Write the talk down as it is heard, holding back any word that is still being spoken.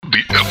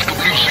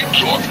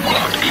Talk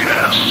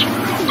Podcast,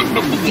 the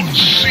number one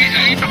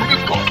CAW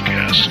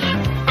podcast,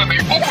 and the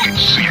only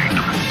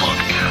CAW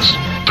podcast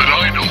that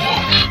I know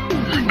of.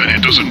 And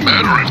it doesn't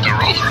matter if there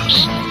are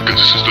others, because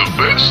this is the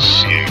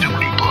best CAW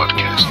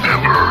podcast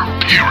ever,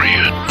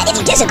 period. And if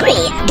you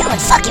disagree, go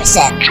and fuck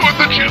yourself. Join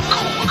the Jim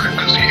Cook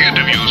as he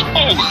interviews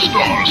all the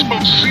stars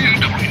of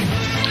CAW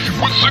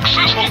with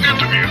successful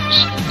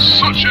interviews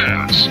such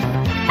as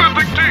the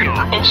dictator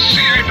of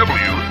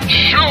CAW,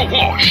 Shell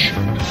Wash,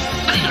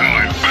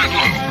 P.I.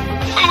 Bedlow,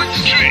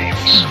 Alex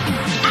James,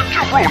 the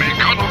Jabroni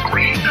Connor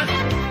Green,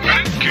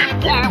 and Kid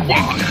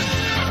Worldwide,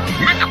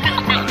 Mick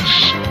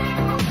McManus,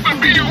 the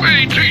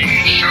B.U.A.T.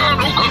 Sean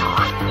O'Connor,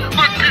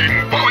 the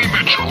King Bobby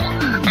Mitchell,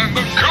 and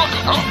the Cock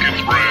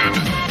Hopkins brand,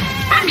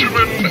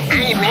 Benjamin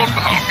L. Ron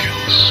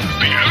Hopkins,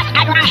 the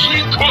FWC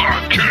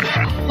Podcast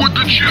with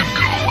the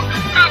Jemco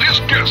and his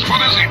guest for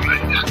this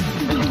evening,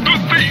 the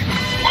Thief,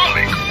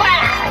 Malik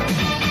Brown.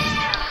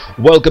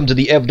 Welcome to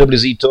the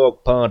FWC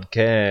Talk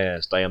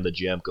Podcast. I am the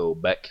Jamco,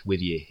 back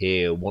with you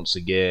here once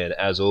again,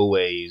 as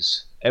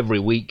always, every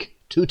week,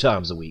 2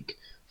 times a week,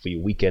 for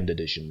your weekend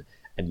edition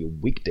and your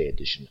weekday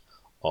edition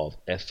of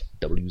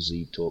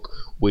FWZ Talk.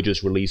 We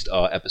just released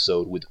our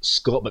episode with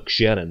Scott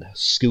McShannon,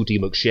 Scooty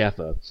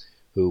McShaffer,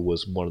 who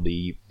was one of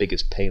the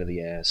biggest pain in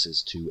the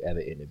asses to ever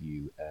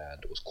interview,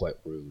 and it was quite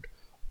rude.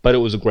 But it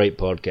was a great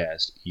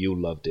podcast. You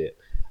loved it,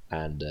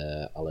 and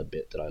I'll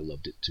admit that I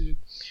loved it too.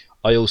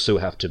 I also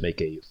have to make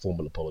a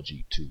formal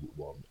apology to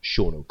one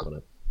Sean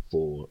O'Connor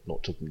for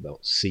not talking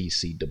about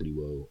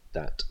CCWO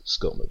that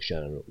Scott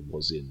McShannon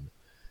was in,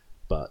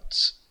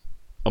 but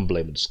I'm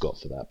blaming Scott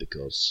for that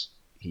because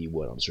he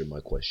weren't answering my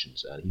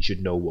questions, and he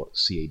should know what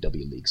CAW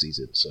leagues he's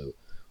in, so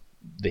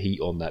the heat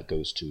on that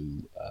goes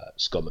to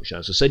Scott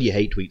McShannon. So send your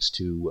hate tweets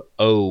to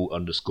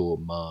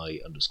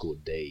O_my_days,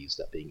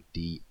 that being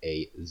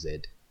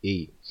DAZE.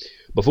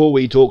 Before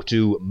we talk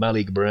to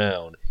Malik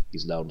Brown,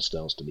 he's loud and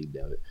styles to me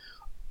now.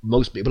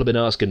 Most people have been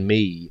asking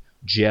me,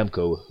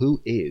 Jamco,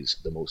 who is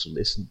the most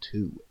listened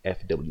to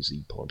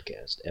FWZ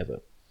podcast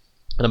ever?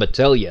 And I'm going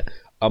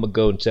to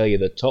go and tell you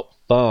the top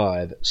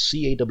 5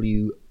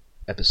 CAW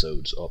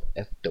episodes of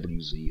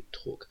FWZ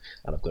Talk.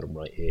 And I've got them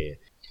right here.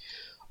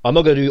 I'm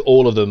not going to do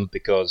all of them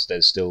because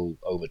there's still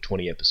over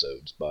 20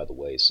 episodes, by the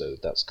way, so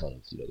that's kind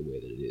of the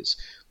way that it is.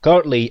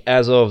 Currently,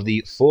 as of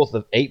the 4th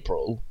of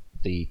April,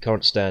 the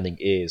current standing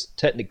is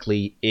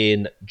technically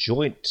in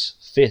joint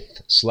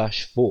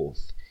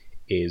 5th/4th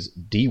is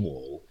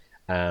D-Wall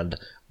and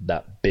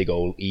that big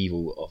old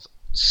evil of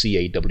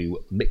CAW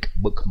Mick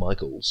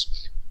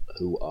McMichaels,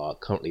 who are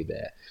currently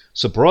there.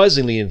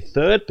 Surprisingly, in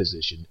 3rd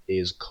position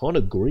is Connor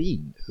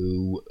Green,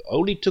 who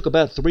only took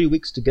about 3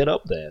 weeks to get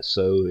up there,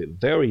 so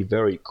very,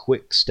 very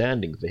quick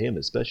standing for him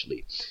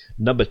especially.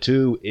 Number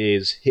 2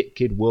 is Hit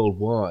Kid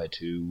Worldwide,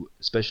 who,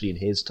 especially in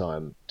his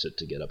time to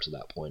get up to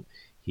that point,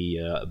 he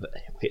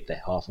hit the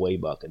halfway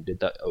mark and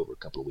did that over a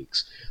couple of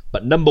weeks.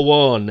 But number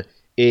 1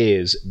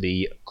 is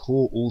the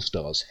Core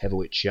All-Stars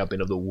Heavyweight Champion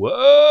of the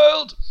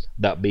World,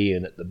 that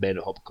being the Ben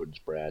Hopkins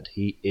brand.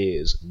 He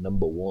is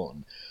number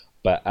 1.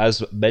 But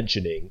as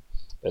mentioning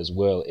as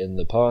well, in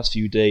the past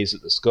few days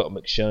that the Scott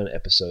McShannon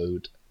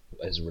episode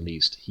has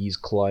released, he's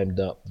climbed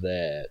up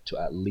there to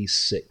at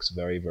least 6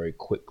 very, very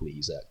quickly.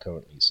 He's at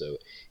currently, so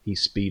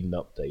he's speeding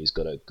up there. He's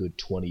got a good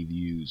 20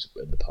 views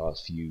in the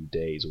past few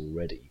days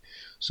already,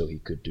 so he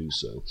could do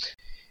so.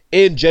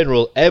 In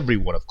general,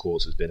 everyone, of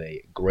course, has been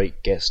a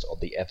great guest on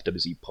the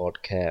FWZ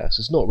podcast.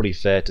 It's not really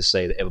fair to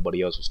say that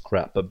everybody else was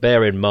crap, but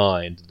bear in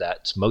mind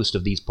that most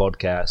of these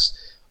podcasts,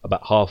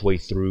 about halfway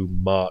through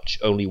March,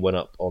 only went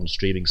up on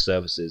streaming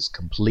services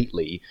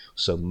completely,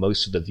 so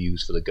most of the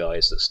views for the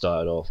guys that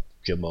started off,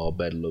 Jamal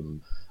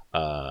Bedlam,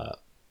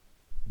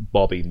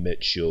 Bobby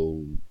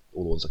Mitchell,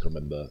 all the ones I can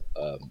remember,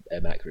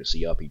 M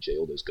Accuracy, RPG,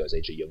 all those guys,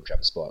 AJ Young,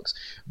 Travis Sparks,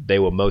 they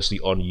were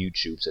mostly on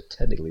YouTube, so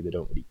technically they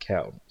don't really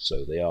count,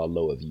 so they are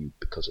lower view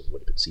because of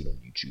what had been seen on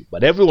YouTube.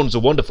 But everyone's a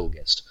wonderful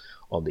guest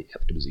on the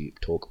FWZ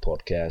Talk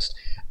podcast,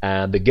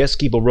 and the guests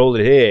keep on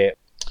rolling here,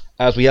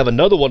 as we have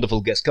another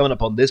wonderful guest coming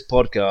up on this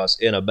podcast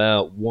in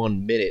about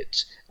 1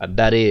 minute, and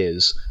that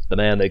is the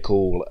man they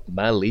call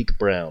Malik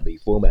Brown, the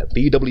former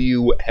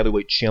BW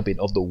Heavyweight Champion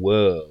of the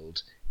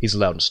World. He's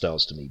Loud and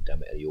Styles to me,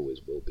 damn it, and he always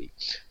will be.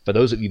 For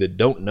those of you that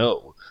don't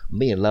know,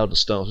 me and Loud and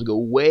Styles, we go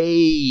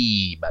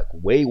way back,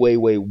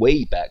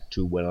 way back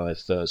to when I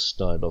first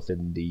started off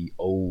in the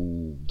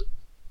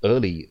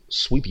early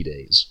sweepy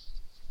days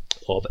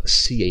of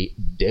CAW,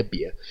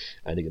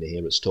 and you're going to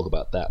hear us talk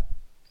about that.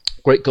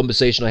 Great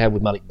conversation I had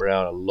with Malik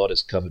Brown. A lot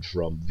is covered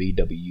from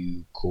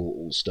VW, Core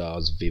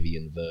All-Stars,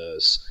 Vivian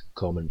Verse,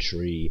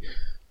 Commentary,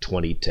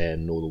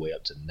 2010 all the way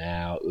up to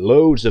now.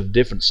 Loads of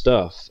different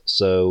stuff.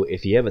 So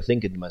if you ever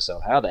thinking to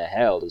myself, how the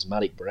hell does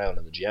Malik Brown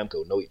and the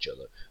Jamco know each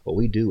other? Well,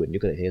 we do, and you're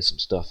going to hear some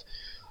stuff,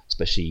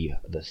 especially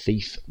the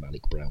thief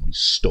Malik Brown, who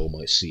stole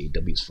my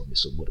CAWs from me,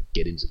 so I'm going to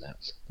get into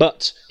that.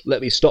 But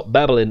let me stop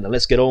babbling and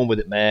let's get on with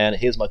it, man.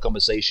 Here's my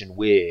conversation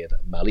with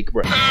Malik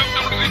Brown.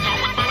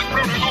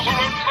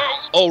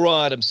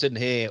 Alright, I'm sitting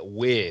here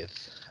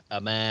with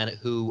a man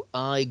who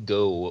I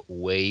go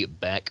way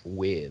back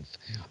with.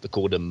 They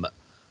called him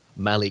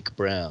Malik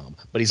Brown,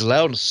 but he's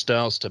loud and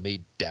styles to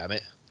me. Damn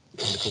it!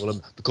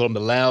 They call him the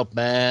loud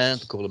man.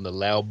 They call him the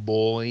loud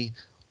boy,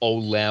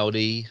 old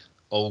loudy,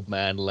 old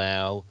man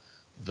Lau,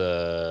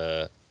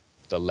 the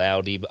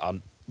loudy,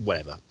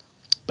 whatever.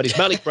 But he's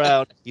Malik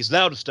Brown. He's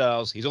loud and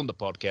styles. He's on the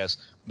podcast.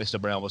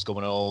 Mr. Brown, what's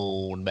going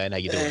on, man? How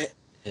you doing?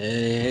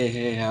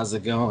 Hey, how's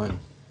it going?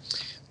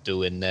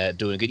 Doing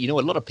good. You know,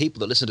 a lot of people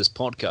that listen to this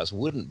podcast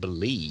wouldn't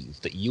believe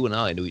that you and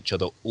I knew each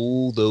other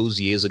all those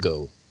years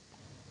ago.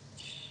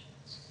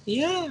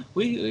 Yeah,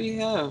 we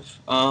have.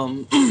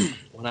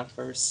 When I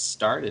first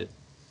started,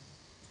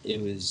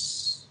 it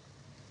was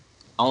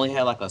I only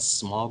had like a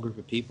small group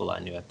of people I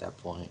knew at that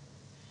point.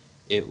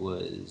 It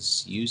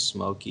was you,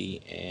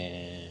 Smokey,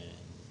 and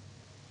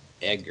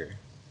Edgar.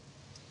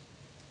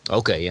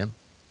 Okay, yeah.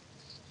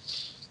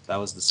 That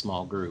was the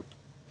small group.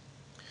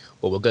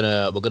 Well, we're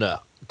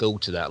gonna go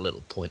to that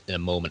little point in a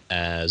moment,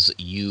 as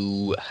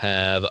you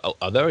have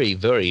a very,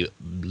 very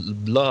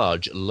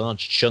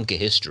large chunk of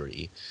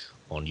history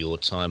on your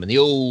time in the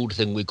old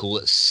thing we call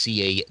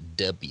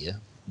CAW.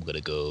 We're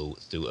gonna go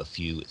through a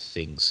few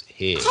things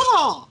here.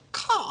 Call.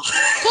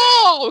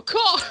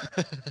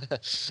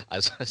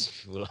 as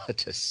well, I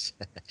just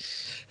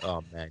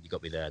oh man, you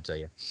got me there, I tell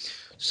you.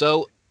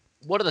 So,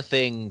 one of the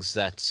thing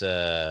that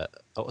I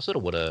sort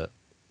of want to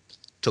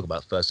talk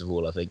about first of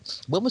all, I think,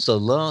 when was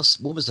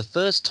the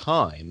first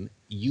time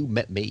you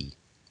met me?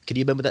 Can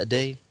you remember that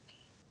day?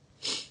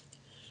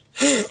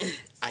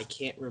 I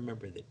can't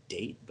remember the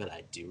date, but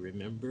I do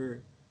remember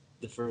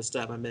the first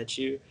time I met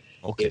you.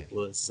 Okay.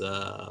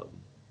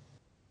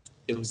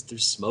 It was through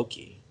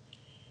Smokey.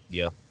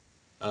 Yeah.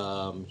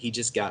 He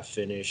just got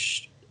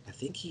finished. I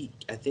think he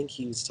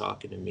was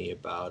talking to me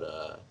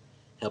about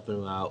helping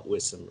him out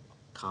with some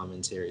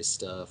commentary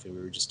stuff, and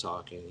we were just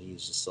talking. And he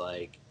was just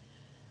like,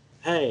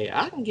 "Hey,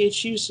 I can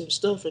get you some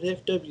stuff at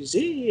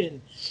FWZ,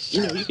 and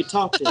you could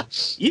talk to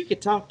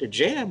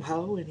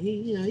Jamho, and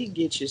he can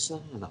get you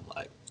some." And I'm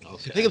like,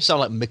 "Okay." I think it sound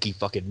like Mickey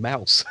fucking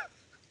Mouse.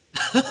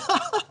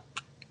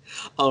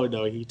 Oh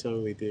no, he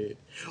totally did.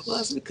 Well,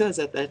 that's because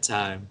at that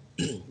time,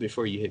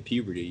 before you hit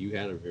puberty, you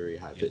had a very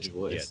high pitched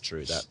voice. Yeah,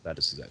 true. That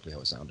is exactly how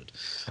it sounded.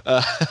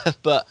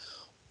 But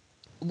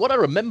what I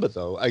remember,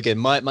 though, again,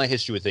 my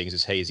history with things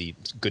is hazy.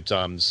 Good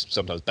times,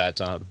 sometimes bad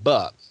times.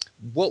 But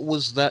what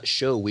was that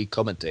show we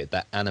commented?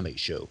 That anime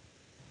show?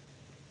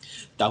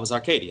 That was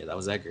Arcadia. That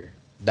was Edgar.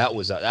 That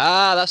was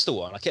that's the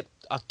one. I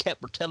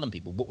kept telling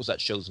people what was that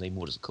show's name,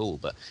 what it's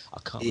called, but I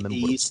can't remember.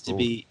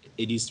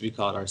 It used to be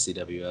called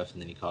RCWF,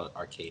 and then he called it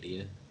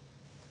Arcadia.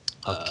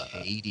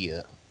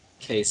 Arcadia.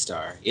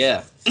 K-Star,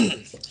 yeah.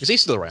 Is he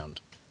still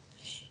around?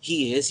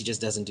 He is. He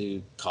just doesn't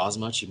do cause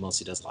much. He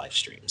mostly does live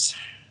streams.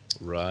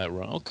 Right.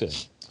 Okay.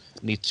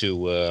 Need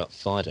to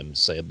find him,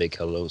 say a big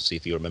hello, see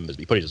if he remembers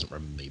me. He probably doesn't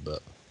remember me,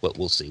 but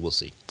we'll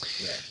see.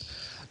 Yeah.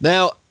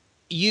 Now,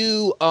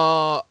 you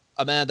are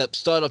a man that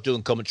started off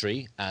doing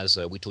commentary, as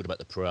we talked about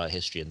the prior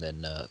history, and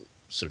then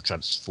sort of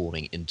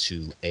transforming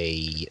into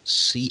a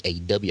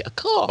CAW, a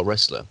car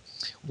wrestler.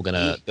 We're going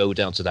to go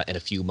down to that in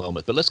a few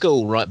moments, but let's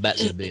go right back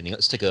to the beginning.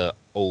 Let's take a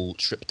old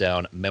trip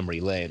down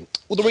memory lane.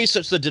 Well, the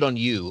research that I did on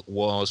you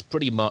was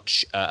pretty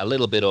much a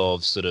little bit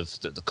of sort of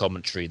the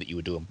commentary that you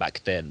were doing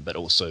back then, but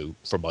also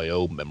from my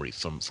own memory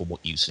from what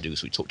you used to do.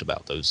 So we talked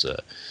about those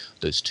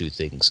two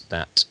things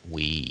that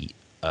we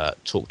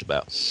talked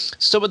about.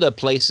 Some of the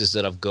places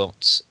that I've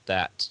got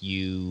that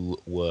you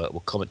were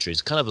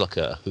commentaries, kind of like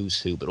a who's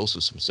who, but also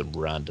some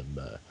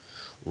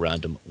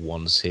random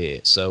ones here.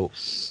 So,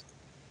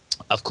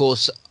 of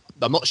course,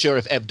 I'm not sure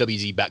if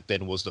FWZ back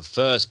then was the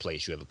first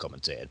place you ever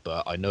commentated,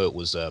 but I know it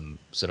was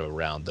sort of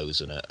around those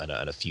and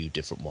a few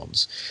different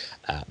ones.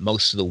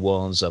 Most of the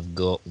ones I've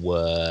got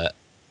were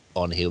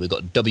on here. We've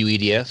got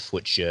WEDF,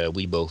 which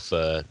we both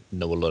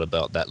know a lot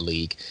about that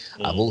league.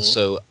 Mm-hmm. I've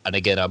also, and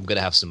again, I'm going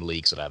to have some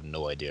leagues that I have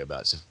no idea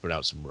about. So if I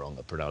pronounce them wrong,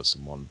 I pronounce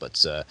them wrong.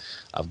 But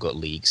I've got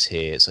leagues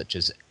here such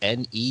as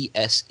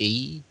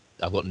NESE.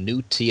 I've got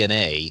New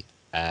TNA.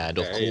 And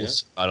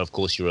of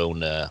course, your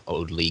own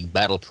old league,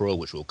 Battle Pro,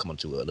 which we'll come on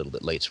to a little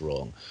bit later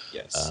on.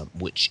 Yes.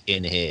 Which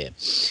in here.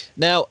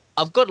 Now,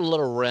 I've got a lot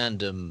of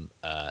random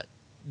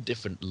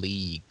different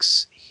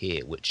leagues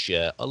here, which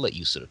I'll let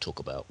you sort of talk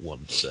about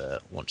once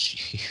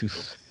you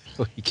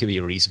give me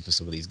a reason for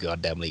some of these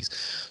goddamn leagues.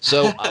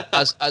 So,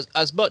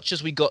 as much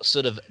as we got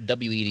sort of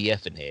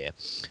WEDF in here,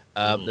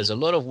 there's a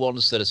lot of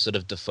ones that are sort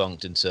of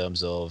defunct in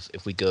terms of,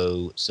 if we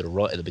go sort of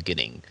right at the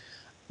beginning,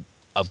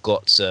 I've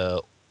got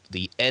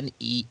the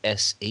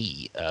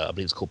NESE, I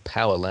believe it's called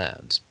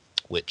Powerland,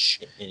 which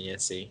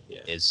NESE,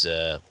 yeah, is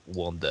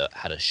one that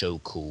had a show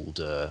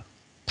called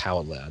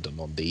Powerland, and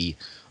on the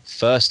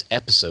first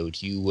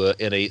episode, you were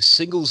in a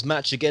singles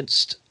match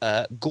against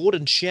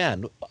Gordon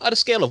Chan. At a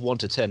scale of 1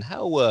 to 10,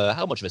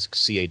 how much of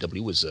a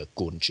CAW was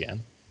Gordon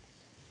Chan?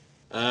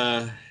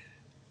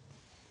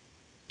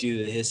 Due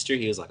to the history,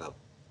 he was like a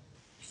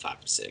 5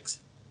 or 6.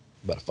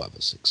 About a 5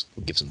 or 6.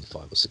 We'll give some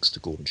 5 or 6 to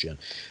Gordon Chan.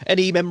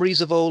 Any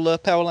memories of old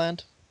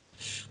Powerland?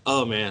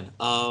 Oh man,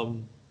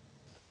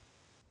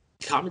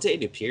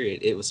 commentating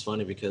period, it was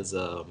funny because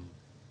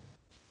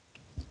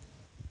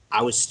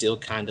I was still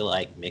kind of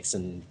like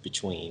mixing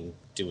between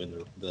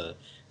doing the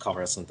call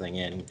wrestling thing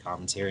and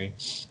commentary,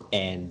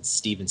 and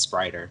Steven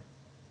Sprider,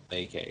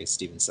 aka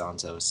Steven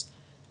Santos,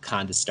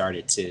 kind of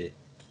started to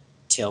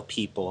tell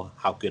people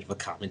how good of a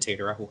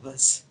commentator I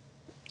was.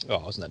 Oh,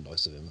 wasn't that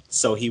nice of him?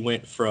 So he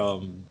went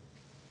from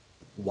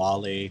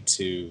Wale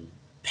to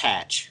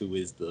Patch, who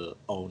is the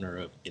owner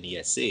of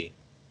NESC,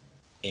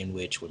 in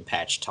which when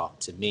Patch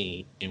talked to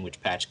me, in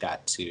which Patch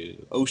got to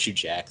Oshu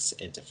Jacks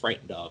and to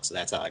Frightened Dog, so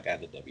that's how I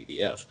got into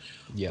WDF.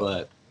 Yeah.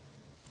 But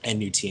and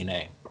new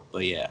TNA.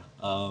 But yeah,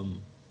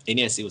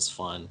 NESC was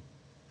fun,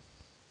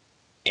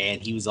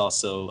 and he was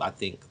also, I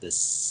think,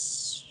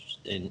 this,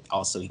 and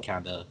also he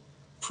kind of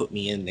put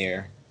me in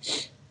there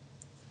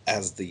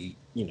as the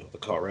the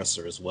car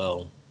wrestler as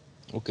well,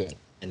 Okay.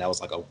 and that was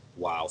like a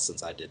while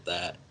since I did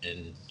that,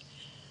 and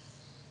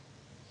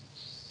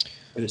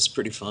it was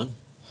pretty fun.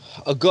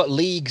 I've got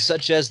leagues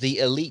such as the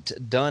Elite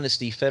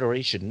Dynasty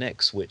Federation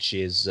next, which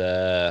is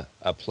a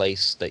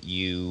place that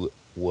you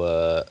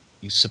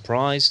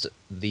surprised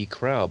the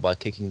crowd by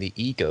kicking the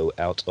ego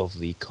out of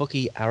the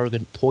cocky,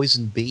 arrogant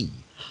Poison Bee.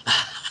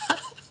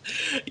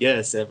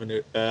 Yeah,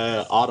 seven.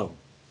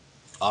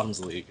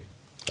 Autumn's League.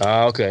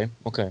 Ah, okay.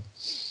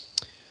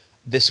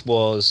 This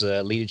was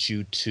leaded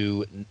you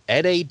to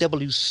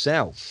NAW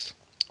South,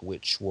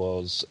 which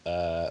was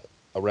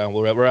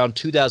around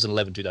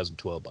 2011,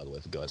 2012, by the way,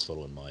 for guys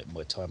following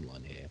my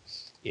timeline here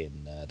in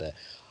there.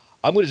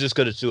 I'm going to just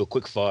go to do a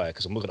quick fire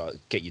because I'm not going to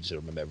get you to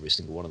remember every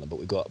single one of them. But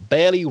we've got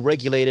Barely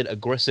Regulated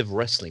Aggressive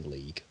Wrestling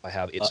League. I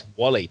have It's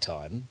Wale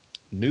Time,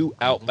 New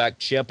Outback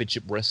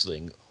Championship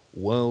Wrestling,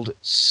 World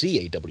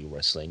CAW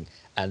Wrestling,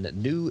 and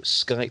New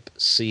Skype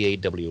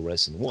CAW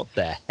Wrestling. What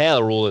the hell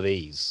are all of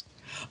these?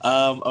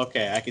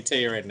 Okay, I can tell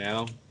you right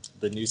now,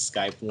 the new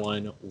Skype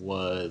one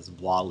was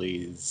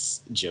Wally's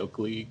Joke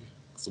League,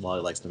 because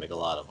Wally likes to make a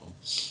lot of them.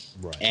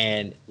 Right.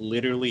 And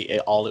literally,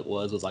 all it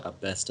was like a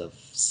best of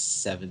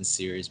 7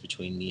 series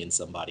between me and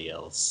somebody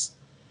else,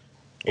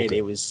 and Okay.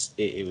 it was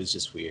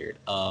just weird.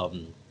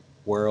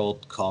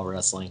 World Call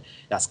Wrestling,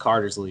 that's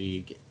Carter's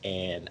League,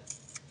 and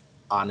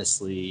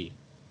honestly,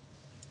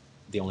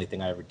 the only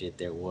thing I ever did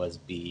there was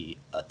be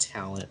a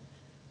talent,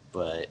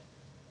 but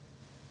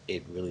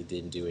it really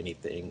didn't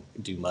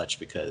do much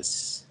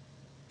because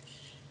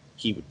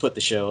he would put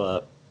the show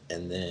up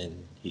and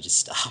then he just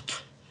stop.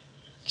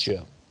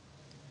 Sure.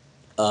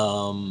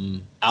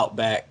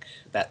 Outback,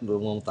 that the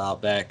one with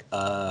Outback,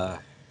 I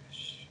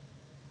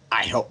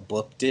helped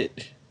booked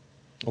it,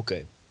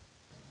 Okay.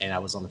 and I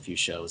was on a few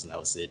shows, and that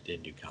was it.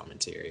 Didn't do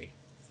commentary.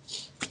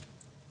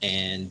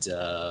 And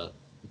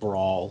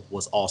Brawl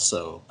was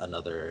also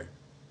another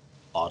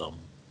autumn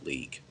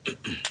league.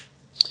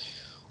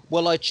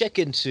 Well, I check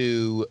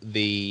into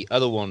the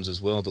other ones as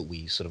well that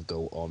we sort of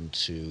go on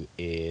to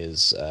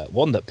is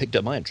one that picked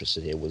up my interest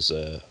in here was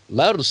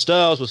Loud and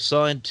Stars was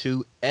signed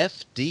to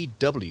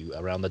FDW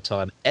around the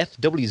time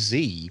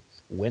FWZ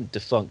went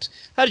defunct.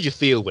 How did you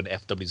feel when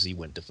FWZ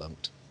went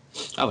defunct?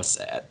 I was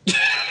sad.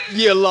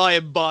 You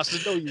lying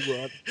bastard. No, you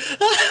weren't.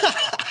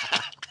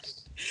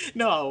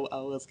 No, I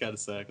was kind of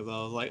sad because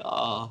I was like,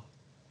 oh,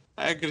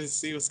 I gotta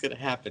see what's gonna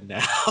happen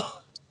now.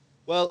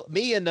 Well,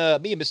 me and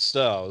Mr.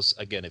 Styles,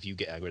 again, if you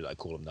get angry that I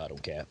call him that, I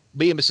don't care.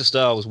 Me and Mr.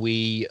 Styles,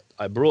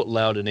 I brought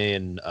Loudon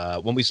in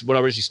when I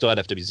originally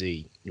started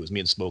FWZ. It was me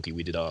and Smokey.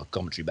 We did our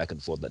commentary back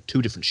and forth at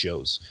 2 different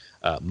shows.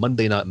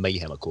 Monday Night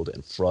Mayhem, I called it,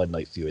 and Friday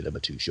Night Fury. Them are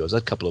 2 shows. I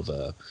had a couple of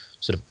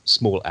sort of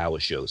small hour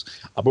shows.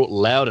 I brought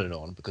Loudon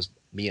on because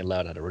me and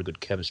Loudon had a really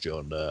good chemistry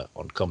on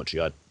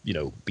commentary. I'd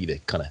be the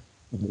kind of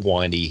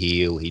whiny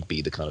heel. He'd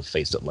be the kind of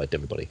face that liked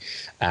everybody,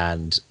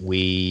 and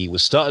we were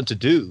starting to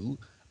do.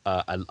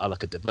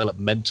 Like a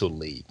developmental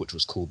league, which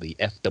was called the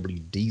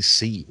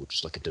FWDC, which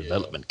was like a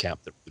development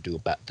camp that we were doing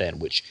back then,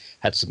 which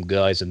had some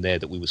guys in there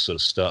that we were sort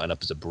of starting up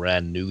as a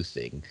brand new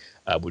thing,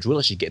 which we'll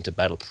actually get into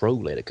Battle Pro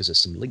later because there's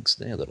some links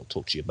there that I'll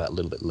talk to you about a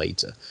little bit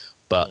later.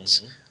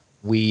 But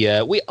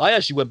I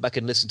actually went back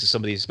and listened to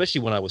some of these,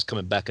 especially when I was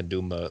coming back and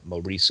doing my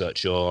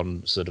research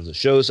on sort of the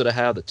shows that I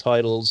had, the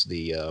titles,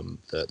 the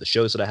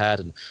shows that I had,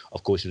 and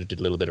of course we did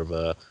a little bit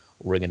of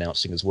ring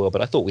announcing as well.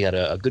 But I thought we had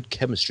a good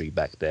chemistry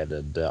back then,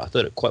 and I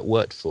thought it quite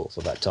worked for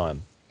that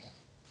time.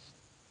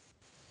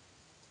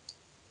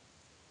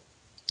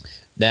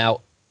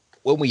 Now,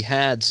 when we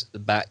had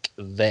back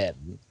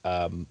then,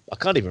 I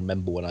can't even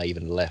remember when I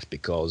even left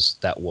because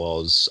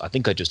I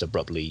think I just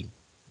abruptly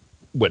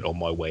went on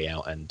my way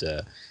out, and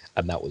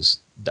that was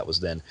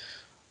then.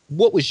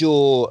 What was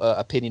your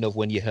opinion of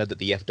when you heard that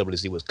the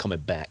FWC was coming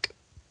back?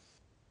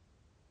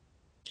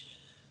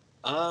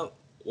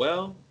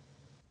 Well,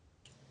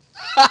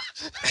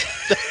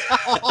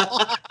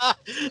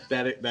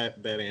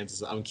 that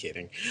answers. I'm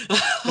kidding.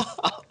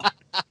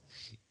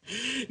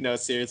 No,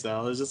 seriously,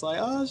 I was just like,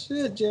 oh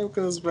shit, Jam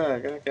comes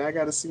back. Okay, I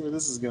gotta see where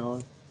this is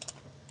going.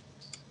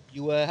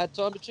 You had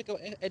time to check out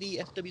any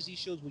FWC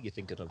shows? What were you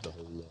thinking of the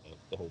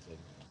whole thing?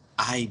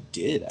 I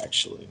did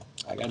actually.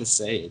 I gotta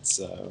say,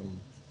 it's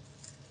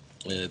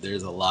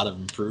there's a lot of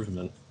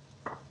improvement.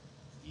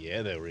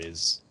 Yeah, there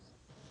is.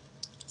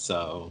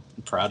 So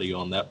I'm proud of you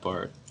on that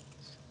part.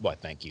 Why,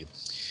 thank you.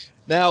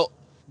 Now,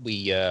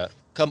 we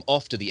come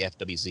off to the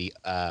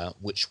FWZ,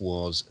 which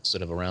was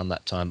sort of around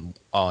that time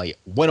I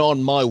went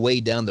on my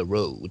way down the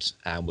road,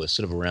 and was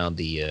sort of around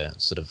the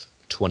sort of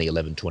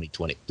 2011,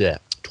 2020,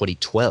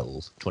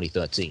 2012,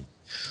 2013.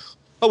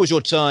 What was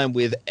your time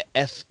with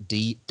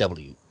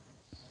FDW?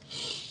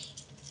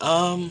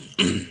 Um,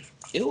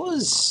 it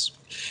was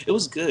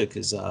good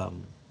because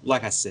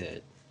like I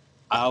said,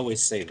 I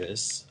always say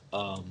this.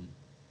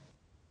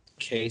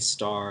 K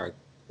Star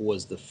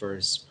was the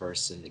first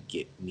person to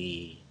get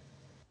me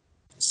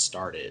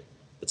started,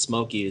 but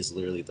Smokey is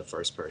literally the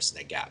first person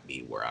that got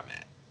me where I'm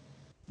at.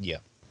 Yeah.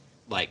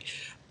 Like,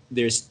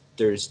 there's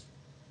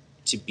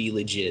to be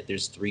legit.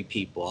 There's three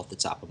people off the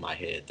top of my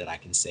head that I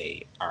can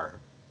say are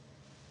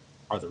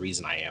the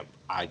reason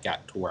I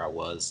got to where I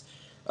was.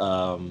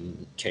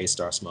 K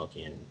Star,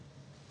 Smokey, and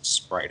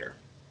Spriter.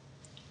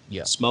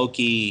 Yeah.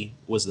 Smokey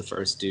was the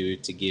first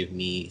dude to give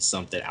me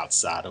something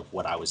outside of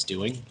what I was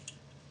doing.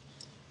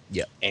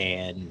 Yeah.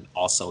 And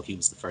also he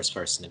was the first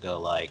person to go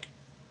like,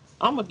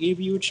 I'm gonna give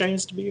you a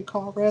chance to be a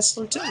car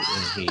wrestler too.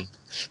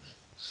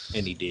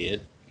 And he did.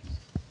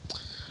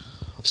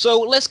 So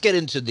let's get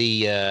into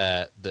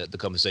the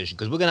conversation,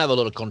 because we're going to have a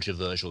lot of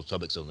controversial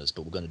topics on this,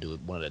 but we're going to do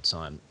it one at a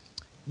time.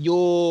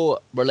 Your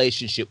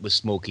relationship with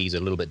Smokey is a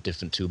little bit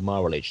different to my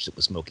relationship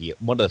with Smokey.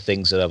 One of the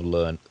things that I've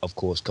learned, of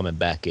course, coming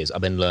back, is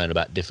I've been learning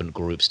about different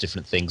groups,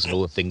 different things, and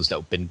all the things that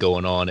have been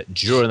going on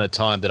during the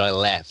time that I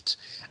left.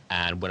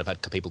 And when I've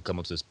had people come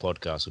onto this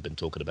podcast who've been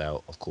talking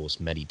about, of course,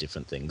 many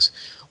different things.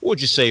 What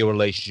would you say your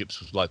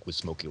relationship's like with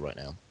Smokey right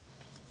now?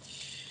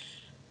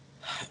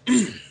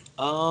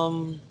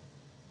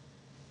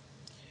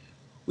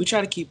 We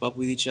try to keep up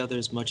with each other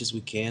as much as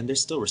we can.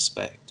 There's still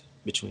respect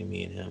between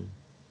me and him.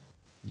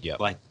 Yeah.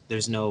 Like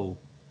there's no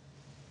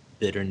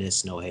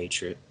bitterness, no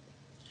hatred.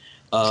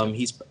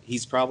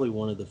 He's probably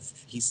one of the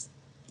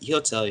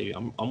he'll tell you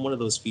I'm one of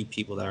those few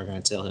people that are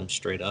gonna tell him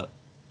straight up,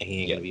 and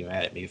he ain't gonna be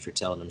mad at me for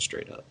telling him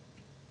straight up.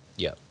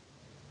 Yeah.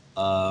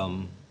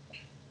 I've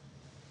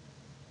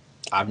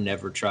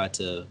never tried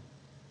to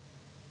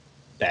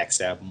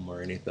backstab him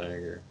or anything,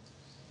 or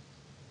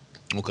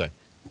Okay.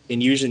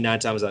 and usually 9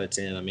 times out of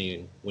 10, I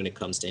mean, when it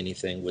comes to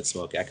anything with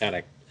Smokey,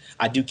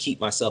 I do keep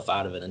myself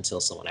out of it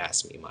until someone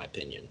asks me my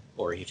opinion,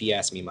 or if he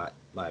asks me my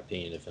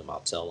opinion of him,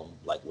 I'll tell him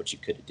like what you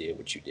could have did,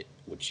 what you did,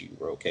 what you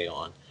were okay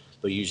on.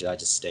 But usually I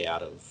just stay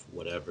out of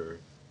whatever,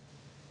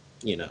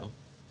 you know.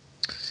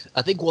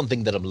 I think one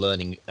thing that I'm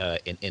learning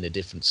in a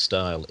different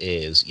style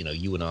is,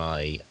 you and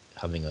I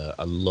having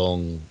a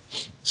long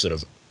sort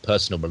of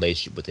personal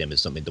relationship with him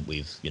is something that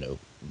we've,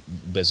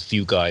 there's a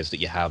few guys that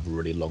you have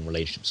really long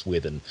relationships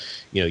with, and,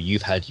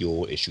 you've had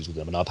your issues with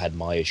them, and I've had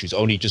my issues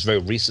only just very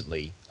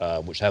recently,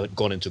 which I haven't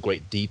gone into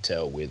great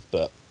detail with,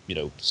 but,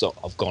 so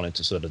I've gone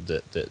into sort of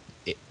the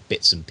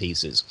bits and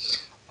pieces.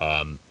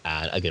 And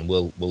again,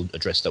 we'll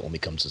address that when we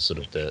come to sort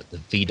of the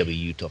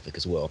VWU topic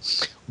as well.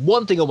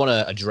 One thing I want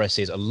to address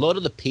is a lot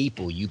of the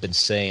people you've been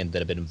saying that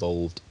have been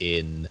involved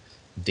in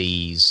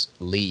these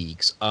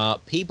leagues are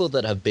people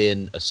that have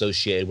been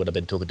associated with, I've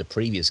been talking to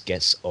previous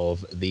guests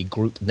of the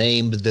group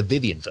named the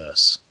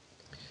Vivianverse.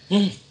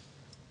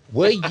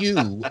 Were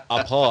you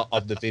a part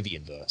of the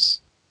Vivianverse?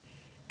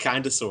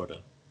 Kind of, sort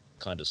of.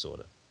 Kind of, sort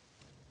of.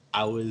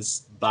 I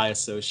was by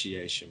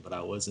association, but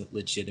I wasn't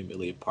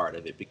legitimately a part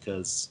of it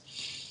because,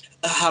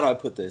 how do I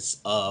put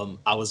this?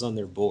 I was on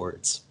their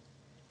boards.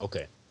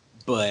 Okay.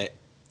 But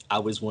I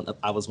was one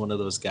of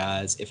those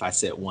guys. If I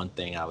said one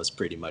thing, I was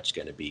pretty much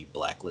going to be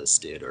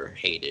blacklisted or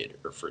hated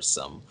or for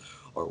some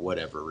or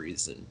whatever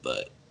reason.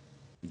 But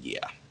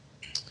yeah.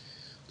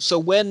 So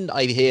when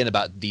I hear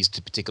about these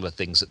particular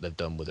things that they've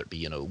done, whether it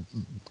be,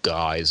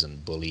 guys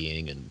and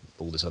bullying and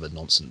all this other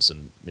nonsense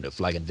and,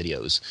 flagging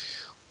videos,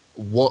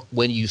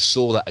 when you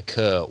saw that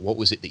occur, what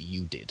was it that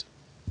you did?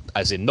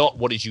 As in, not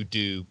what did you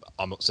do?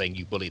 I'm not saying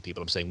you bully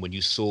people. I'm saying when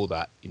you saw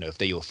that, if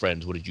they're your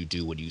friends, what did you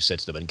do when you said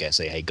to them and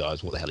say, hey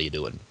guys, what the hell are you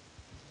doing?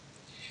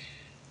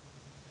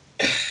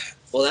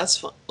 Well, that's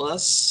fun. Well,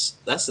 that's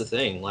the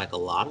thing. Like a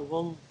lot of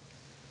them,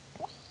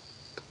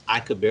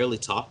 I could barely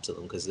talk to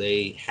them because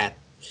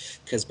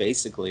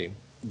basically,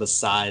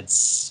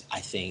 besides I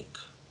think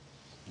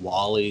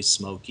Wally,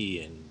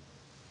 Smokey, and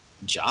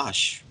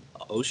Josh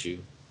Oshu,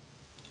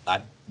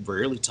 I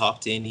rarely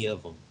talked to any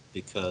of them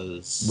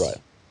because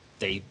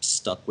they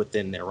stuck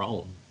within their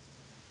own.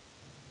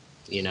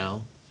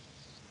 The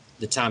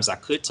times I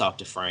could talk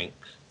to Frank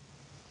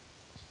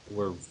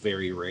were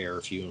very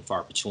rare, few and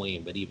far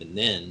between, but even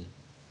then,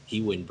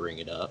 he wouldn't bring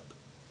it up.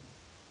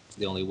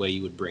 The only way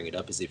you would bring it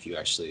up is if you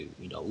actually,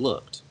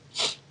 looked.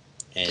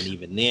 And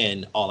even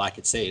then, all I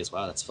could say is,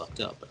 wow, that's fucked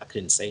up, but I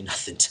couldn't say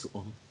nothing to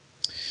him.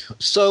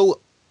 So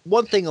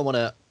one thing I want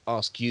to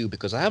ask you,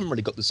 because I haven't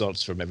really got this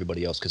answer from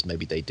everybody else, because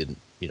maybe they didn't,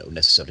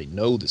 necessarily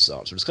know this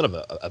answer. It's kind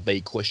of a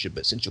vague question,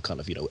 but since you're kind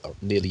of, are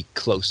nearly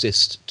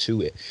closest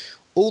to it,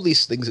 all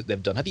these things that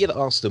they've done, have you ever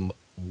asked them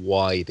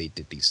why they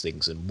did these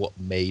things and what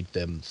made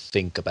them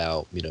think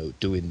about,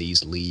 doing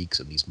these leagues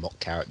and these mock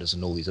characters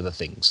and all these other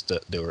things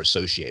that they were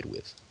associated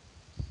with?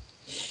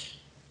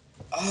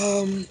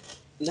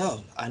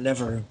 No, I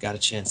never got a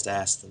chance to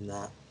ask them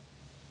that.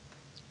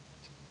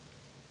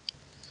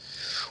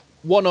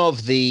 One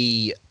of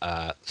the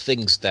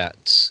things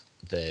that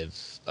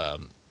they've,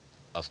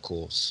 of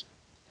course,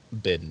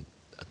 been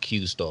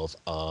accused of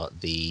are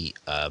the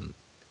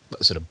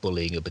sort of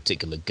bullying of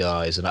particular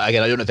guys. And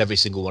again, I don't know if every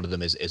single one of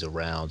them is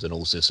around, and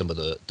also some of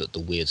the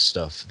weird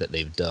stuff that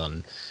they've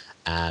done.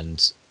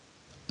 And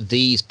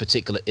these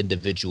particular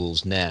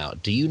individuals now,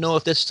 do you know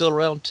if they're still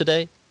around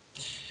today?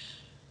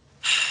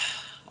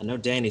 I know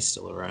Danny's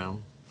still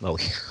around. Oh,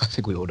 I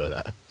think we all know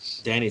that.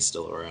 Danny's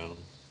still around.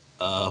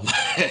 Um,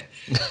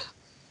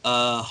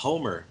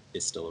 Homer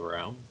is still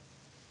around.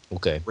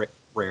 Okay.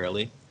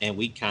 Rarely, and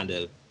we're kind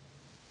of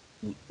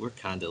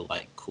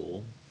like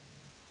cool.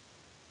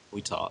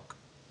 We talk.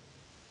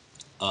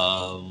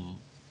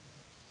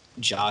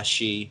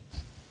 Joshy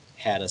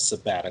had a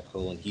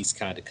sabbatical, and he's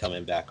kind of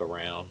coming back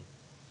around,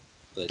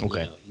 but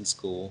Okay. he's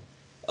cool.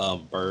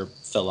 Burb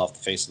fell off the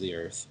face of the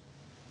earth.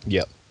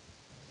 Yep.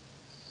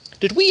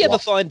 Did we ever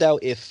find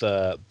out if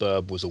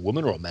Burb was a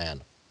woman or a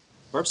man?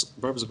 Burb's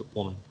a good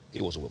woman.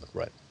 He was a woman,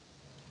 right?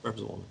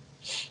 Burb's a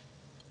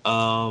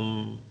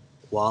woman.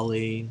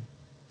 Wally.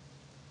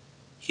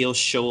 He'll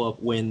show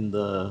up when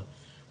the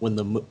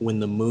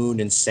moon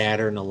and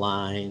Saturn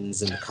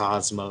aligns in the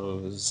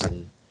cosmos,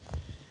 and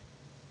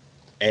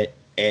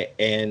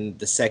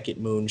the second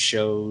moon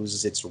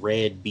shows its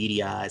red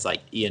beady eyes.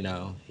 Like,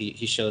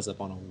 he shows up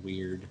on a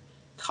weird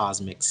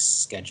cosmic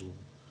schedule.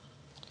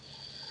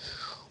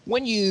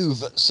 When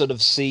you've sort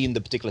of seen the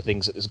particular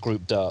things that this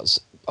group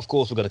does, of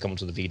course we're going to come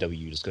to the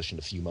VW discussion in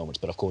a few moments,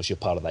 but of course you're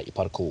part of that. You're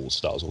part of Cool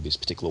Stars, all these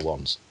particular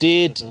ones.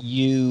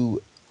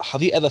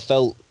 Have you ever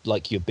felt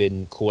like you've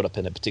been caught up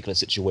in a particular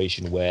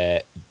situation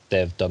where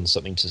they've done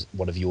something to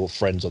one of your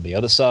friends on the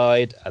other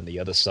side, and the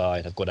other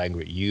side have got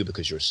angry at you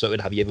because you're a certain?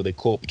 Have you ever been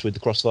caught between the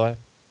crossfire?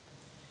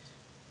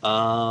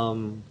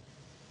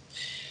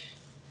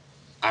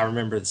 I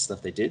remember the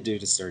stuff they did do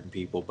to certain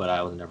people, but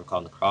I was never caught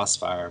in the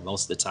crossfire.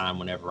 Most of the time,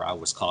 whenever I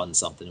was caught in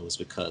something, it was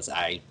because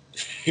I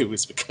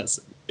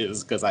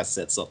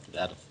said something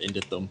that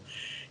offended them,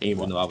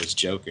 even though I was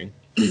joking.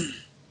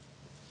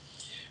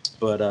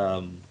 But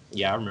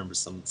yeah, I remember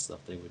some of the stuff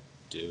they would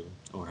do,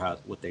 or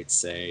what they'd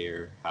say,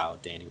 or how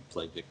Danny would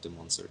play victim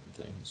on certain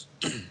things.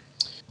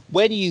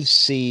 When you've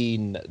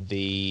seen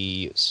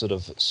the sort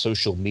of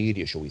social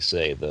media, shall we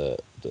say, the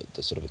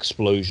sort of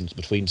explosions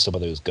between some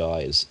of those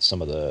guys,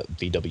 some of the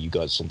VW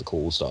guys, some of the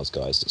Cool Stars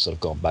guys that sort of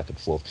gone back and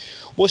forth,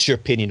 what's your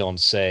opinion on,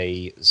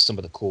 say, some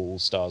of the Cool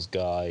Stars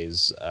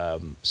guys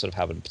sort of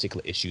having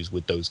particular issues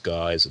with those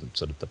guys and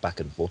sort of the back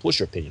and forth? What's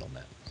your opinion on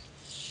that?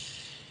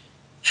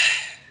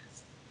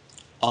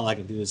 All I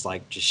can do is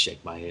just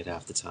shake my head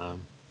half the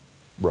time.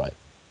 Right.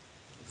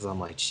 Because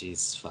I'm like,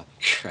 Jesus fucking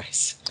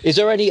Christ. Is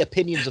there any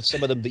opinions of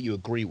some of them that you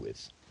agree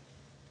with?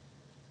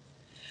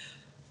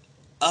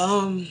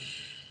 I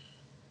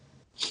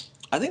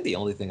think the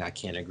only thing I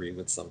can't agree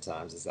with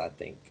sometimes is I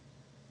think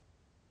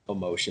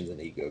emotions and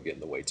ego get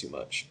in the way too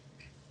much.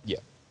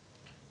 Yeah.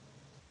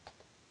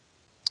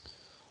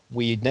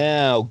 We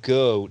now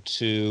go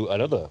to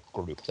another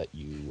group that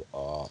you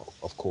are,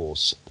 of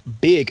course,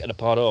 big and a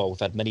part of. We've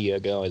had many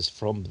guys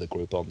from the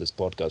group on this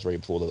podcast right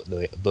before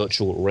the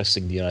virtual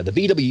wrestling, the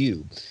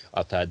VW.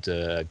 I've had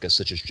guests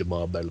such as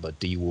Jamal Belva,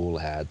 D-Wall,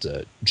 had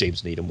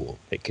James Needham, or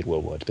Kid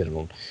Worldwide, depending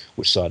on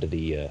which side of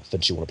the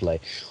fence you want to play.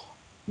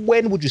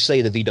 When would you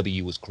say the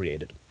VW was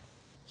created?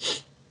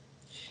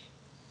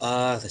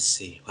 Let's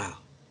see. Wow.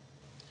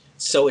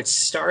 So it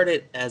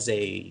started as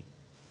a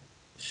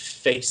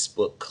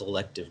Facebook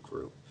collective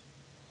group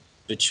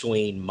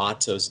between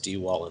Matos,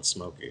 D-Wall, and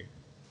Smokey.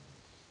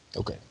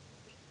 Okay.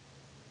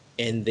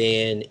 And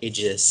then it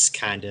just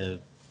kind of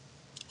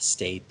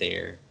stayed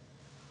there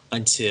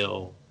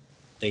until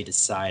they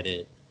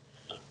decided,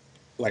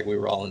 like, we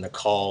were all in the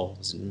call. It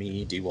was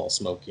me, D-Wall,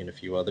 Smokey, and a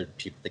few other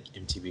people. I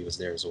think MTV was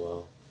there as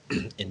well,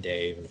 and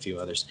Dave and a few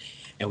others.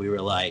 And we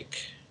were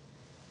like,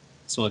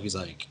 Smokey's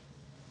like,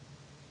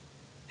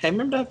 hey,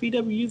 remember that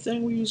VW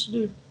thing we used to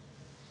do?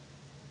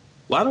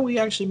 Why don't we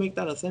actually make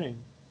that a thing?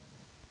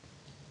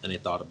 And they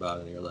thought about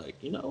it, and they were like,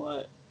 you know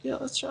what? Yeah,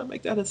 let's try to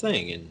make that a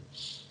thing. And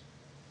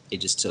it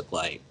just took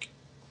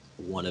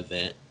one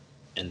event,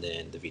 and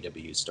then the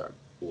VW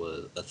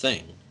was a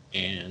thing,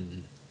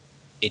 and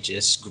it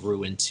just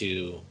grew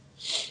into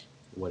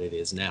what it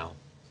is now.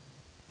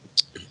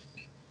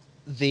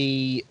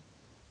 The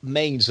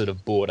main sort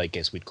of board, I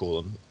guess we'd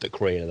call them, that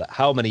created that.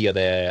 How many of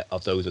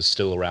those are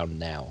still around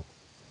now?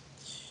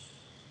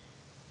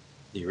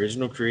 The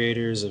original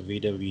creators of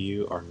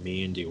VW are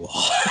me and D-Wall.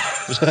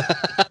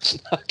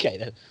 Okay,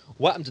 then.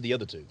 What happened to the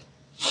other two?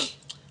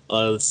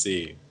 Let's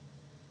see.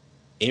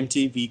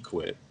 MTV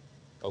quit.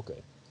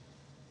 Okay.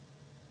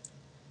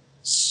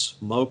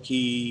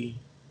 Smokey,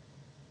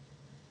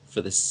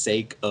 for the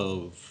sake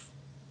of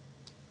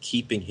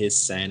keeping his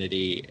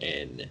sanity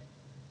and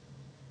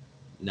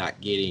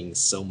not getting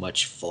so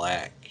much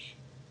flack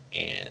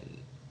and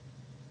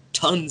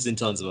tons and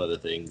tons of other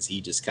things,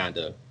 he just kind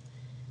of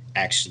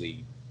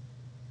actually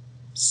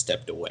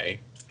stepped away.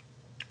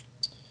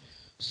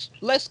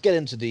 Let's get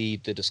into the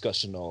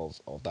discussion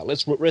of that.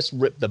 Let's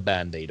rip the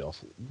Band-Aid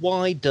off.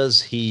 Why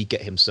does he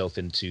get himself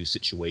into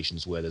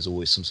situations where there's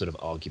always some sort of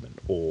argument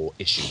or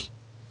issue?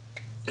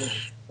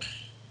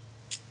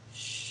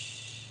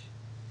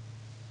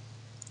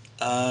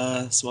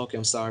 Smokey,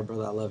 I'm sorry,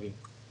 brother. I love you.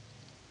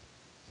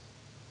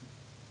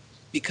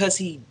 Because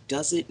he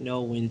doesn't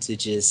know when to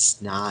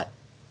just not.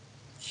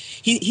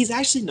 He's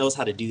actually knows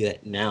how to do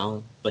that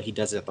now, but he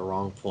does it at the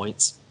wrong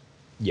points.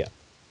 Yeah.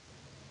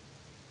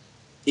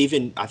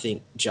 Even I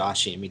think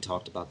Josh and me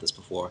talked about this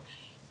before.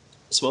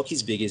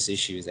 Smokey's biggest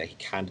issue is that he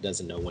kind of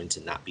doesn't know when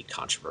to not be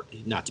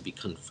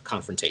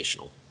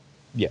confrontational.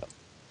 Yeah.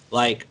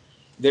 Like,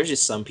 there's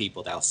just some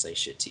people that'll say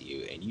shit to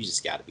you, and you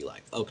just got to be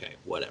like, okay,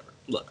 whatever.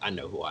 Look, I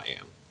know who I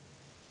am.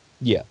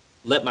 Yeah.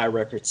 Let my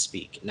record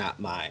speak, not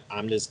my.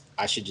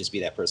 I should just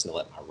be that person to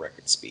let my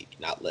record speak,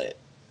 not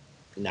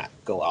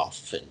go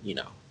off and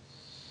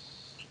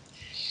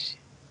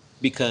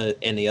because.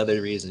 And the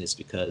other reason is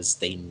because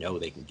they know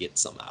they can get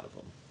some out of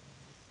them.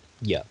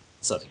 Yeah.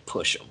 So they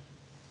push them,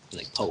 and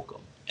they poke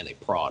them, and they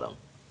prod them.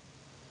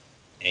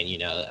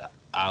 And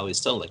I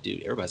always tell them, like,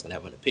 dude, everybody's gonna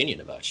have an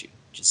opinion about you.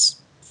 Just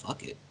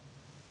fuck it.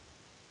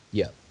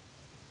 Yeah.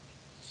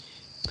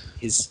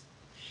 His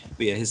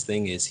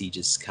thing is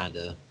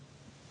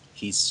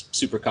he's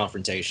super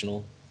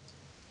confrontational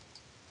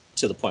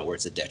to the point where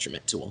it's a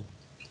detriment to him.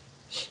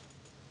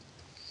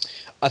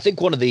 I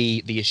think one of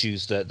the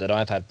issues that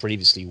I've had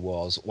previously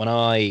was when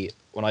I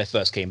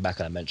first came back,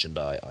 and I mentioned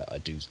I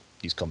do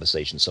some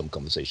conversations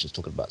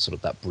talking about sort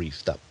of that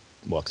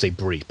I could say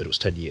brief, but it was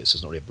 10 years, so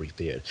it's not really a brief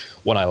period,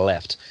 when I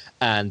left.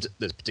 And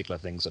there's particular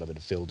things that I've been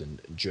filled in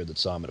during the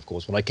time. And of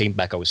course, when I came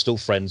back, I was still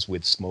friends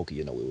with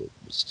Smokey, we were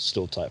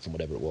still tight from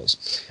whatever it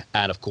was.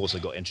 And of course, I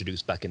got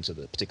introduced back into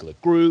the particular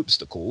groups,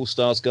 the Cool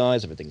Stars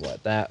guys, everything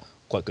like that.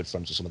 Quite good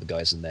friends with some of the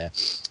guys in there.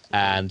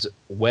 And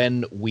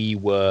when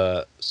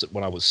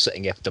I was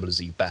setting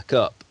FWZ back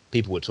up,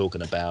 people were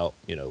talking about,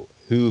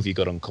 who have you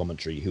got on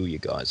commentary? Who are you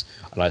guys?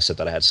 And I said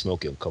that I had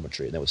Smokey on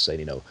commentary, and they were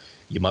saying,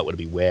 you might want to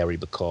be wary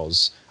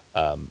because,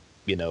 I've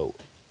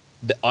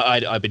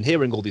been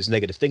hearing all these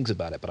negative things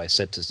about it, but I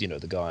said to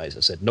the guys,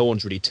 I said, no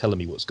one's really telling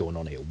me what's going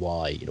on here.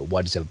 Why?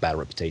 Why does he have a bad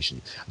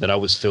reputation? Then I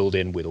was filled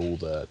in with all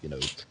the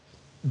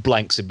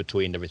blanks in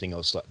between and everything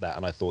else like that,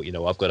 and I thought,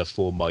 I've got to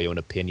form my own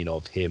opinion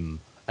of him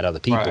and other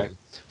people. Right.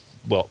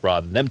 Well,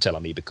 rather than them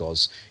telling me,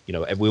 because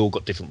we all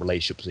got different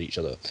relationships with each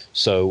other.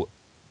 So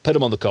put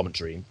him on the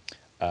commentary.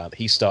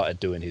 He started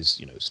doing his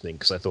thing,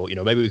 because I thought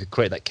maybe we could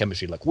create that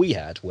chemistry like we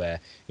had,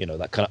 where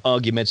that kind of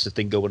argumentative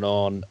thing going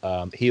on,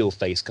 heel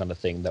face kind of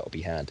thing. That would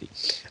be handy.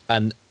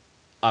 And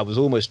I was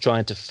almost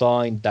trying to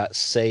find that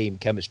same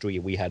chemistry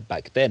we had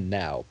back then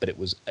now, but it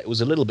was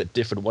a little bit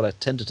different. What I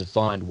tended to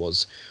find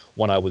was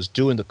when I was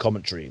doing the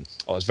commentary,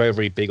 I was very,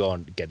 very big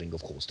on getting,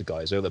 of course, the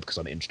guys over, because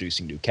I'm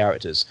introducing new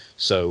characters.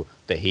 So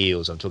the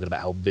heels, I'm talking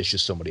about how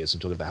vicious somebody is, I'm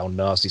talking about how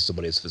nasty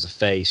somebody is as a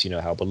face,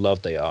 how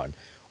beloved they are. And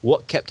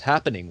what kept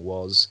happening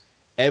was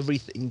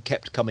everything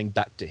kept coming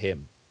back to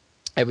him.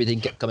 Everything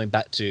kept coming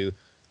back to,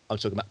 I'm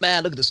talking about,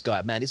 man, look at this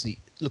guy, man, isn't he?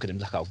 Look at him,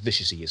 look how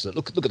vicious he is.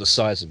 Look at the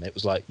size of him. It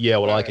was like, yeah,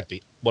 I could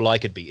beat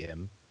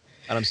him.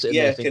 And I'm sitting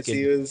there thinking,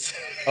 he was.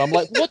 I'm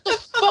like, what the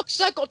fuck's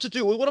that got to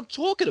do with what I'm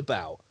talking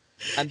about?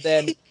 And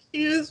then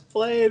he was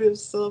playing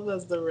himself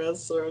as the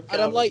wrestler on commentary.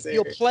 And I'm like,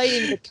 you're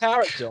playing the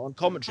character on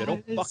commentary. I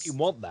don't fucking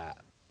want that.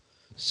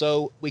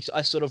 So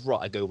I sort of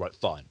I go, right,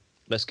 fine.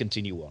 Let's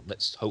continue on.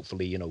 Let's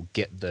hopefully,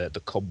 get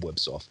the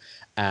cobwebs off.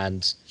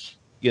 And,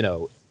 He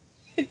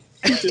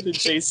did a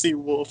JC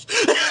Wolf.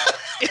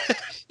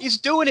 he's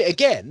doing it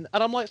again.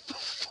 And I'm like, for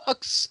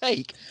fuck's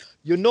sake,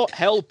 you're not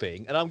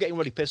helping. And I'm getting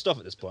really pissed off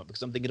at this point,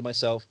 because I'm thinking to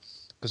myself,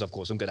 because of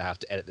course I'm going to have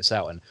to edit this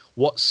out. And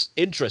what's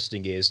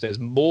interesting is there's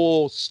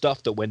more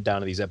stuff that went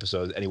down in these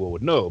episodes than anyone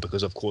would know,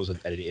 because of course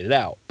I've edited it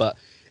out. But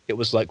it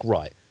was like,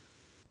 right,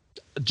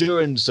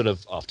 during sort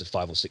of after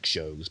 5 or 6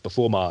 shows,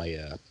 before my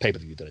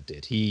pay-per-view that I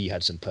did, he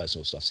had some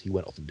personal stuff, so he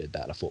went off and did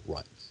that. And I thought,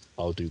 right,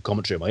 I'll do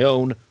commentary on my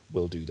own,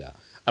 we'll do that.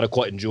 And I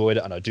quite enjoyed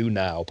it, and I do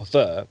now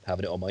prefer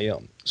having it on my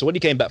own. So when he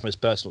came back from his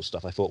personal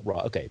stuff, I thought,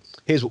 right, okay,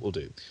 here's what we'll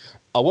do.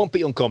 I won't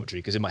be on commentary,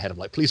 because in my head I'm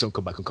like, please don't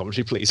come back on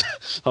commentary, please.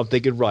 I'm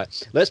thinking,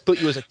 right, let's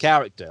put you as a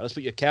character. Let's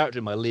put your character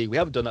in my league. We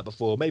haven't done that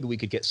before. Maybe we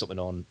could get something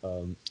on,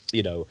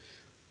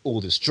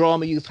 all this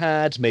drama you've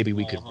had. Maybe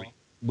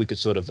we could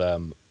sort of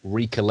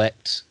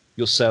recollect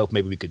yourself.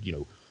 Maybe we could,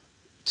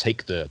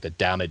 take the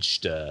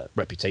damaged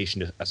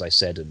reputation, as I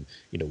said, and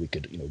we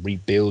could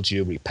rebuild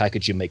you,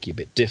 repackage you, make you a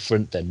bit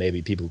different. Then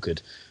maybe people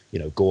could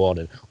go on,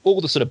 and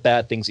all the sort of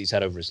bad things he's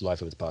had over his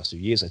life over the past few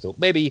years. I thought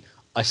maybe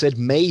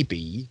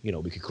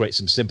we could create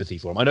some sympathy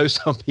for him. I know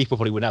some people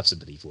probably wouldn't have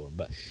sympathy for him,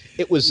 but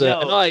it was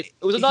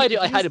an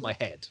idea I had in my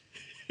head.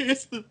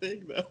 Here's the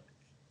thing, though.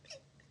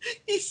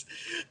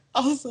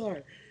 I'm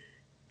sorry.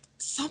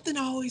 Something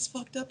always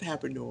fucked up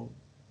happened to him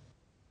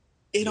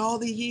in all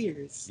the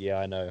years. Yeah,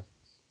 I know.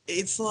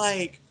 it's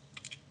like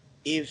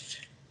if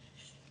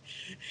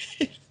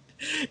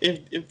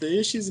if the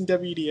issues in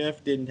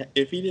WDF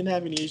if he didn't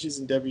have any issues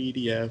in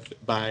WDF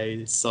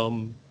by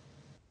some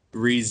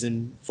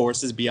reason,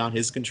 forces beyond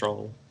his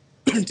control,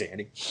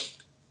 Danny,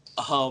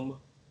 um,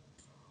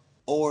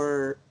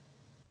 or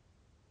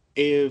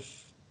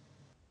if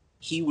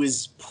he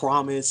was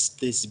promised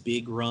this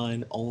big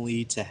run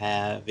only to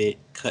have it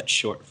cut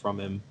short from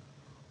him,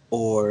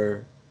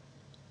 or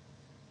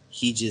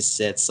he just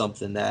said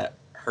something that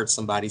hurt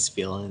somebody's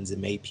feelings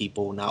and made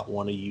people not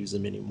want to use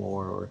him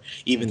anymore, or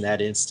even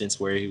that instance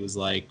where he was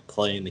like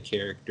playing the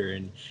character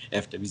in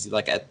FWC.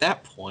 Like at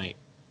that point,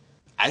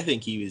 I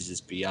think he was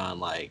just beyond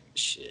like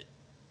shit.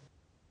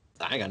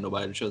 I ain't got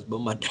nobody to trust but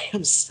my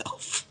damn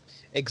self.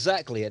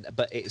 Exactly,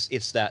 but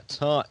it's that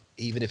time.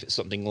 Even if it's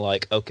something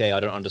like, okay,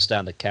 I don't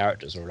understand the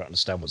characters or I don't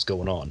understand what's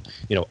going on,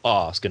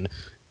 ask, and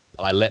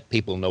I let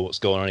people know what's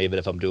going on, even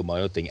if I'm doing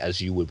my own thing,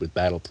 as you would with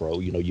Battle Pro.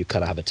 You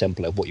kind of have a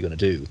template of what you're going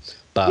to do.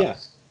 But Yeah.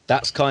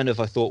 that's kind of,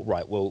 I thought,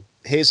 right, well,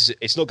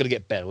 it's not going to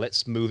get better.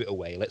 Let's move it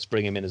away. Let's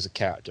bring him in as a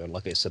character. And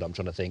like I said, I'm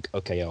trying to think,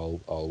 okay,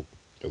 I'll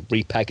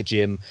repackage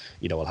him.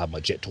 I'll have my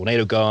Jet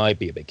Tornado guy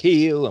be a big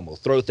heel, and we'll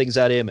throw things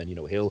at him, and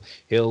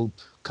he'll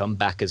come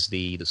back as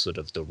the sort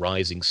of the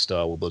rising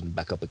star. We'll build him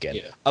back up again.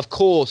 Yeah. Of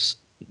course,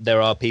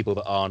 there are people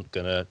that aren't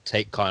gonna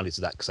take kindly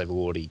to that because they've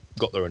already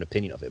got their own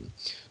opinion of him.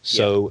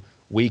 So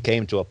we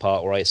came to a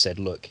part where I said,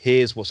 look,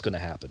 here's what's going to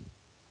happen.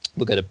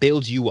 We're going to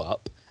build you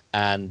up,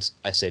 and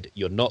I said,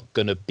 you're not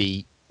going to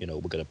be, we're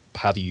going to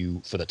have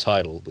you for the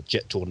title with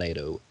Jet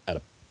Tornado at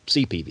a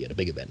CPV, at a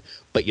big event,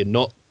 but you're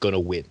not going to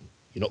win.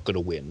 You're not going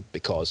to win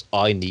because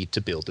I need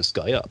to build this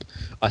guy up.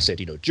 I said,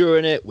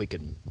 during it, we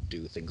can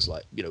do things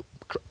like,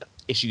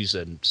 issues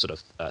and sort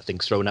of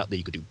things thrown out there.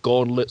 You could do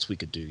gauntlets. We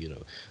could do,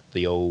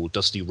 the old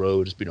Dusty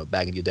Road,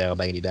 banging you down.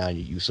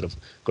 You sort of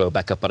grow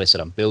back up. But I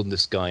said, I'm building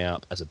this guy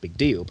up as a big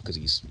deal because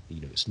he's,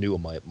 it's new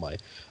on my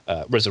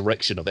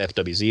resurrection of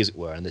FWZ, as it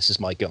were. And this is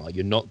my guy.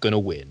 You're not going to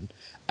win.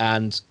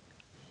 And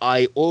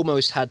I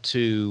almost had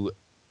to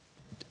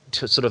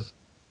sort of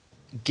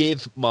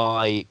give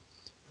my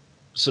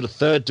sort of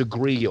third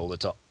degree all the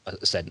time,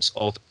 a sense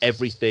of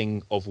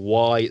everything, of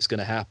why it's going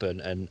to happen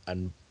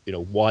and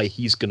why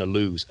he's going to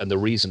lose and the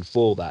reason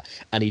for that.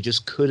 And he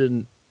just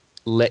couldn't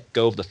let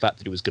go of the fact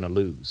that he was going to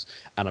lose.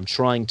 And I'm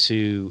trying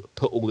to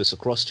put all this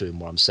across to him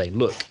where I'm saying,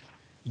 look,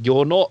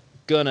 you're not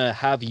going to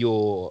have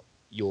your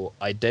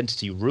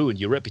identity ruined.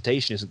 Your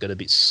reputation isn't going to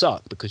be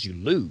sucked because you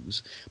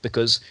lose,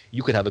 because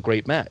you could have a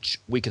great match.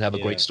 We could have a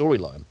great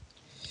storyline.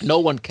 No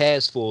one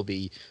cares for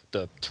the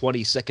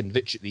 20-second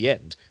victory at the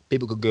end.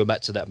 People could go back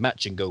to that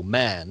match and go,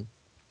 man,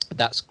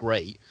 that's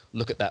great.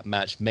 Look at that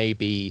match.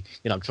 Maybe,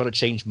 I'm trying to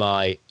change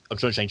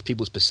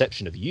people's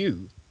perception of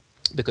you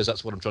because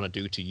that's what I'm trying to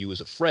do to you as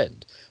a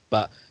friend.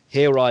 But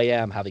here I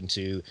am having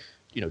to,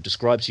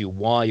 describe to you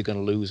why you're going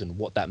to lose and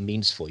what that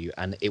means for you.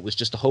 And it was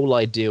just the whole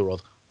idea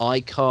of, I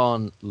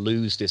can't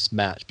lose this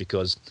match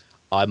because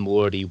I'm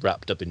already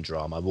wrapped up in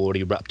drama. I'm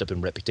already wrapped up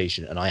in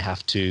reputation, and I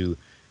have to,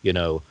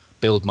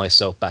 build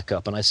myself back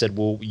up. And I said,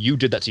 well, you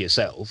did that to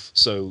yourself.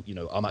 So,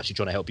 I'm actually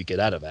trying to help you get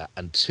out of that.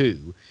 And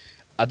two,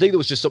 I think there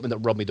was just something that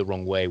rubbed me the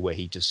wrong way where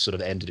he just sort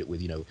of ended it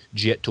with,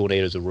 Jet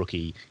Tornado's a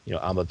rookie,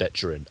 I'm a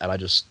veteran. And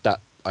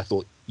I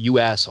thought, you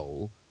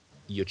asshole,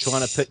 you're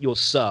trying to put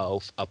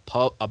yourself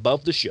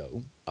above the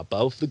show,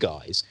 above the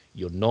guys.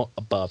 You're not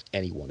above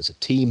anyone. It's a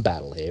team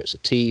battle here. It's a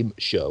team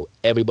show.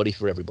 Everybody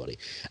for everybody.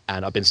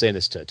 And I've been saying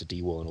this to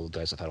D-Wall and all the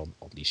guys I've had on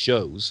these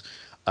shows.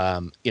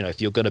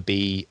 If you're going to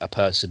be a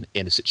person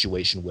in a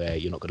situation where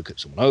you're not going to cut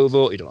someone over,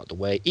 or you don't like the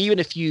way, even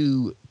if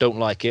you don't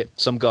like it,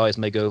 some guys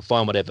may go,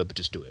 fine, whatever, but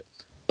just do it.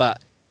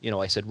 But,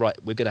 I said, right,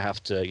 we're going to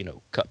have to,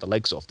 cut the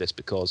legs off this,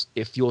 because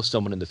if you're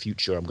someone in the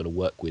future I'm going to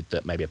work with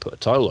that maybe I put a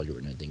title on you or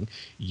anything,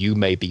 you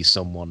may be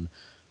someone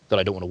that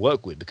I don't want to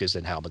work with, because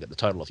then how am I going to get the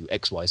title off you,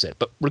 X, Y, Z.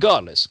 But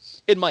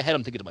regardless, in my head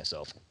I'm thinking to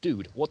myself,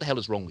 dude, what the hell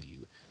is wrong with you?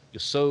 You're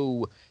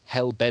so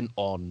hell-bent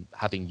on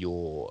having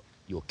your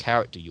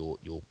character, your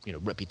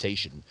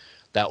reputation,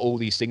 that all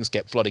these things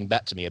kept flooding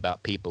back to me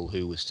about people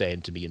who were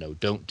saying to me,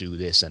 don't do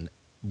this, and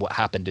what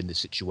happened in this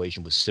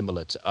situation was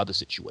similar to other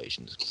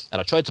situations. And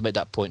I tried to make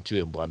that point to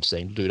him where I'm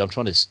saying, dude, I'm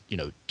trying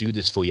to, do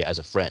this for you as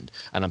a friend,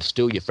 and I'm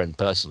still your friend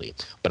personally,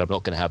 but I'm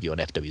not going to have you on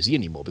FWZ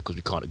anymore because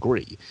we can't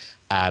agree.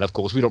 And of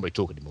course, we don't really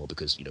talk anymore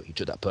because, he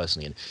took that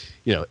personally.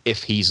 And,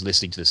 if he's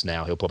listening to this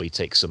now, he'll probably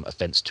take some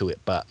offense to it.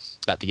 But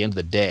at the end of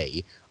the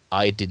day,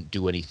 I didn't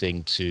do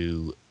anything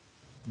to,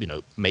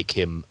 make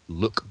him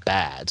look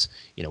bad.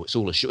 It's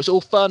all a show. It's all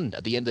fun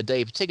at the end of the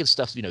day. If you're taking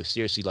stuff,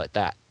 seriously like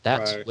that,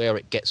 that's Right. where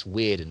it gets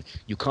weird. And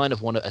you kind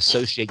of want to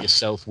associate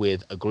yourself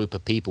with a group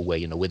of people where,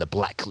 we're the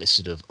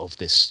blacklisted of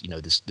this,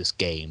 this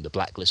game, the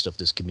blacklist of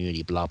this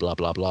community, blah, blah,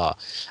 blah, blah.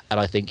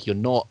 And I think you're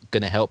not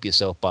going to help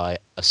yourself by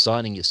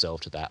assigning yourself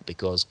to that,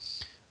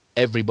 because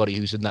everybody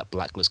who's in that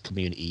blacklist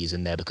community is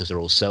in there because they're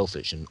all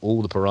selfish, and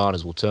all the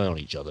piranhas will turn on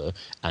each other,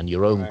 and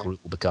your own Right. group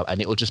will become,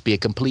 and it will just be a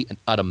complete and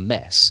utter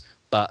mess.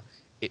 But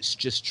it's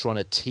just trying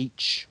to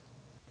teach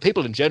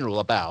people in general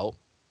about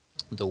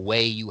the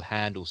way you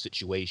handle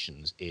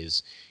situations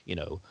is,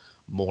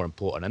 more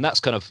important. And that's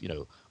kind of,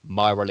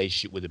 my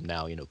relationship with him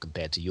now,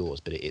 compared to yours.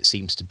 But it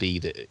seems to be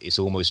that it's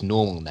almost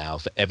normal now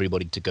for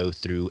everybody to go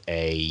through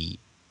a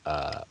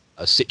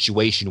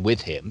situation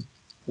with him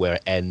where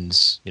it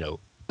ends,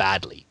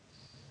 badly.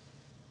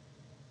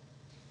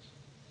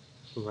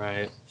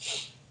 Right.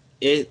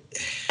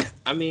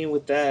 I mean,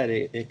 with that,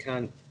 it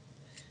kind of,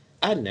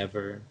 I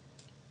never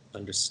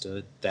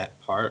understood that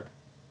part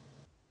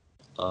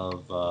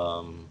of,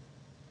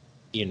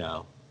 you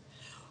know,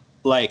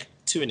 like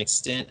to an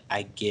extent,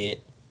 I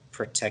get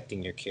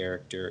protecting your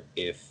character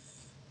if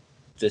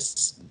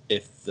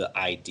the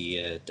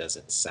idea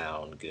doesn't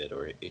sound good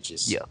or it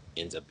just Yeah.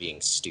 ends up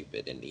being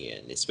stupid in the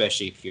end,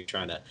 especially if you're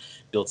trying to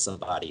build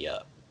somebody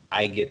up.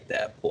 I get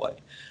that point,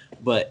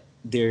 but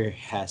there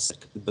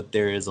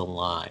is a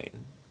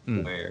line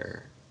Mm,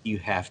 where you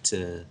have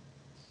to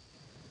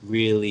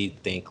really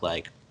think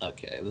like,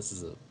 okay,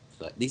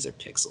 these are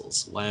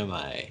pixels. Why am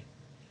I?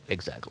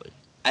 exactly.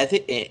 I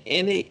think,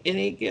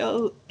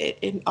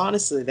 and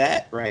honestly,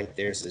 that right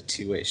there's a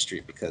two-way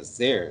street because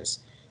there's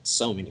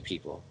so many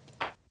people.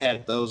 I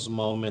had those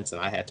moments,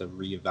 and I had to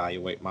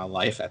reevaluate my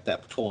life at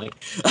that point.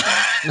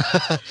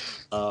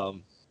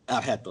 um,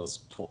 I've had those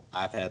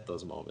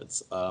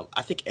moments.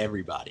 I think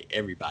everybody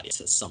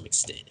to some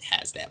extent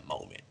has that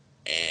moment,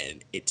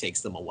 and it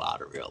takes them a while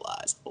to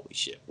realize, holy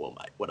shit,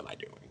 what am I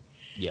doing?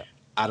 Yeah.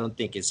 I don't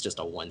think it's just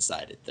a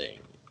one-sided thing.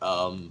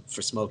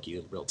 For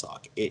Smokey, real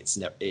talk, it's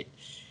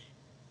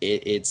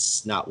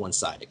not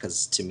one-sided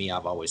because to me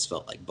I've always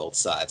felt like both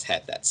sides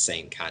had that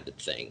same kind of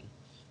thing,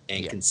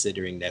 and Yeah.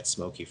 considering that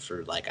Smokey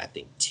for like I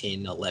think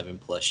 10, 11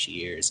 plus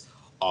years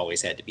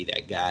always had to be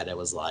that guy that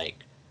was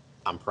like,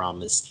 I'm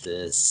promised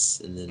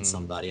this and then Mm,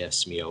 somebody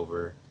f's me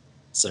over.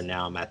 So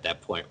now I'm at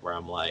that point where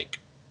I'm like,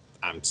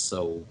 I'm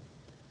so,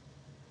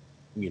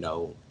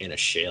 in a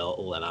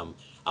shell, and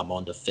I'm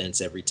on the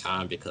fence every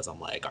time because I'm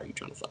like, are you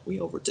trying to fuck me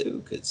over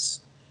too?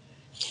 Because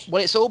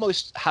well, it's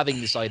almost having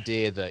this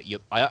idea that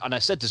and I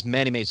said this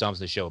many, many times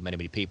in the show,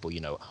 many people,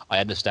 I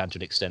understand to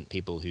an extent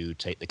people who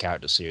take the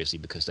character seriously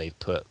because they've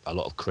put a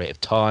lot of creative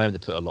time, they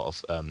put a lot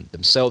of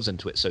themselves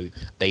into it, so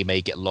they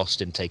may get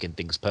lost in taking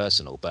things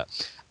personal. But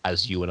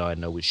as you and I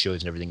know with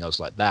shows and everything else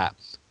like that,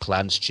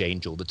 plans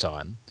change all the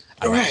time,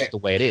 and that's just right, the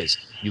way it is.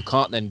 You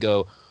can't then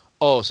go,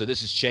 oh, so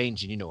this is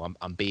changing,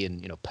 I'm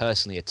being,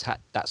 personally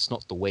attacked. That's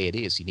not the way it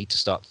is. You need to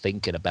start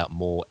thinking about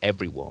more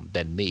everyone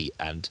than me.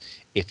 And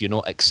if you're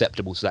not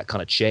acceptable to that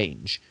kind of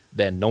change,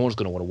 then no one's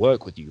going to want to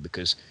work with you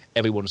because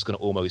everyone's going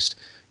to almost,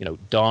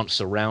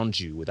 dance around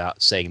you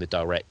without saying the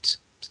direct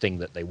thing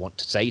that they want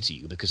to say to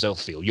you because they'll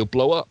feel you'll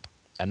blow up.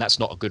 And that's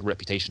not a good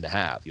reputation to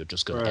have. You're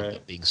just going to end right.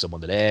 up being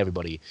someone that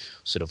everybody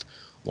sort of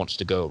wants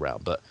to go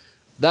around. But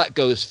that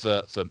goes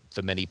for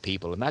many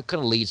people, and that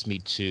kind of leads me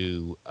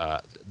to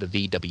the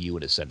VW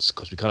in a sense,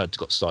 because we kind of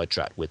got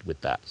sidetracked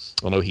with that.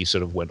 I know he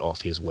sort of went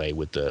off his way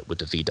with the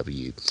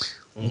VW.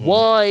 Hmm.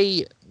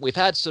 Why we've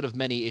had sort of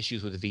many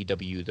issues with the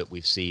VW that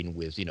we've seen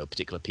with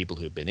particular people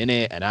who've been in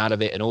it and out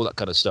of it and all that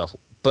kind of stuff.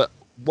 But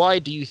why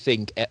do you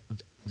think? I'm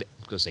going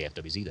to say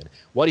FWZ then.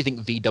 Why do you think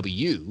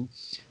VW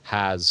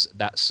has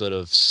that sort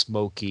of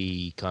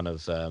smoky kind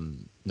of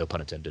no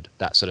pun intended,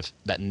 that sort of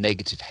that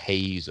negative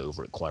haze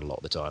over it quite a lot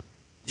of the time?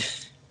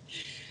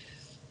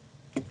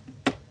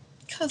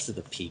 Because of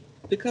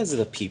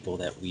the people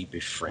that we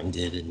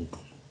befriended,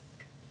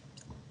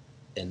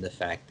 and the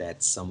fact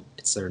that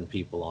certain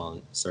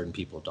people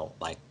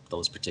don't like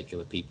those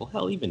particular people.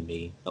 Hell, even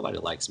me, nobody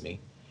likes me,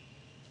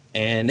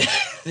 and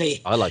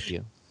they, I like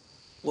you.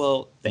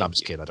 well, No, I'm thank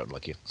just you. kidding. I don't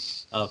like you.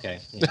 Okay,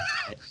 yeah,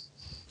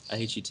 I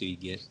hate you too. You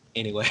get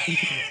anyway.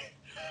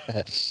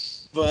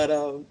 But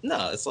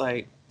no, it's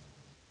like,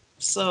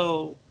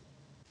 so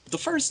the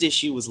first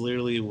issue was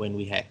literally when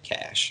we had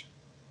Cash,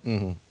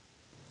 Hmm.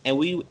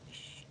 and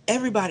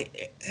everybody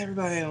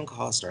on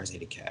Call Stars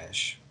hated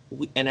Cash.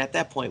 And at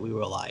that point we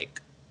were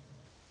like,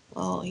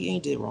 well, he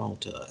ain't did wrong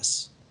to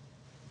us.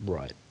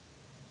 Right.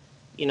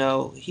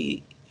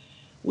 He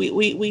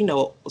we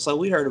know, so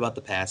we heard about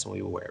the past and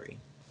we were wary,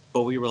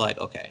 but we were like,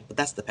 okay, but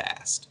that's the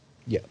past.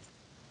 Yeah.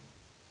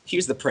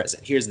 Here's the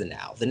present. Here's the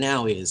now. The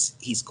now is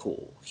he's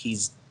cool.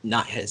 He's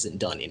not hasn't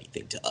done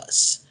anything to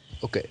us.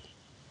 Okay.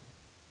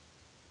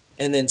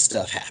 And then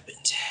stuff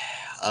happened.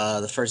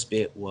 The first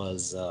bit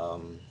was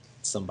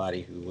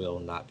somebody who will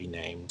not be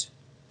named.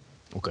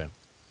 Okay.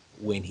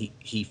 When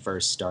he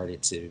first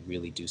started to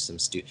really do some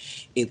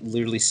it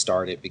literally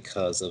started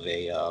because of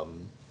a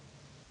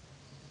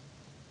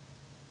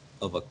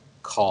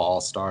Call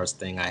All Stars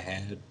thing I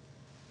had.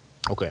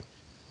 Okay.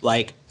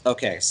 Like,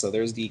 okay, so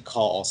there's the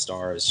Call All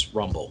Stars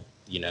Rumble,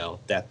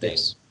 that thing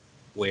Yes.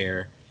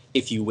 where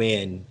if you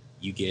win,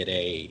 you get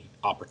a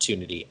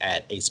opportunity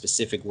at a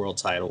specific world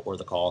title or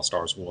the Call All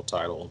Stars world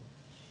title.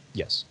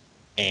 Yes.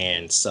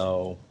 And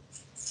so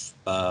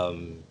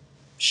um,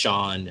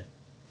 Sean,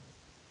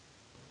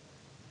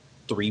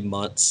 3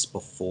 months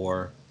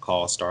before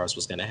Call All Stars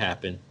was going to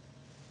happen,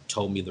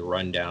 told me the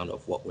rundown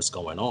of what was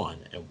going on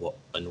and what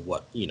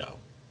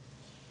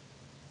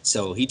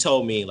So he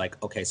told me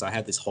like, okay, so I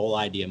had this whole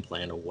idea and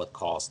plan of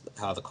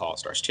how the Call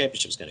Stars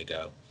Championship is going to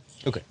go.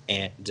 Okay.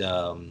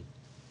 And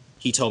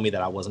he told me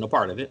that I wasn't a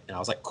part of it, and I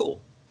was like, cool.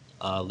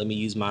 Let me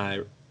use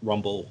my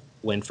Rumble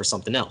win for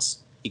something else.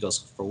 He goes,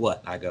 for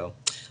what? I go,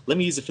 let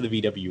me use it for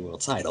the VW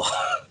World Title.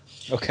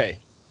 Okay.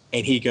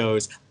 And he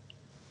goes,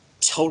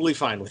 totally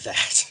fine with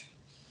that.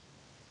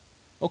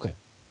 Okay.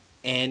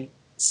 And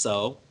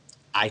so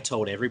I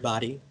told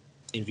everybody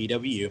in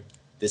VW,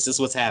 this is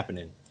what's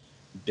happening.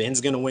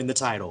 Ben's gonna win the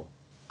title.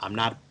 I'm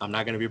not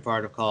gonna be a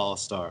part of Call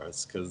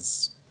Stars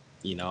because,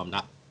 I'm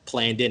not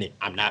planned in it.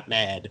 I'm not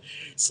mad.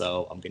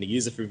 So I'm gonna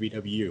use it for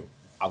VW.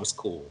 I was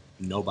cool.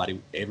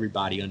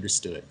 Everybody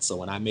understood. So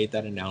when I made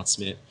that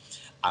announcement,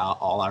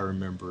 all I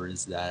remember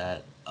is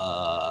that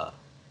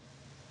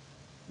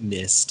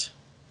Mist,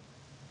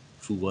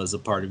 who was a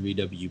part of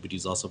VW, but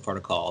he's also part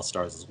of Call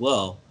Stars as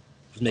well,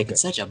 was making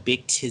such a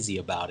big tizzy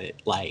about it.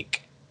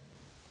 Like,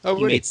 Oh,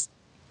 really?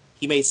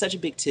 He made such a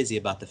big tizzy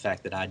about the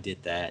fact that I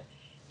did that,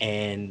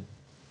 and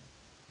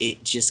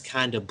it just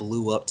kind of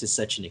blew up to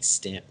such an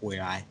extent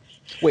where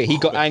Wait, he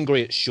got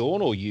angry at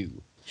Sean or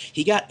you?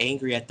 he got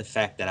angry at the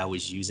fact that I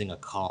was using a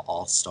Call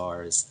All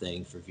Stars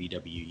thing for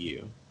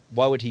VWU.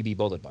 Why would he be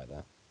bothered by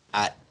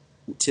that?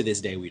 To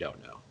this day, we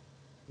don't know.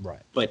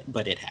 Right.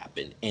 But it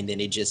happened, and then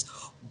it just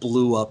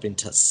blew up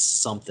into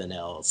something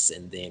else,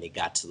 and then it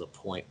got to the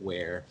point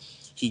where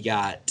he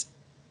got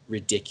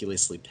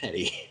ridiculously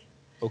petty.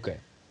 Okay.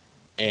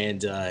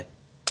 And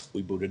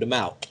we booted him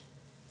out.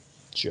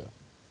 Sure.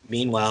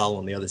 Meanwhile,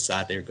 on the other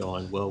side, they're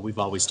going, well, we've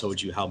always told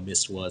you how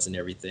Mist was and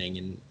everything,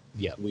 and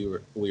yeah, we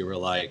were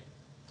like,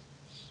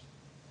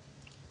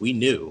 we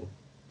knew,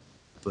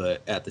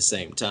 but at the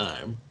same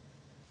time,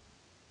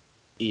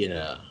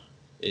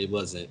 it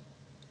wasn't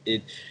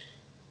it.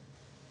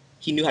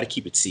 He knew how to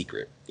keep it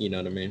secret. You know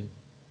what I mean?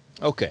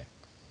 Okay.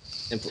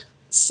 And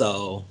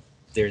so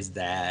there's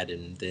that,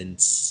 and then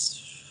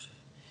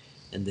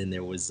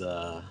there was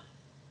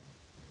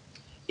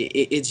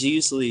it's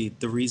usually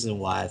the reason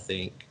why I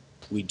think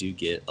we do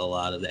get a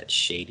lot of that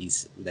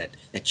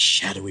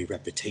shadowy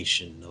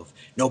reputation of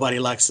nobody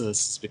likes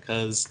us is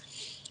because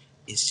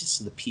it's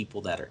just the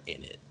people that are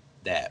in it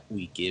that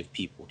we give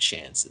people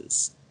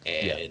chances,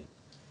 and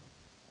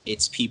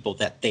it's people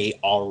that they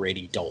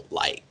already don't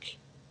like.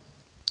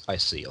 I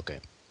see. Okay.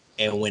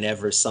 And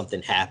whenever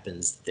something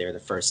happens, they're the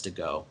first to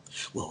go,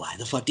 well, why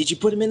the fuck did you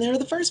put him in there in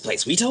the first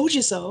place? We told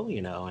you so,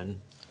 and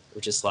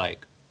we're just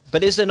like.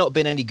 But has there not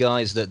been any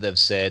guys that they've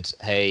said,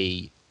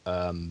 hey,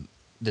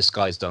 this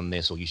guy's done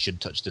this, or you should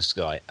touch this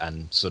guy,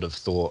 and sort of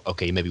thought,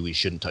 okay, maybe we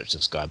shouldn't touch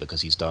this guy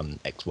because he's done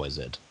X, Y,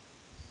 Z?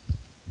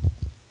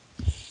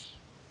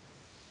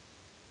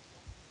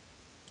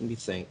 Let me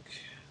think.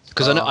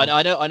 Because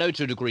I know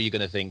to a degree you're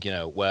going to think,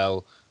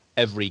 well,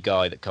 every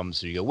guy that comes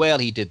through, you go, well,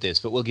 he did this,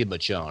 but we'll give him a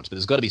chance. But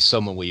there's got to be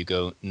someone where you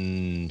go,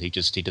 he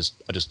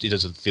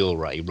doesn't feel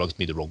right. He rubs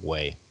me the wrong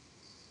way.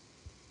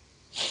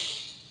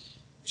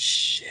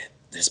 Shit,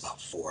 there's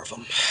about 4 of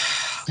them.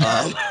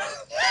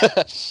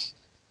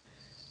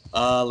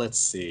 Let's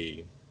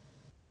see.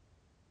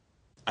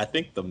 I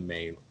think the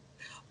main,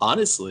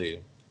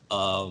 honestly,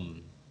 I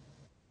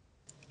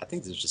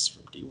think this is just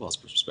from D-Wall's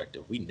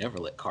perspective. We never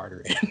let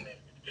Carter in.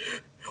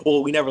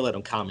 Well, we never let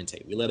him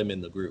commentate. We let him in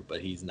the group,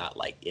 but he's not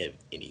like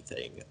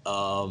anything.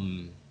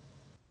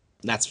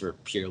 That's for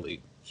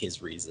purely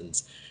his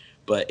reasons.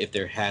 But if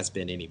there has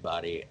been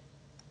anybody,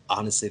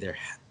 honestly,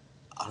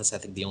 I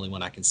think the only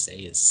one I can say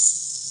is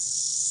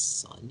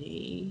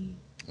Sonny.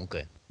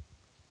 Okay.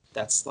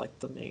 That's like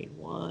the main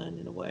one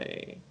in a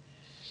way.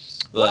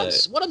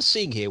 But what I'm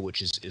seeing here,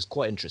 which is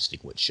quite interesting,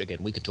 which again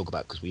we can talk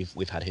about because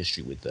we've had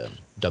history with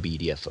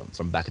WEDF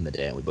from back in the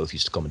day, and we both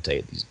used to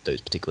commentate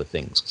those particular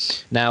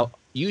things. Now,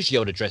 usually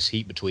I would address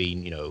heat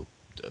between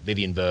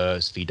Vivian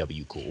Verse,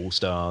 VW All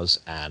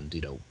Stars, and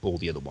all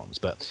the other ones.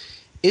 But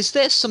is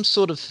there some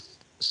sort of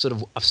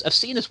I've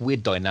seen this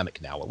weird dynamic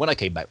now. When I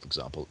came back, for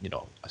example,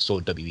 I saw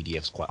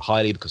WEDFs quite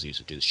highly because I used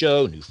to do the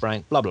show, knew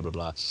Frank, blah blah blah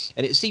blah,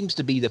 and it seems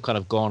to be they've kind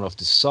of gone off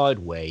the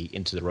sideway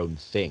into their own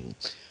thing.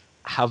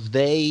 Have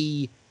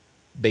they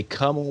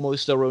become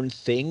almost their own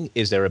thing?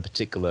 Is there a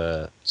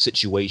particular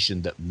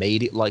situation that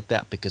made it like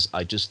that? Because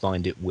I just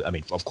find it, I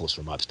mean, of course,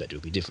 from my perspective, it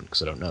would be different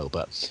because I don't know,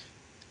 but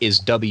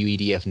is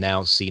WEDF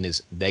now seen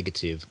as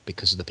negative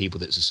because of the people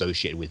that it's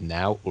associated with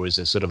now, or is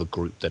there sort of a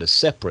group that is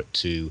separate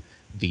to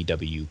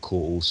VW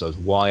Core? So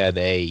why have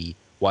they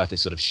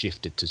sort of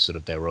shifted to sort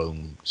of their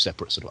own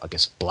separate sort of, I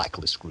guess,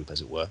 blacklist group,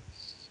 as it were?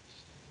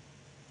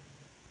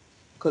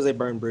 Because they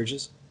burn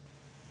bridges.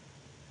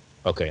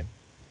 Okay.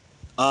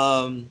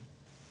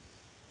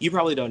 You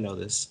probably don't know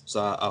this,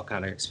 so I'll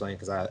kind of explain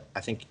because I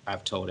think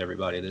I've told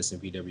everybody this in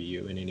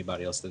VW and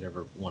anybody else that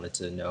ever wanted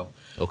to know.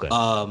 Okay.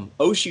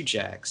 Oshu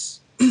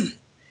Jax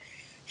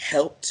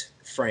helped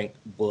Frank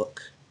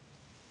book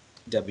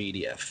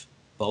WEDF,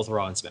 both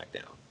Raw and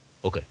SmackDown.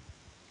 Okay.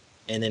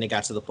 And then it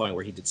got to the point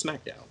where he did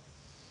SmackDown,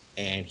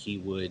 and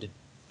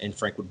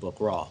Frank would book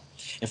Raw.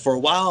 And for a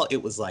while,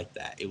 it was like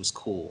that. It was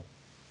cool.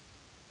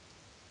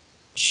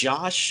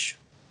 Josh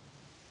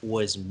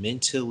was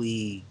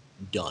mentally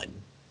done.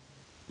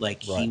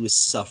 Like he Right. was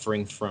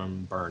suffering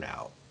from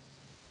burnout.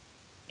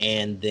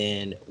 And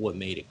then what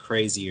made it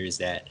crazier is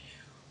that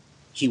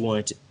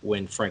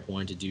when Frank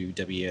wanted to do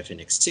WF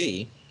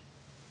NXT,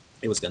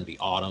 it was going to be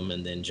autumn,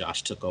 and then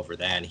Josh took over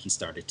that, and he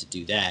started to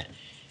do that.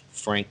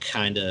 Frank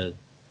kind of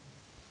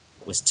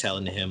was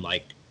telling him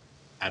like,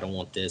 I don't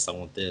want this, I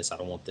want this, I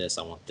don't want this,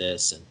 I want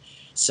this, and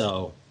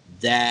so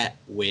that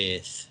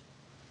with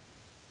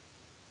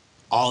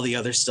all the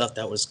other stuff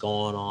that was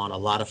going on, a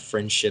lot of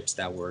friendships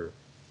that were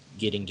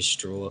getting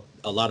destroyed,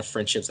 a lot of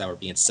friendships that were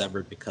being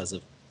severed because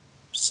of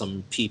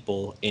some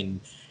people in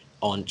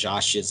on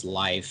Josh's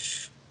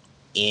life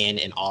in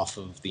and off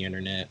of the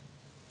internet.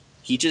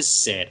 He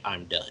just said,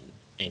 I'm done.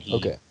 And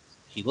Okay.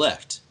 he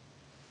left.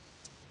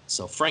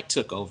 So Frank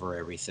took over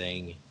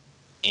everything,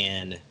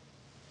 and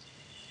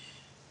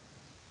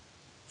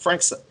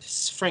Frank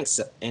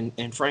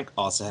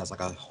also has like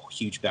a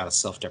huge bout of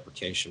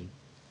self-deprecation.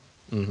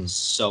 Mm-hmm.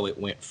 So it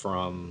went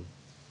from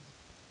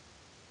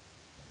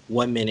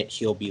 1 minute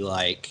he'll be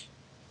like,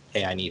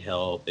 hey, I need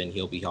help, and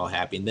he'll be all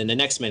happy. And then the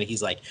next minute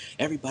he's like,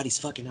 everybody's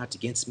fucking out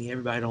against me.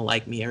 Everybody don't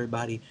like me.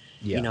 Everybody,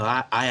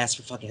 Yeah. I asked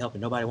for fucking help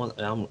and nobody wants.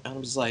 And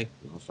I'm just like,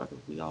 motherfucker,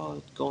 we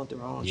all going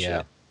through our own Yeah.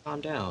 shit.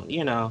 Calm down,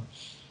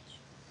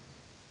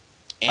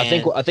 I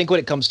think And I think when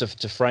it comes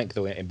to Frank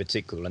though in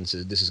particular, and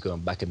this is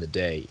going back in the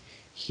day,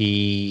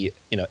 he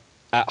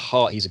at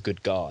heart he's a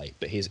good guy,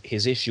 but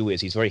his issue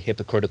is he's very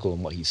hypocritical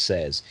in what he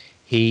says.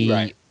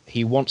 right,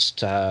 He wants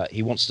to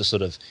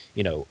sort of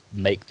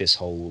make this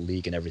whole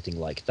league and everything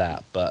like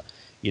that, but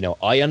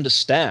I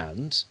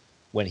understand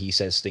when he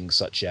says things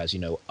such as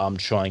I'm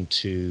trying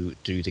to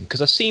do things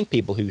because I've seen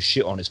people who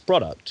shit on his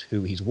product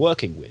who he's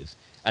working with,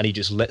 and he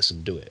just lets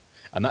them do it,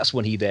 and that's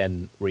when he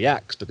then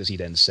reacts because he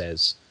then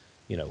says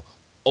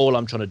all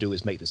I'm trying to do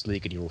is make this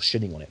league and you're all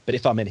shitting on it. But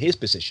if I'm in his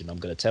position, I'm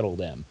going to tell all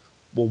them,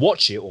 well,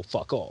 watch it or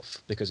fuck off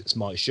because it's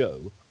my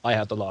show. I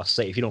have the last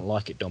say. If you don't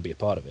like it, don't be a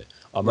part of it.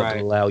 I'm not going to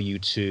right, allow you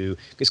to.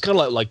 It's kind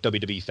of like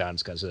WWE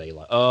fans kind of say,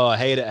 like, oh, I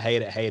hate it,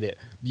 hate it, hate it.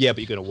 Yeah, but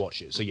you're going to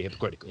watch it, so you're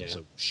hypocritical. yeah,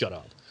 So shut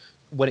up.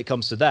 When it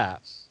comes to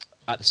that,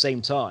 at the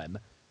same time,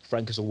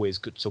 Frank is always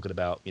good talking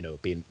about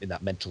being in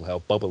that mental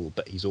health bubble,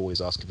 but he's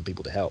always asking for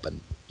people to help.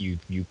 And you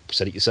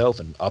said it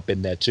yourself, and I've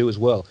been there too as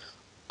well.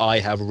 I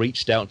have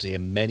reached out to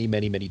him many,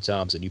 many, many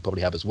times, and you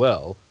probably have as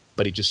well,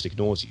 but he just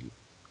ignores you.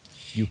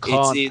 You it's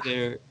can't.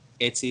 either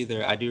it's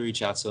either I do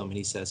reach out to him and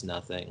he says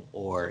nothing,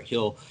 or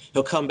he'll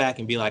come back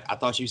and be like, I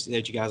thought you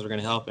said you guys were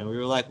gonna help, and we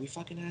were like, we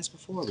fucking asked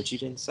before, but you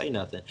didn't say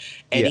nothing.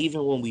 And Yeah,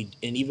 even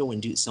when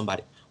do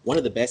somebody, one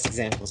of the best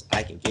examples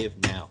I can give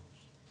now,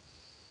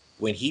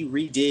 when he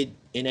redid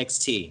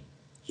NXT,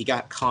 he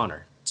got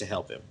Connor to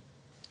help him.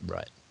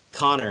 right.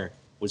 Connor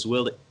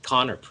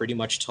pretty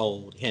much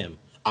told him,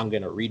 I'm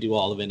gonna redo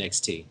all of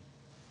NXT,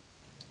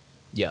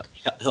 Yeah,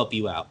 help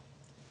you out.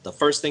 The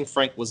first thing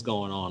Frank was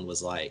going on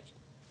was like,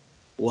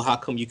 well, how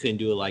come you couldn't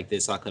do it like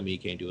this? How come you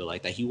can't do it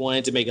like that? He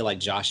wanted to make it like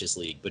Josh's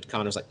league, but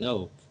Connor's like,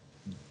 no,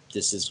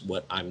 this is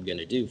what I'm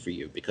gonna do for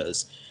you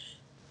because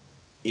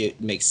it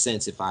makes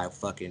sense if I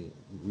fucking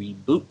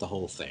reboot the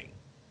whole thing.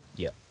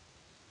 yeah.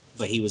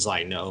 But he was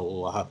like, no,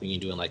 well, how come you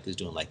doing like this,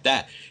 doing like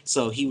that?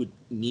 So he would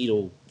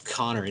needle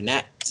Connor in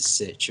that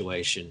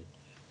situation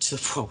to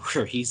the point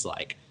where he's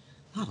like,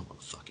 I don't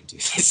want to fucking do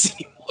this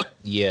anymore.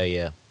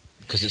 Yeah.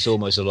 Because it's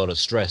almost a lot of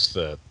stress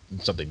for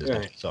something that's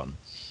meant to Right. be fun.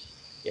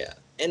 Yeah,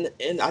 and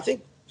I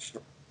think,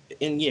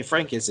 and yeah,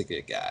 Frank is a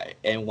good guy.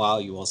 And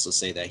while you also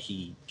say that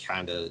he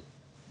kind of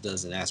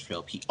doesn't ask for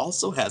help, he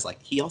also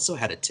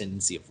had a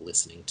tendency of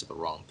listening to the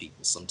wrong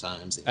people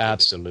sometimes and giving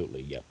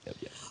Absolutely. Yep.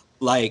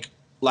 like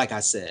like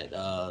I said,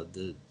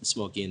 the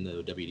Smokey and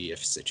the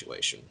WDF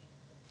situation.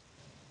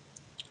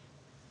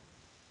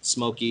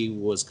 Smokey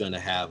was gonna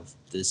have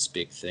this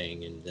big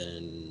thing, and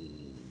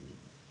then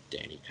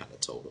Danny kind of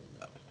told him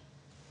no.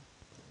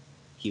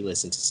 He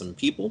listened to some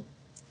people.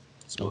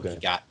 Smokey Okay.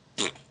 got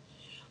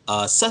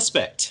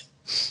Suspect.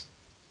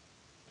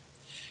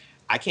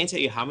 I can't tell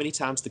you how many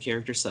times the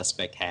character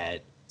Suspect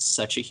had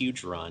such a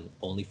huge run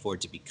only for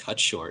it to be cut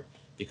short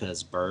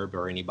because Burb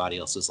or anybody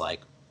else was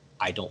like,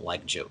 I don't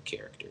like joke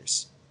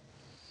characters.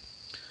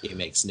 It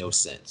makes no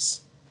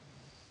sense.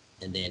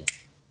 And then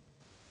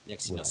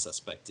next thing you know, Right.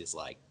 Suspect is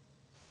like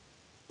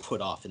put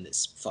off in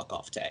this fuck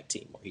off tag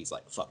team where he's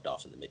like fucked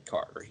off in the mid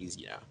card or he's,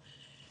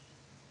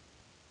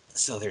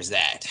 So there's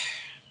that.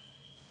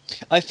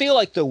 I feel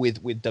like though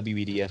with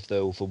WEDF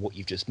though, for what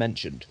you've just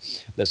mentioned,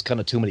 there's kind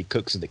of too many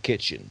cooks in the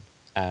kitchen,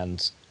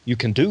 and you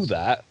can do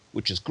that,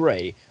 which is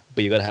great.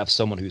 But you got to have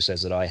someone who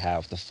says that I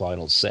have the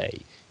final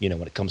say.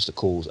 When it comes to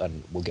calls,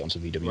 and we'll get onto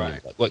VW,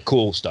 Right. like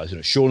call styles.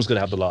 Sean's going to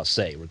have the last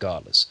say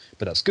regardless,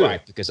 but that's good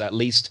Right. because at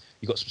least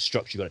you got some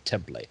structure, you got a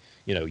template.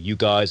 You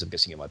guys, I'm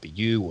guessing it might be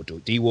you or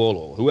D-Wall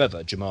or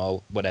whoever,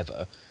 Jamal,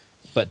 whatever.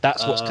 But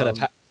that's what's kind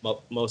of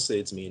Mostly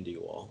it's me and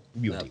D-Wall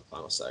you that and have D. the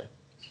final say.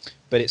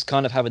 But it's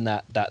kind of having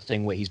that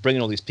thing where he's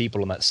bringing all these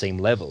people on that same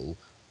level,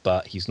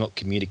 but he's not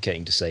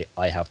communicating to say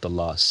I have the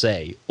last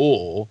say,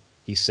 or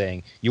He's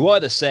saying, you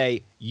either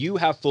say you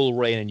have full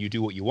reign and you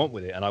do what you want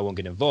with it and I won't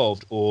get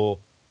involved, or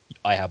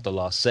I have the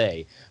last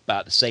say. But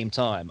at the same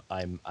time,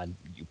 and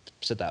you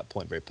said that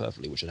point very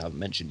perfectly, which I haven't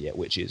mentioned yet,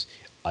 which is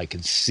I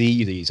can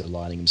see that he's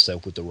aligning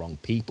himself with the wrong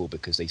people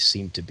because they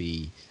seem to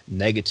be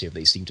negative,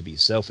 they seem to be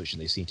selfish,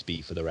 and they seem to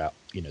be for their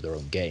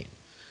own gain.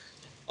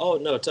 Oh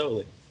no,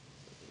 totally.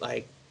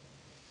 Like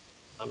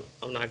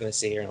I'm not gonna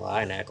sit here and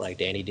lie and act like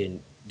Danny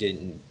didn't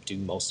do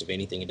most of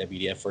anything in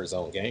WDF for his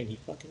own gain. He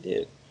fucking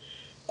did.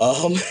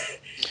 Um,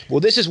 Well,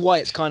 this is why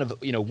it's kind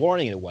of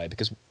worrying in a way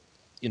because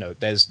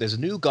there's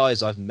new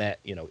guys I've met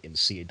in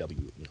CAW,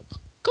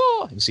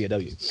 in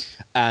CAW,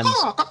 and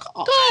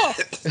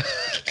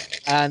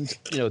and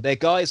they're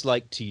guys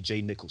like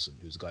TJ Nicholson,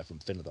 who's a guy from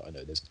Finland that I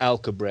know. There's Al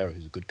Cabrera,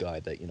 who's a good guy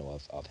that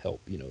I've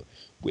helped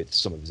with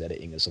some of his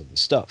editing and some of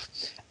his stuff,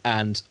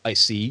 and I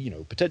see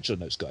potential in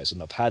those guys,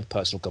 and I've had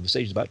personal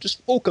conversations about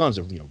just all kinds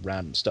of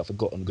random stuff and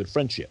gotten a good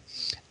friendship,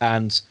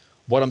 and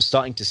what I'm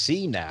starting to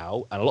see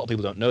now, and a lot of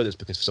people don't know this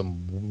because for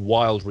some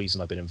wild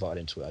reason I've been invited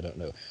into it, I don't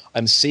know.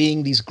 I'm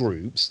seeing these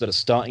groups that are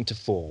starting to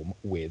form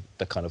with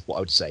the kind of what I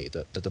would say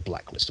the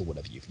blacklist or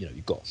whatever.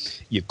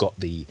 You've got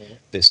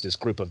this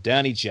group of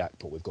Danny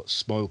Jackpot, we've got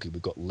Smokey,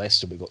 we've got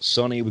Lester, we've got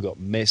Sonny, we've got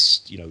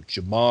Mist,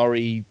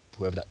 Jamari,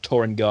 whoever that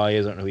Torin guy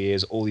is, I don't know who he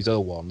is, all these other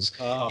ones.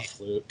 oh,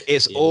 Fluke.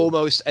 It's Yeah.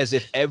 almost as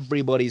if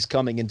everybody's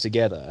coming in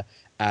together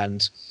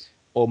and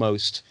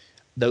almost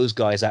those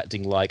guys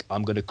acting like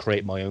I'm going to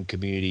create my own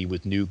community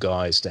with new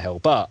guys to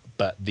help up,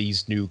 but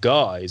these new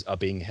guys are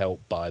being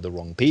helped by the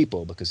wrong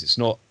people because it's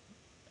not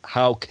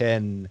how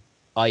can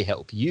I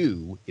help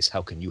you, it's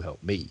how can you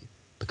help me,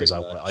 because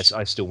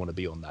I still want to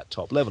be on that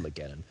top level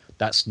again, and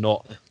that's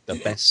not the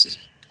best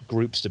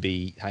groups to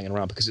be hanging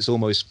around because it's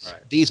almost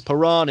these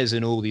piranhas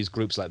in all these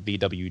groups like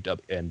VW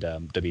and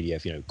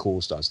WDF, Cool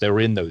Stars, they're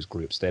in those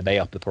groups, they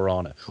up the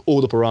piranha.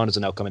 All the piranhas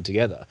are now coming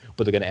together,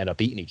 but they're going to end up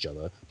eating each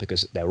other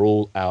because they're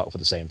all out for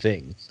the same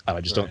thing, and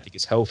I just don't think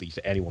it's healthy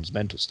for anyone's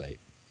mental state.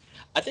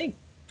 I think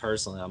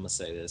personally, I'm gonna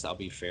say this. I'll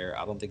be fair.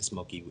 I don't think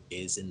Smokey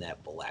is in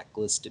that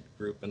blacklisted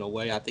group in a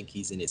way. I think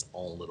he's in his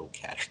own little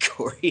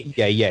category.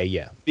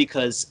 Yeah.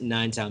 Because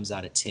 9 times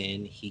out of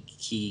 10,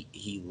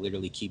 he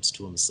literally keeps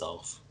to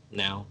himself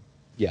now.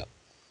 Yeah.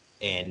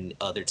 And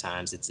other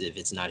times, if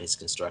it's not his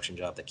construction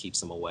job that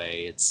keeps him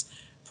away, it's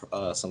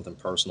something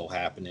personal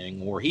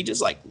happening, or he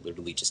just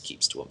literally just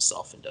keeps to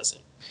himself and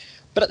doesn't.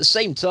 But at the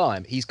same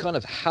time, he's kind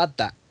of had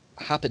that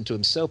happen to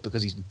himself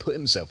because he's put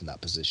himself in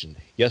that position.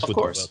 Yes, with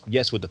the work,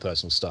 yes, with the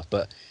personal stuff,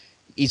 but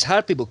he's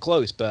had people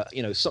close. But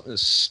something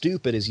as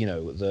stupid as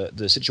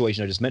the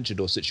situation I just mentioned,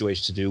 or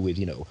situations to do with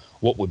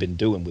what we've been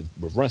doing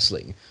with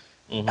wrestling,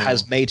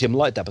 has made him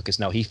like that because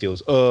now he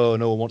feels, oh,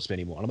 no one wants me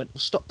anymore. And I meant, well,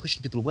 stop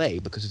pushing people away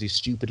because of these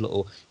stupid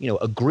little,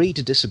 agree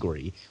to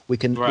disagree. We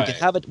can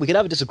have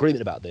a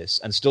disagreement about this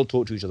and still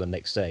talk to each other the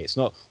next day. It's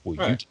not, well,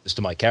 you did this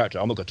to my character,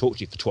 I'm not going to talk to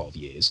you for 12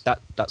 years.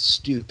 That's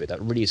stupid.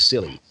 That really is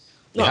silly.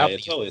 You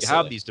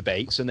have these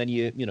debates and then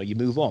you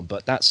move on.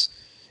 But that's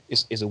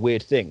is a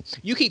weird thing.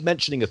 You keep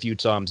mentioning a few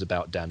times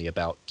about Danny,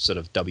 about sort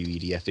of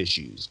WEDF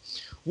issues.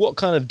 What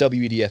kind of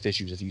WEDF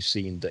issues have you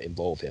seen that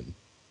involve him?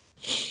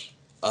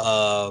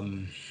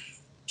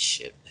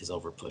 His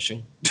over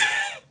pushing.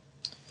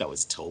 That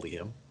was totally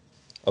him.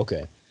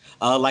 Okay.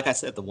 Like I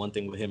said, the one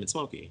thing with him and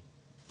Smokey.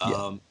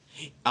 I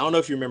don't know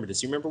if you remember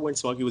this. You remember when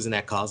Smokey was in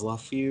that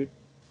Kozlov feud?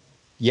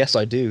 Yes,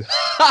 I do.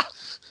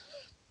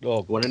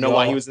 Oh, want to know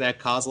why he was in that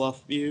Kozlov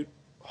feud?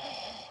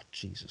 Oh,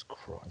 Jesus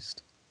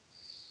Christ.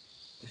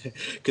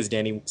 Because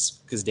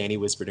Danny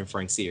whispered in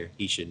Frank's ear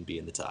he shouldn't be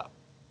in the top.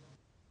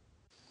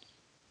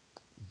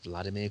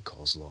 Vladimir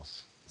Kozlov.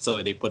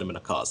 So they put him in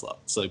a Kozlov.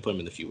 So they put him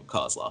in the feud with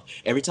Kozlov.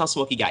 Every time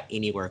Smokey got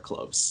anywhere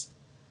close,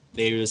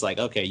 they was like,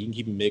 okay, you can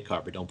keep him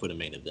mid-card, but don't put him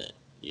main event.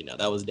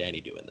 That was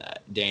Danny doing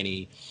that.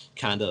 Danny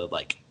kind of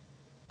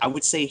I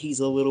would say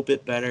he's a little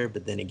bit better,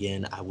 but then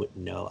again, I wouldn't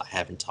know. I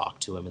haven't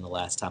talked to him, and the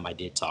last time I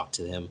did talk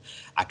to him,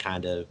 I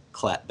kind of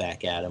clapped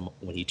back at him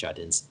when he tried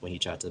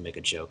to make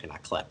a joke, and I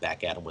clapped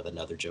back at him with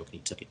another joke, and he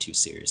took it too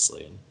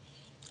seriously and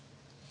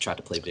tried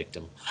to play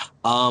victim.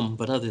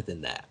 But other than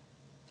that,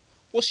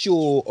 what's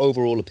your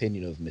overall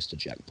opinion of Mr.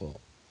 Jackpot?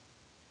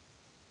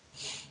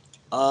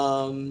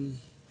 Wow.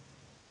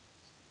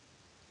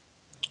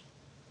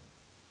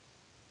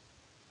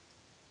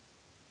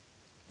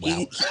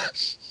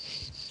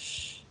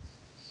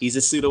 He's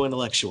a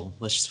pseudo-intellectual.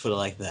 Let's just put it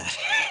like that.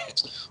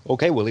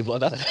 Okay, we'll leave it like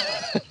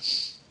that.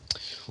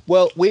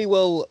 Well, we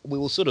will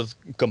sort of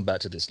come back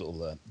to this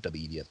little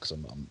WEDF because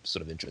I'm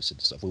sort of interested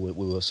in stuff. We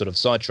were sort of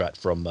sidetracked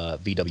from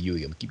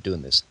VWE and we keep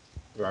doing this.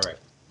 Right.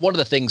 One of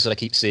the things that I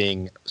keep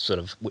seeing, sort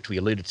of, which we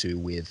alluded to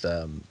with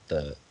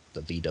the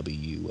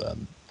VW,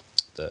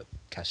 the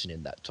cashing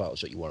in that title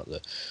shot you won at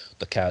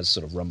the Kaz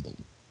sort of Rumble,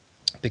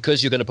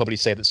 because you're going to probably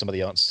say that some of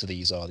the answers to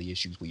these are the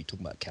issues where you talk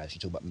about Cash, you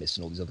talk about Mist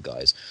and all these other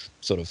guys,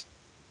 sort of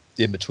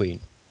in between.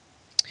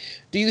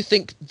 Do you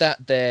think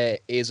that there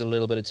is a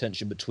little bit of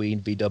tension between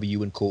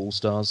VW and Cool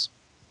Stars?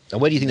 And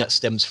where do you think that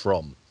stems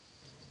from?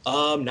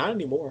 Not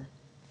anymore.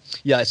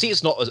 Yeah, I see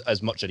it's not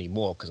as much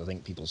anymore because I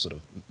think people sort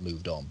of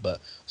moved on,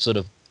 but sort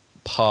of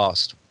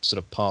past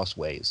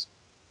ways.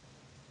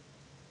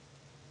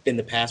 In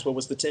the past, what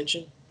was the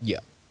tension? Yeah,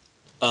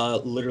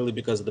 Literally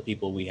because of the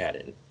people we had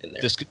in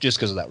there. just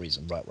because of that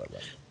reason. Right.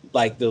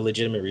 Like the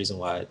legitimate reason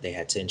why they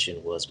had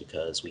tension was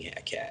because we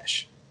had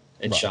Cash,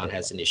 and Sean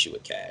has an issue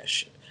with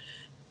Cash.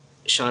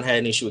 Sean had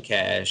an issue with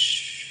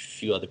Cash. A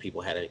few other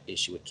people had an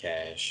issue with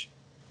Cash.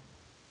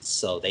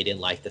 So they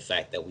didn't like the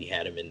fact that we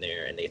had him in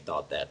there, and they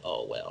thought that,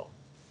 oh well,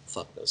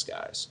 fuck those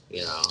guys,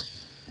 you know.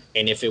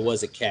 And if it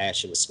wasn't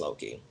Cash, it was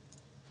Smokey.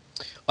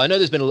 I know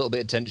there's been a little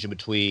bit of tension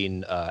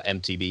between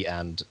MTB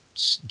and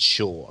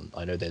Sean.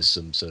 I know there's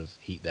some sort of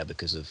heat there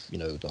because of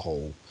the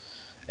whole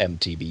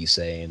MTB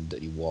saying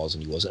that he was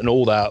and he wasn't, and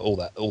all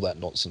that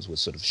nonsense with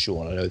sort of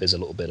Sean. I know there's a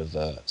little bit of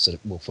sort of,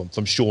 well,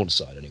 from Sean's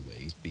side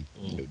anyway. He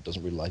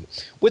doesn't really like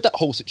it. With that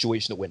whole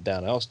situation that went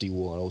down. I asked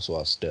D-Wall and also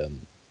asked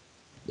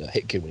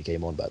Hit Kid when he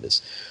came on about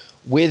this.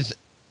 With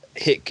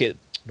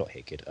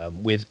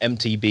with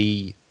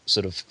MTB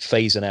sort of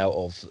phasing out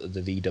of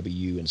the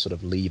VW and sort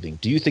of leaving,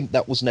 do you think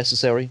that was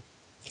necessary?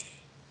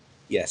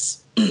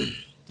 Yes.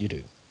 You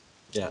do?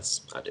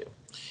 Yes, I do.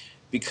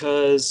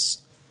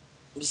 Because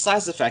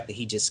besides the fact that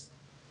he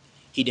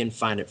didn't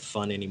find it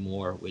fun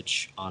anymore,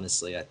 which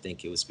honestly I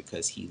think it was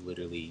because he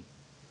literally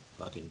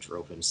fucking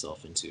drove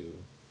himself into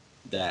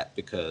that,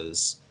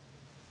 because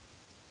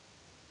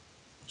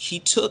he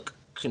took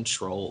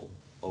control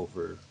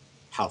over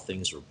how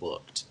things were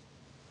booked.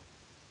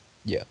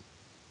 Yeah.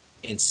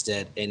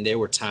 Instead, and there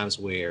were times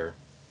where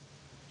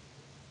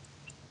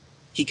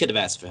he could have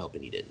asked for help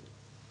and he didn't.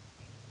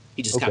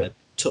 He just kind of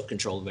took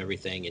control of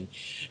everything, and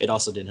it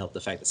also didn't help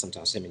the fact that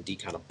sometimes him and D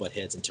kind of butt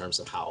heads in terms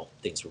of how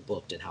things were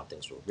booked and how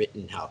things were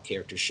written, how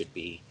characters should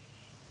be.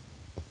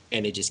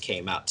 And it just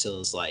came out till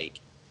it's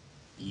like,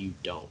 you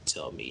don't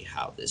tell me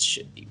how this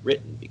should be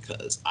written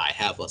because I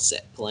have a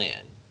set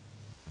plan.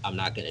 I'm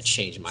not going to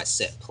change my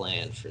set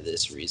plan for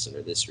this reason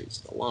or this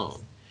reason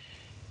alone.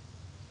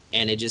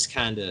 And it just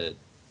kind of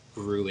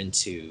grew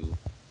into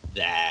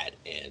that,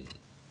 and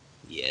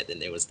yeah, then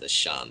there was the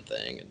Sean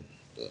thing, and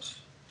ugh.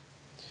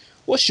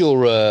 What's your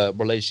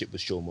relationship with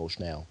Sean Walsh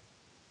now?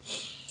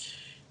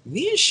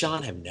 Me and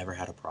Sean have never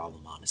had a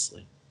problem,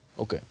 honestly.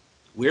 Okay.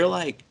 We're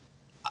like,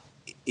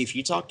 if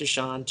you talk to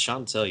Sean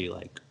will tell you,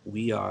 like,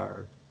 we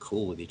are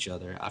cool with each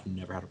other. I've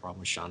never had a problem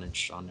with Sean, and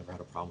Sean never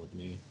had a problem with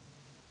me.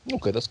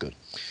 Okay, that's good.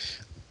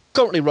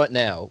 Currently, right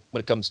now,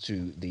 when it comes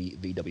to the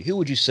VW, who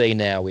would you say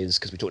now is,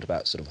 because we talked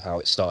about sort of how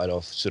it started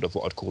off, sort of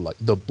what I'd call like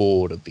the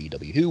board of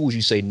VW. Who would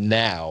you say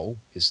now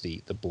is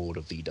the board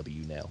of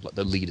VW now, like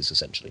the leaders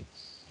essentially?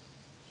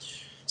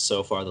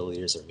 So far, the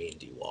leaders are me and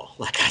D-Wall,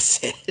 like I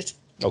said.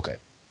 Okay.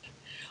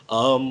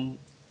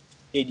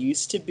 It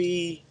used to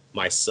be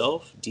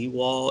myself,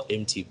 D-Wall,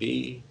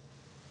 MTB,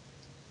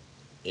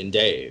 and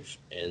Dave.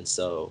 And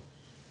so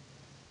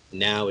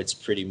now it's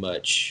pretty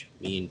much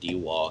me and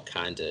D-Wall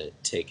kind of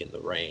taking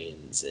the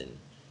reins, and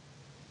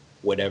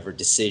whatever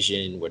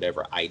decision,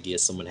 whatever idea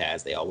someone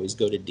has, they always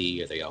go to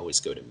D or they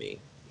always go to me.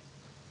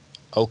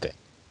 Okay.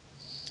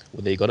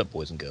 Well, there you got it,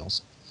 boys and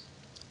girls.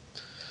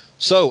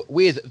 So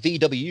with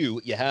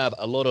VW, you have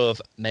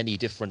many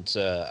different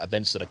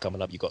events that are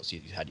coming up. You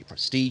had your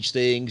prestige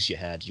things, you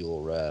had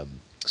your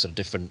sort of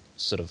different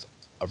sort of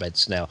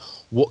events now.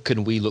 What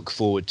can we look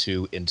forward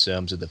to in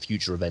terms of the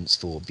future events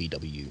for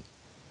VW?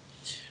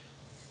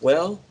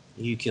 Well,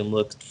 you can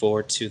look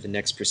forward to the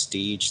next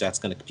prestige. That's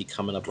going to be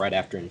coming up right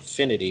after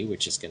Infinity,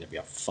 which is going to be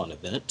a fun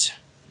event.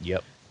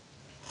 Yep.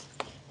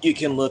 You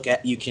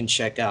can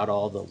check out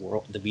all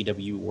the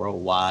VW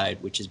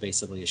Worldwide, which is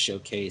basically a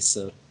showcase,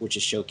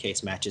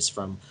 showcase matches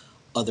from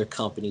other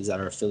companies that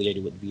are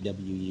affiliated with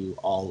VW.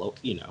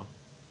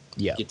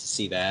 Yeah. Get to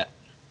see that.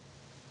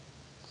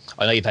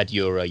 I know you've had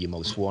your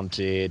Most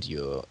Wanted,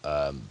 your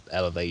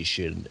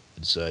Elevation,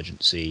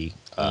 Insurgency,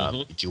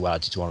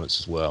 Duality tournaments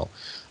as well.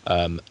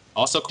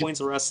 Also, Queens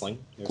of Wrestling.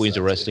 Queens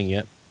of Wrestling,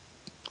 yeah.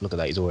 Look at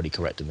that, he's already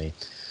corrected me.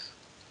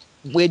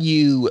 When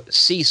you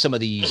see some of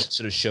these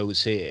sort of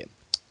shows here,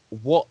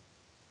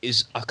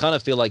 I kind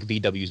of feel like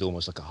VW is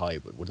almost like a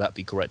hybrid. Would that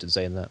be correct in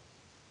saying that?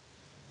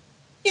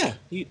 Yeah,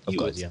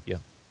 yeah.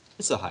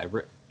 It's a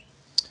hybrid.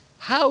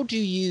 How do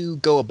you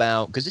go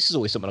about, because this is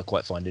always something I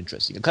quite find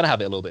interesting. I kind of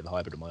have it a little bit of a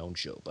hybrid in my own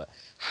show, but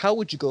how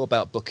would you go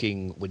about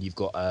booking when you've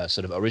got a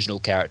sort of original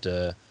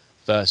character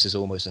versus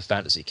almost a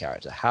fantasy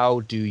character? How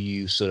do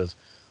you sort of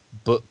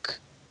book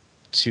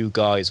two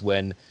guys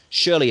when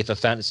surely if a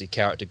fantasy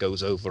character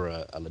goes over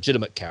a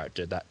legitimate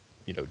character, that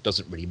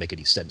doesn't really make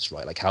any sense,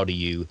 right? Like how do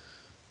you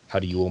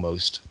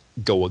almost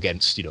go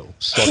against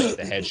Sonic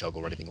the Hedgehog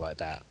or anything like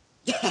that?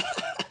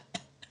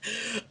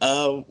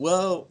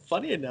 Well,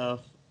 funny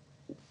enough,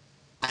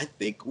 I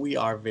think we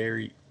are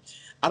very,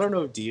 I don't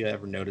know if Dia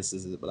ever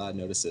notices it, but I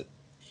notice it.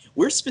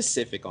 We're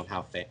specific on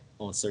how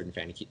on certain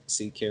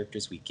fantasy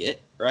characters we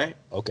get, right?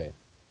 Okay.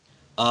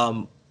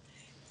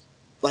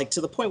 Like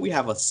to the point we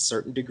have a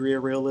certain degree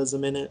of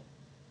realism in it,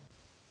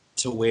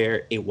 to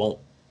where it won't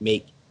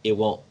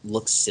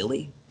look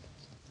silly.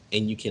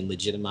 and you can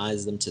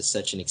legitimize them to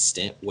such an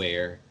extent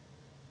where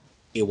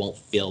it won't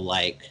feel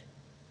like,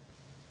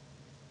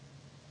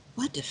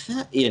 what the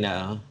fuck, you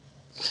know?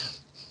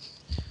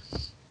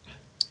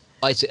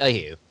 I hear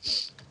you.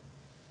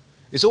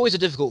 It's always a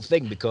difficult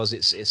thing because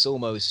it's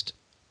almost,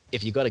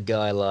 if you got a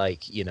guy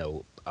like, you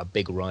know, a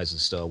big rising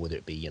star, whether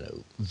it be, you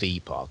know,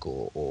 V-Park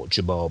or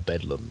Jamal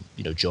Bedlam,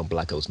 you know, John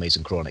Blacko's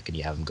Mason Chronic, and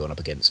you have him going up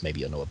against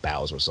maybe, I don't know, a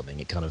Bowser or something,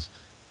 it kind of,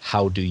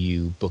 how do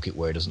you book it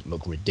where it doesn't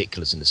look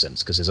ridiculous in a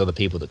sense? Because there's other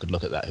people that could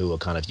look at that who are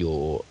kind of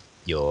your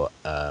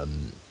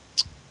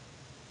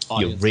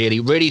really,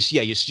 really,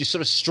 yeah, you're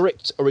sort of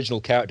strict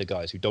original character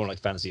guys who don't like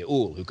fantasy at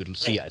all, who could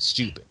see it as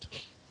stupid.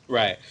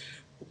 Right.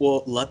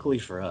 Well, luckily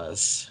for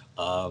us,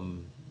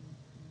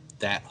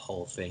 that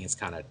whole thing has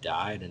kind of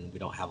died, and we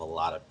don't have a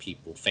lot of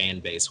people,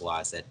 fan base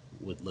wise, that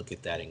would look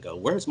at that and go,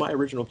 "Where's my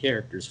original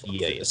characters from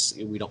this?"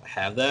 We don't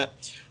have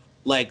that.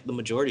 Like, the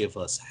majority of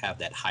us have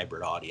that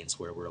hybrid audience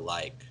where we're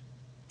like,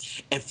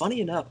 and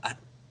funny enough,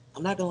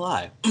 I'm not gonna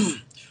lie,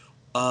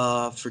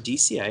 for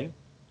DCA,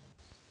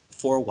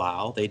 for a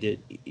while they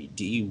did.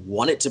 Do you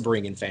wanted to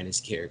bring in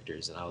fantasy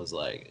characters? And I was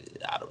like,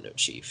 I don't know,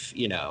 Chief,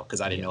 you know, because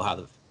I didn't know how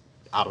the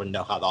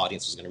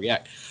audience was gonna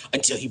react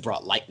until he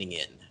brought Lightning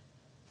in,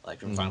 like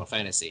from Final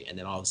Fantasy, and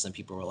then all of a sudden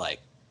people were like,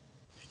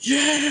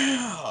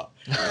 "Yeah!"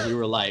 And we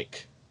were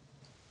like,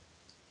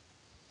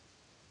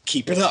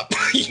 "Keep it up."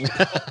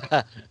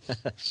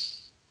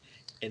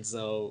 And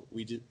so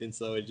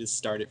it just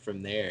started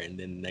from there, and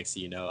then next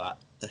thing you know,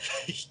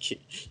 you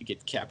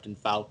get Captain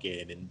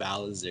Falcon and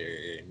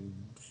Bowser and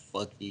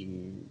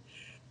fucking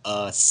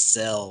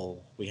Cell.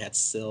 We had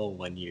Cell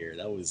one year.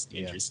 That was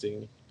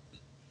interesting.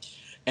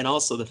 And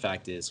also the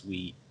fact is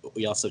we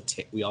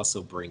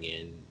also bring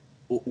in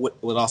what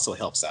also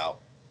helps out.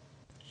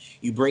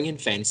 You bring in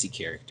fantasy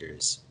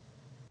characters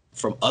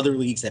from other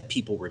leagues that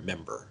people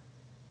remember.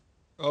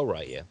 Oh,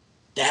 right, yeah.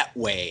 That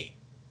way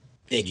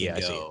they can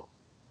go,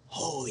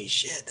 "Holy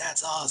shit,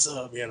 that's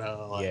awesome," you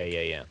know? Like,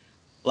 yeah.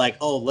 Like,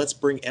 oh, let's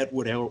bring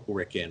Edward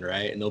Elric in,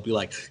 right? And they'll be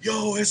like,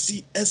 "Yo,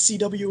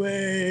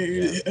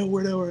 SCWA,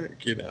 Edward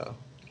Elric," you know?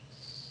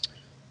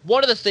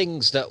 One of the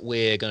things that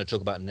we're going to talk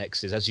about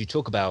next is, as you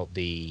talk about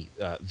the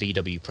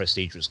VW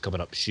Prestige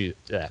coming up soon,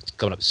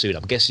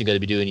 I'm guessing you're going to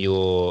be doing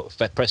your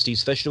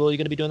Prestige Festival. Are you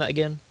going to be doing that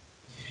again?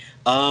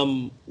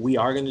 We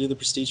are going to do the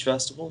Prestige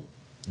Festival.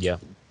 Yeah.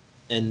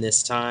 And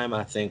this time,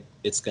 I think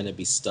it's going to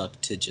be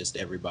stuck to just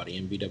everybody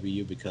in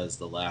VW, because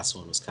the last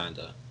one was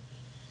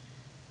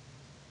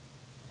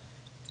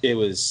it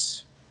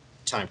was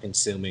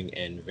time-consuming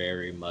and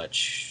very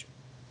much...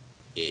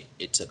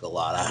 It took a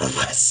lot out of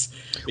us.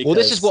 Well,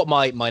 this is what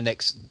my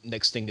next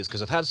thing is,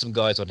 because I've had some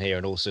guys on here,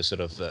 and also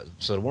sort of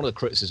one of the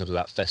criticisms of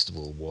that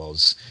festival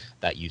was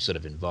that you sort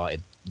of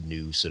invited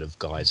new sort of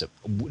guys that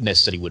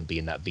necessarily wouldn't be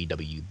in that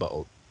VW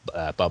bubble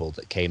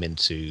that came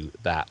into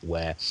that,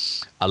 where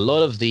a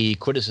lot of the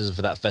criticism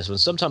for that festival,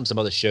 and sometimes some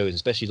other shows,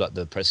 especially like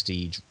the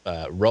Prestige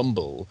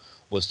Rumble,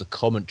 was the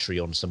commentary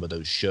on some of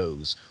those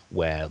shows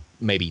where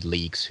maybe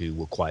leagues who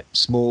were quite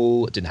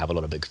small, didn't have a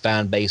lot of big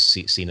fan base,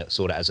 seen it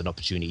sort of as an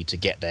opportunity to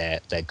get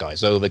their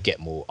guys over, get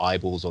more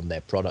eyeballs on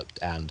their product.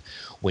 And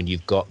when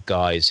you've got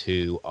guys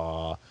who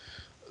are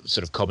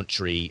sort of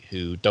commentary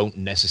who don't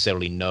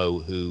necessarily know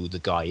who the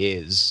guy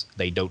is,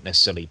 they don't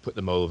necessarily put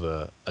them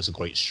over as a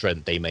great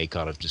strength. They may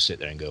kind of just sit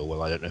there and go,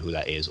 well, I don't know who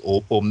that is,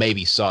 or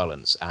maybe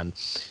silence. And,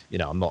 you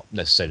know, I'm not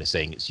necessarily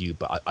saying it's you,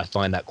 but I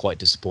find that quite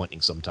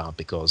disappointing sometimes,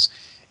 because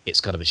it's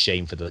kind of a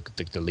shame for the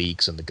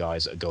leagues and the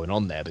guys that are going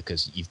on there,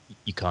 because you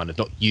kind of,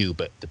 not you,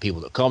 but the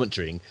people that are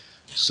commentating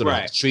sort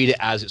of treat it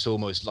as it's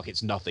almost like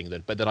it's nothing.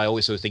 But then I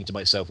also think to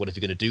myself, well, if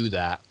you're going to do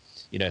that,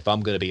 you know, if I'm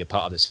going to be a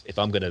part of this, if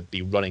I'm going to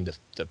be running the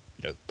you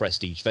know,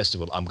 Prestige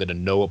Festival, I'm going to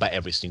know about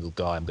every single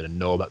guy. I'm going to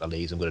know about the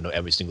leagues. I'm going to know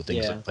every single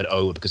thing I put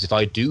over. Because if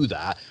I do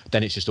that,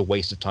 then it's just a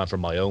waste of time from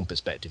my own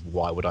perspective.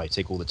 Why would I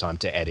take all the time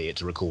to edit it,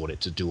 to record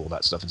it, to do all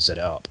that stuff and set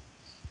it up?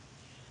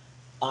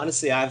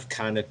 Honestly,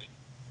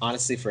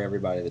 for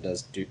everybody that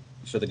does do,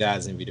 for the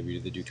guys in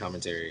VW that do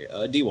commentary,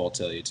 D will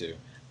tell you too.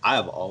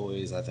 I've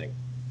always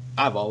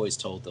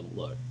told them,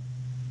 look,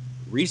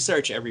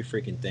 research every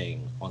freaking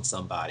thing on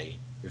somebody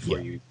before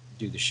you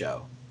do the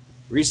show.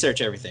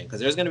 Research everything, because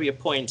there's going to be a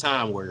point in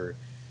time where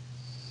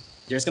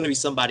there's going to be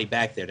somebody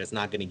back there that's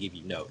not going to give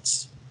you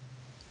notes.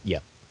 Yeah.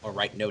 Or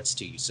write notes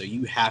to you. So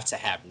you have to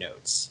have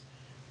notes.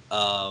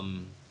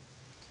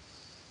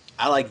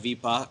 I like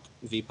VPOC.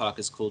 VPOC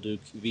is cool, dude.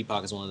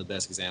 VPOC is one of the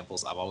best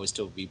examples. I've always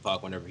told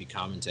VPOC whenever he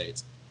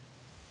commentates,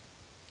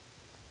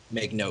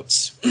 make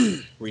notes,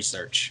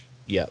 research.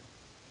 Yeah.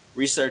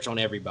 Research on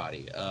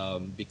everybody,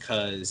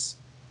 because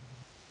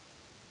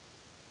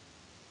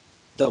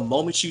the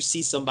moment you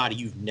see somebody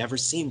you've never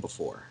seen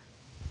before,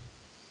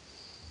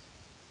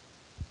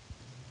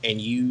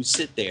 and you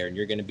sit there and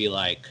you're going to be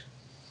like,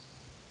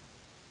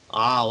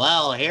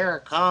 well, here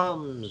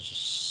comes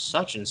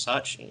such and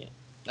such,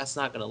 that's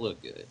not going to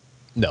look good.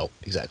 No,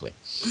 exactly.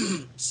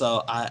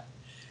 So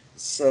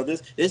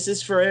this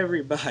is for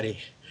everybody,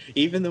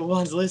 even the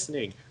ones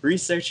listening.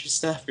 Research your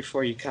stuff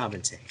before you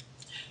commentate.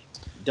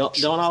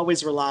 Don't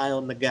always rely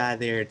on the guy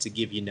there to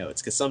give you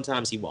notes, because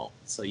sometimes he won't.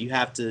 So you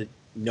have to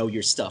know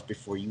your stuff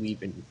before you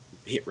even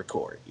hit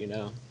record. You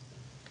know.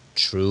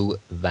 True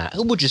that.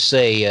 Who would you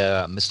say,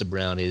 Mr.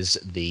 Brown, is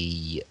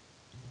the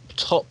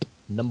top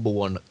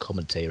 #1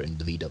 commentator in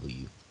the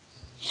VW?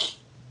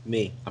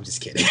 Me. I'm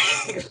just kidding.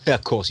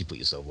 Of course, you put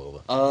yourself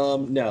over.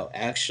 No,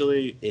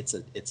 actually, it's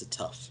a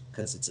tough,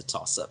 because it's a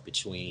toss up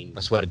between.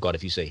 I swear to God,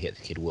 if you say hit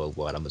the kid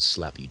worldwide, I'm gonna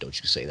slap you. Don't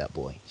you say that,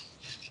 boy.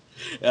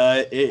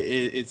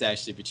 It's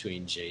actually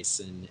between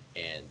Jason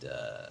and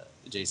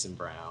Jason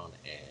Brown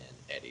and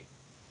Eddie.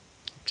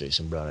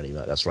 Jason Brown, Eddie.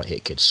 That's right,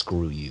 hit kid.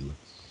 Screw you.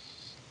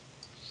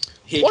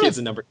 Hit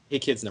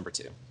Kid's number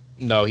 2.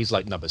 No, he's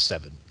like number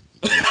 7.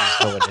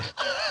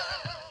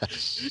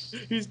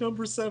 He's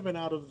number 7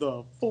 out of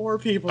the 4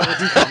 people that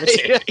do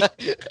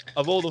commentary.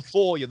 Of all the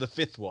 4, you're the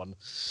 5th one.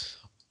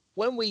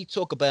 When we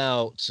talk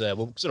about,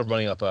 we're sort of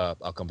running up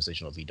our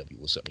conversation on VW.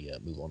 We'll certainly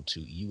move on to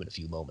you in a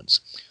few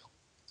moments.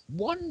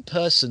 One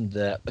person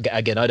that,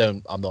 again,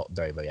 I'm not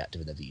very, very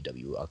active in the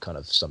VW. I kind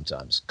of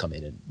sometimes come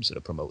in and sort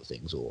of promote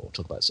things or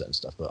talk about certain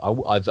stuff. But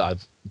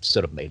I've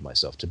sort of made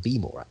myself to be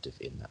more active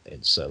in that,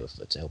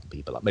 to helping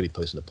people, like maybe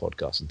posting a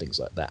podcast and things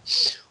like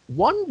that.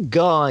 One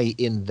guy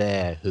in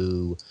there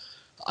who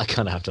I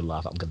kind of have to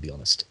laugh at, I'm going to be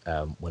honest,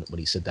 when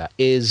he said that,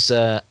 is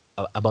by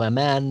a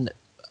man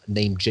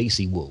named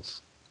JC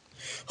Wolf.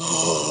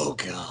 Oh,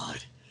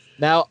 God.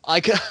 Now,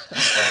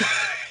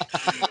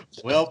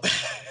 well,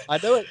 I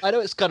know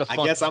it's kind of fun.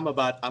 I guess I'm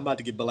about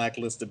to get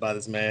blacklisted by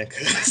this man.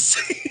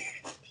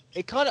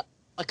 It kind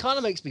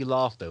of makes me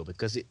laugh though,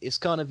 because it's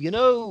kind of, you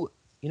know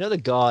the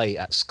guy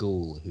at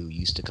school who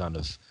used to kind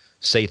of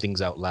say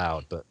things out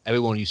loud, but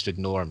everyone used to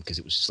ignore him because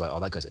it was just like, oh,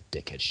 that guy's a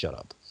dickhead, shut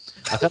up.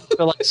 I kind of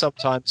feel like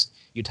sometimes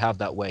you'd have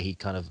that where he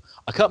kind of,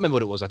 I can't remember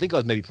what it was. I think I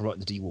was maybe promoting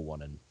the D-Wall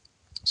one, and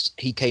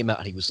he came out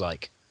and he was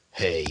like,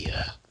 hey,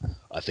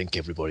 I think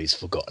everybody's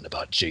forgotten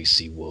about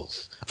JC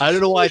Wolf. I don't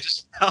know why I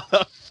just found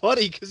that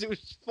funny, because it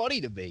was funny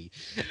to me.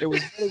 It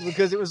was funny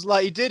because it was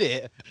like he did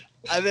it,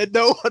 and then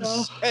no one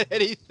said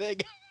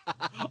anything.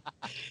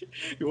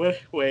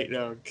 Wait,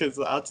 no, because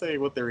I'll tell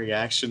you what the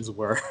reactions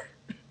were.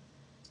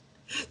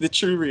 The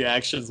true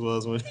reactions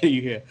was when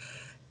you hear,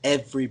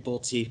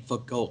 everybody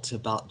forgot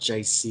about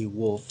JC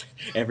Wolf.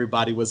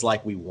 Everybody was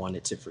like, we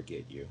wanted to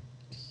forget you.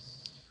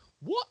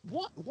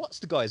 What's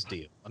the guy's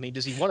deal? I mean,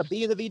 does he want to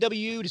be in the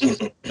VW? Does he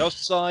get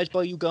ostracized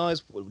by you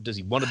guys? Does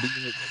he want to be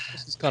in it?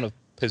 What's his kind of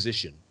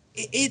position?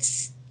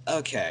 It's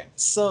okay.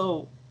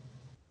 So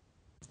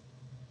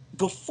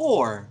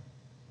before,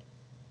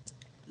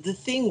 the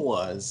thing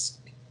was,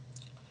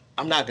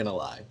 I'm not gonna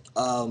lie.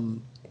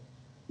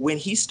 When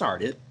he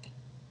started,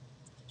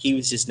 he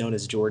was just known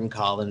as Jordan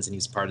Collins, and he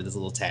was part of this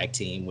little tag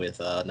team with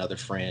another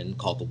friend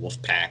called the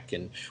Wolf Pack,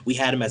 and we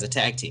had him as a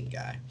tag team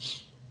guy.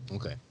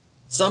 Okay.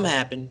 Something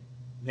happened.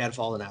 We had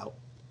fallen out,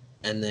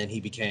 and then he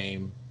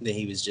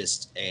was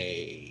just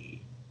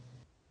a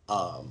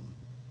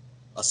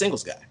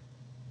singles guy.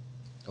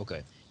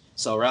 Okay.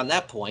 So around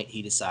that point,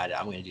 he decided,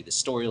 I'm going to do the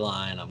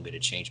storyline. I'm going to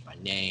change my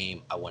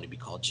name. I want to be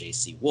called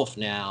JC Wolf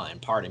now.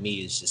 And part of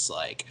me is just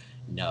like,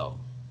 no,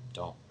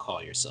 don't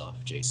call yourself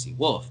JC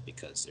Wolf,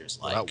 because there's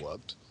like... Well, that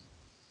worked.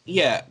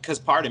 Yeah, because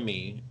part of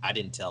me, I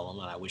didn't tell him,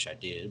 and I wish I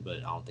did, but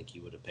I don't think he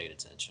would have paid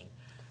attention.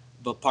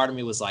 But part of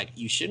me was like,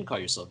 you shouldn't call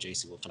yourself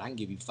JC Wolf, and I can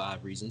give you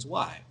 5 reasons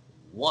why.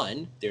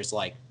 1, there's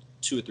like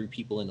 2 or 3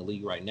 people in the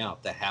league right now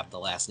that have the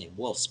last name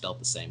Wolf spelled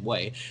the same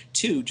way.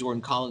 2,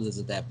 Jordan Collins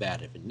isn't that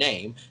bad of a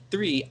name.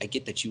 3, I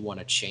get that you want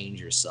to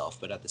change yourself,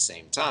 but at the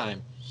same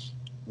time,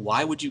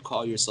 why would you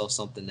call yourself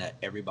something that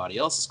everybody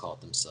else has called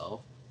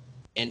themselves?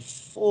 And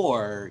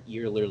 4,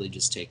 you're literally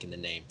just taking the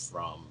name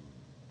from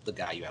the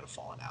guy you had a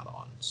falling out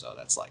on. So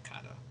that's like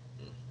kind of...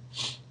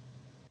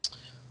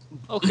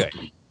 Okay.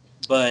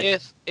 But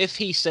if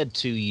he said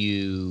to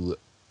you,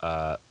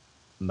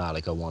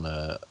 Malik, I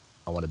wanna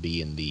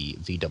be in the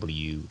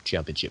VW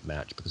championship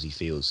match because he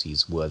feels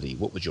he's worthy,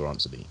 what would your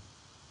answer be?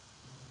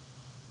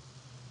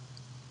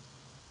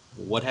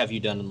 What have you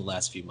done in the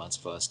last few months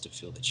for us to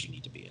feel that you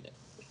need to be in it?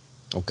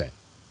 Okay.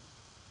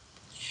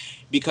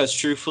 Because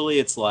truthfully,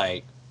 it's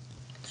like,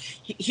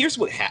 here's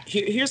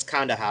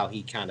kind of how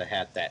he kind of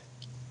had that.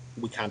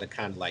 We kind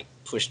of like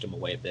pushed him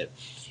away a bit.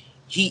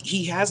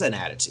 He has an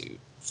attitude,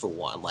 for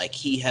one. Like,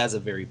 he has a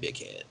very big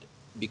head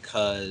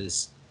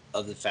because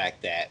of the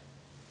fact that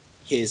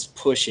his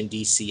push in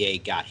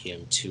DCA got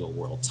him to a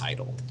world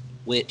title,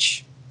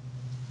 which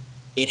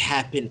it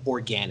happened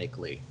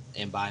organically.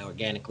 And by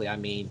organically, I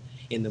mean,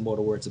 in the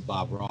mortal words of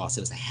Bob Ross,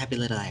 it was a happy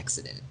little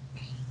accident.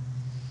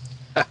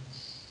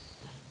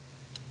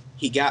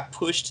 He got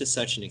pushed to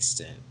such an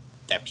extent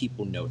that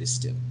people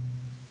noticed him.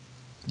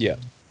 Yeah.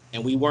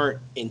 And we weren't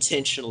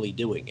intentionally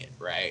doing it,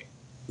 right?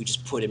 We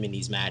just put him in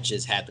these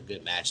matches, had the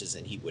good matches,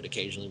 and he would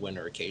occasionally win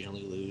or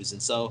occasionally lose.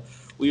 And so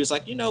we was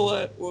like, you know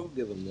what? We'll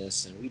give him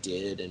this. And we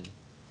did. And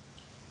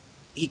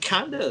he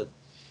kind of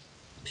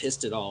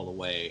pissed it all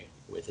away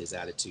with his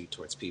attitude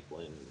towards people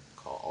in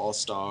called All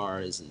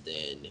Stars. And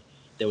then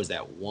there was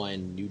that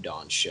one New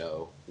Dawn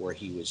show where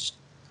he was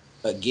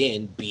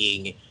again,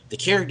 being the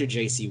character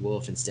JC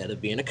Wolf instead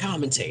of being a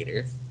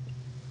commentator.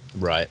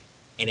 Right.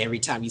 And every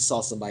time you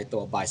saw somebody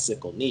throw a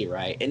bicycle knee,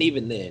 right? And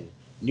even then,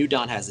 New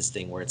Dawn has this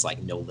thing where it's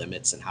like no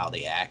limits in how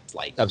they act.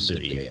 Like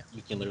Absolutely, yeah.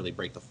 you can literally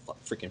break the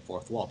freaking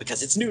fourth wall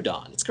because it's New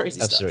Dawn. It's crazy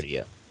stuff. Absolutely,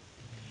 yeah.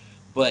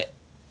 But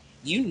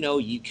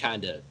you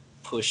kind of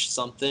push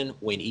something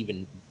when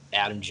even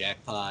Adam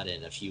Jackpot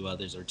and a few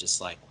others are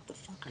just like, "What the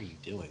fuck are you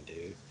doing,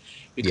 dude?"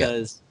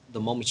 Because the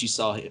moment you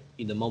saw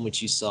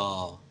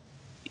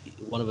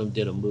one of them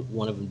did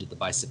the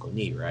bicycle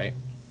knee, right?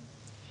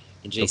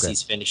 And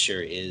JC's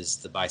finisher is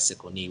the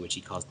bicycle knee, which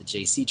he calls the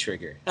JC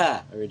trigger.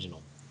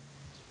 Original.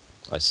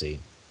 I see.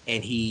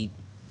 And he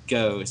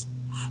goes,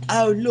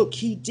 "Oh, look,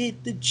 he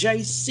did the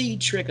JC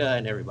trigger."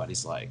 And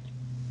everybody's like,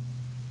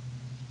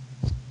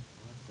 "What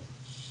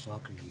the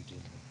fuck are you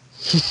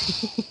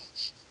doing?"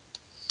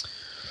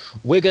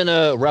 We're going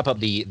to wrap up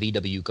the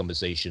VW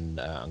conversation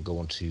and go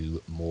on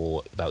to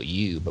more about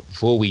you. But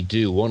before we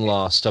do, one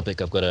last topic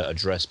I've got to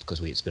address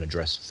because it's been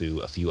addressed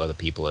through a few other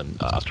people. And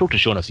I've talked to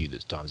Sean a few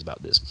times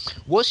about this.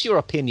 What's your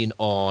opinion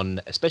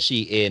on,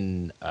 especially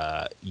in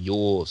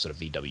your sort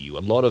of VW, a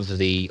lot of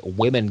the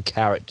women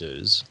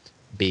characters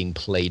being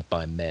played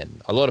by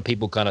men? A lot of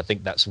people kind of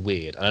think that's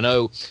weird. And I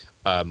know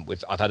I've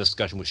had a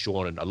discussion with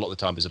Sean, and a lot of the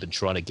times I've been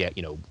trying to get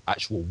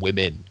actual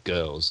women,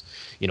 girls,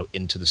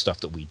 into the stuff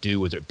that we do,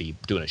 whether it be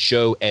doing a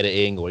show,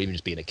 editing, or even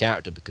just being a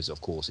character, because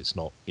of course it's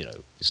not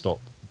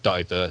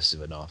diverse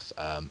enough,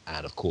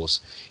 and of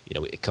course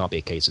it can't be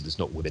a case of there's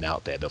not women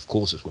out there. But of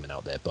course there's women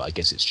out there, but I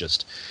guess it's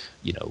just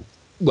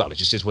well, it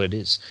just is what it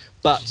is.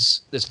 But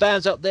there's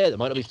fans out there that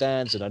might not be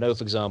fans, and I know,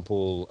 for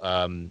example,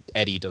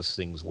 Eddie does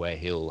things where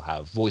he'll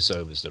have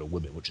voiceovers that are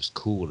women, which is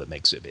cool. It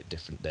makes it a bit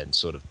different than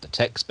sort of the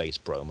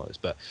text-based promos.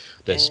 But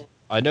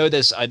I know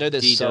there's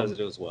He some does it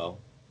as well.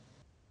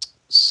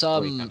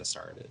 some he kind of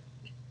started it.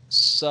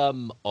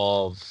 Some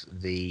of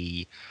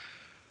the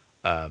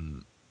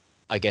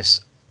I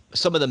guess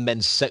some of the men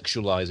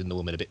sexualizing the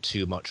woman a bit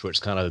too much, where it's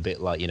kind of a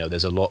bit like,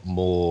 there's a lot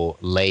more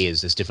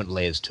layers. There's different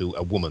layers to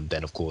a woman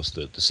than, of course,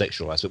 the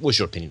sexualized. But what's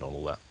your opinion on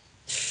all that?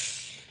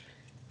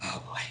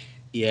 Oh boy.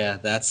 Yeah,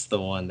 that's the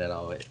one that I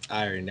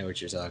already know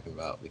what you're talking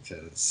about,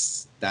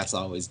 because that's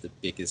always the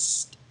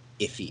biggest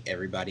iffy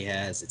everybody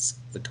has. It's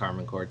the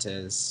Carmen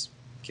Cortez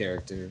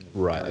character.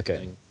 Right,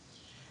 okay.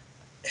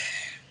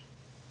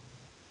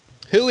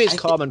 Who is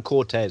Carmen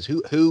Cortez?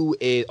 Who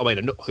is? I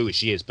mean, not who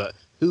she is, but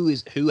who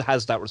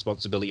has that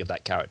responsibility of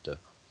that character?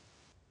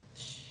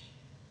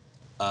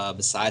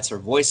 Besides her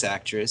voice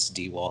actress,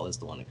 D. Wall is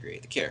the one who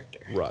created the character.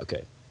 Right.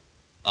 Okay.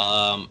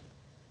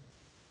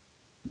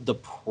 The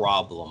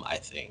problem, I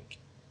think,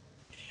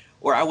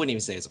 or I wouldn't even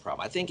say it's a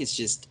problem. I think it's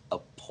just a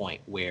point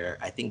where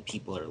I think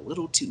people are a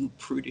little too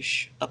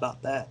prudish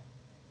about that,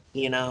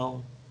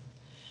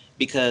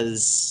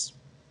 because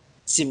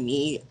to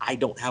me, I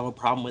don't have a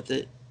problem with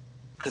it,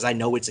 because I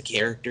know it's a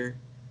character,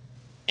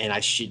 and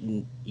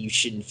you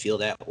shouldn't feel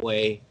that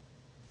way.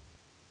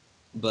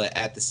 But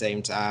at the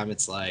same time,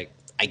 it's like,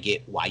 I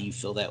get why you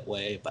feel that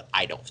way, but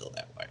I don't feel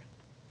that way.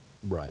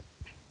 Right.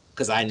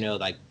 Because I know,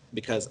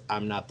 because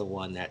I'm not the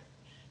one that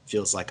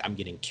feels like I'm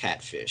getting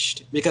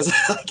catfished. Because,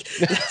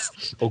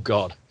 oh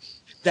God.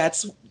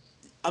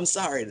 I'm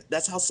sorry,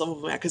 that's how some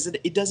of them act, because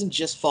it doesn't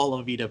just fall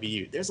on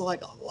VW. There's a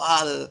lot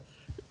of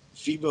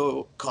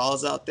female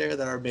calls out there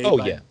that are made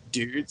by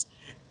dudes,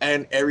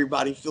 and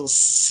everybody feels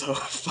so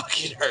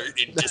fucking hurt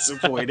and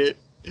disappointed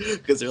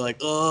because they're like,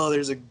 "Oh,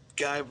 there's a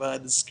guy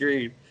behind the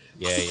screen."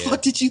 What the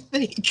fuck did you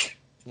think?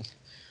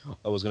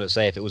 I was going to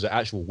say, if it was an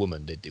actual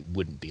woman, it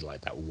wouldn't be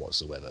like that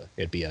whatsoever.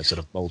 It'd be a sort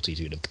of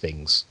multitude of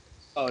things.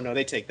 Oh no,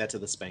 they take that to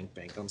the spank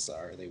bank. I'm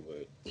sorry, they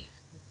would.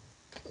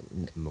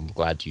 I'm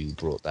glad you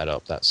brought that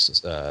up.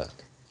 That's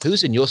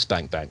who's in your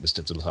spank bank,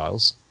 Mr.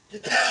 Tiles?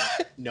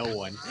 No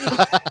one.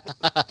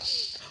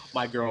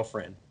 My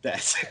girlfriend.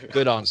 That's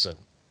good answer.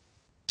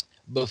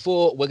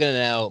 Before we're going to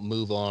now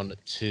move on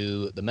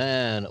to the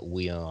man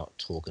we are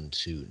talking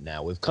to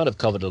now. We've kind of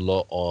covered a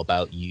lot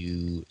about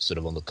you sort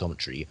of on the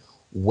commentary.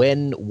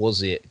 When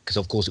was it? Because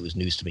of course it was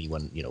news to me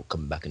when,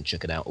 coming back and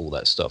checking out all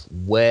that stuff.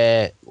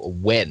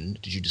 When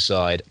did you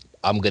decide,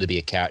 I'm going to be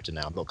a character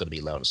now? I'm not going to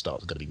be Loudon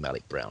Stars. I'm going to be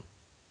Malik Brown.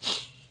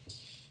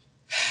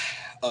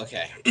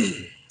 Okay.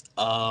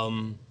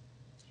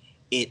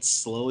 It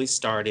slowly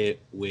started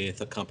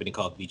with a company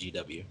called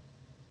VGW.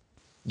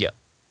 Yeah.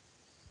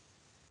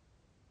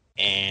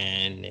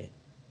 And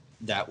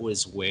that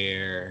was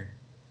where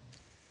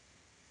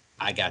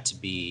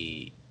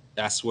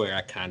that's where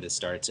I kind of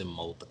started to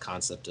mold the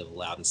concept of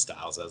Loudon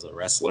Styles as a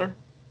wrestler.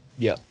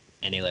 Yeah.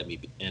 And they let me,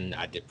 and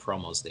I did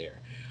promos there.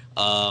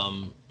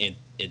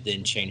 It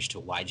then changed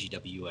to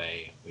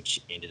YGWA,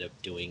 which ended up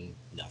doing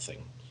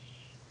nothing.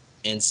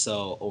 And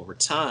so over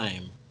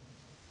time,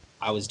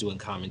 I was doing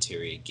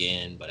commentary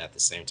again, but at the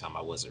same time,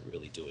 I wasn't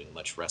really doing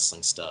much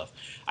wrestling stuff.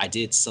 I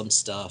did some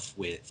stuff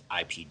with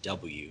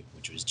IPW,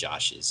 which was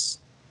Josh's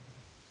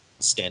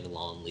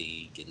standalone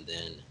league. And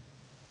then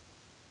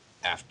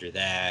after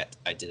that,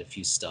 I did a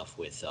few stuff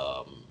with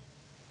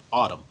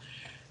Autumn.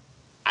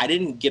 I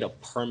didn't get a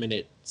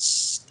permanent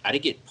I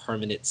didn't get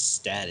permanent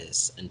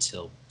status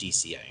until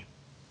DCA.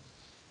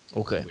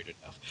 Okay. Weird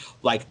enough.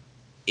 Like,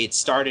 it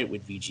started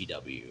with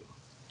VGW,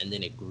 and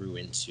then it grew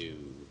into,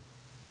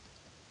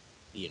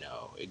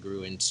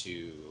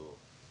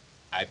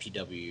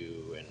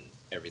 IPW and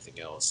everything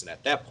else. And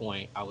at that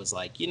point, I was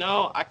like,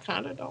 I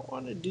kind of don't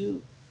want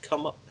to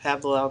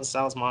have the Loud and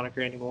Styles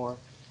moniker anymore,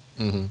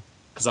 Mm-hmm.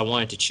 because I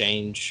wanted to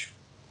change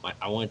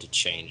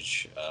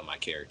my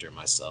character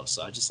myself.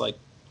 So I'm just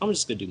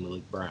gonna do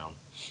Malik Brown,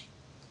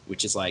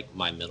 which is like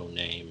my middle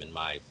name and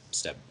my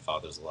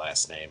stepfather's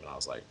last name, and I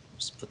was like,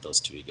 just put those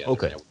two together.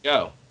 Okay. And there we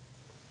go.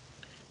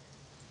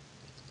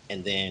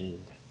 And then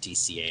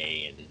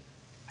DCA, and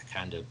I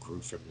kind of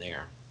grew from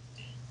there.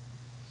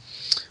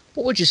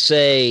 What would you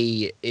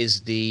say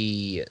is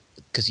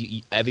because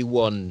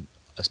everyone,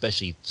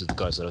 especially to the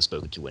guys that I've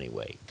spoken to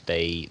anyway,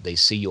 they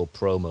see your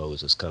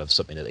promos as kind of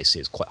something that they see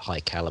as quite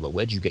high caliber.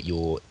 Where do you get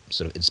your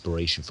sort of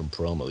inspiration from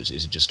promos?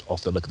 Is it just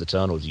off the look of the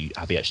turn, or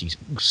have you actually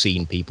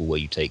seen people where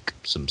you take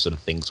some sort of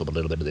things from a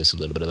little bit of this, a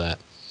little bit of that?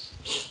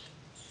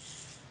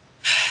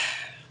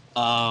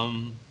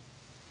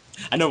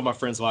 I know when my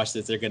friends watch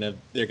this, they're gonna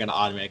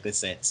automatically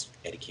say it's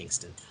Eddie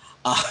Kingston.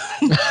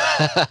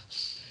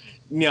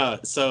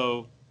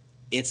 So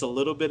it's a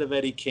little bit of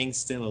Eddie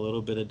Kingston, a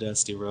little bit of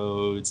Dusty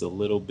Rhodes, a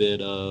little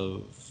bit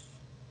of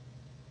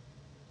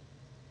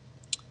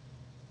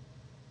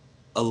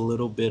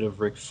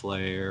Ric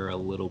Flair, a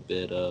little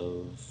bit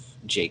of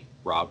Jake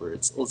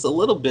Roberts. It's a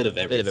little bit of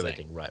everything. Bit of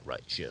everything, right,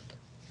 sure.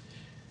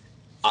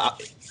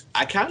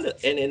 I kind of,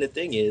 and the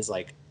thing is,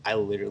 like, I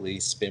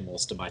literally spend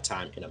most of my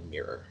time in a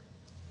mirror,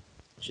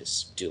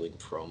 just doing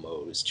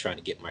promos, trying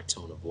to get my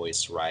tone of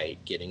voice right,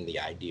 getting the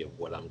idea of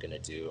what I'm going to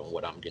do and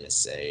what I'm going to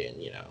say,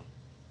 and,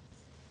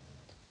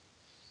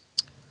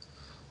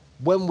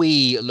 When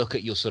we look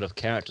at your sort of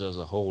character as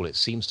a whole, it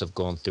seems to have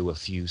gone through a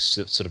few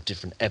sort of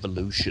different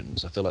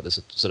evolutions. I feel like there's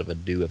a sort of a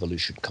new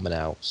evolution coming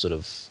out sort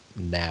of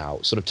now.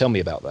 Sort of tell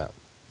me about that.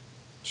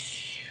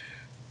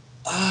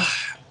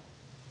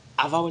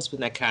 I've always been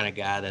that kind of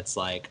guy that's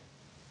like,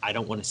 I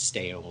don't want to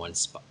stay in one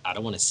spot. I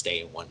don't want to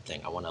stay in one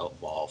thing. I want to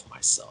evolve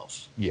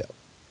myself. Yeah.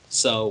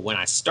 So when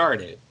I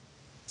started,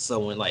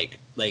 like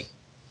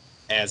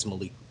as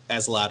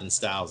Loud and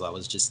Styles, I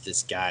was just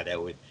this guy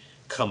that would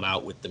come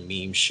out with the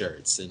meme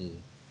shirts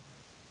and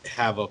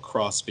have a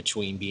cross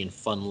between being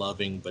fun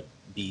loving but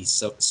be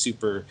so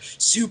super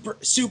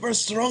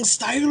strong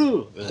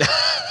style.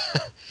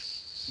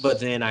 But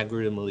then I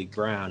grew to Malik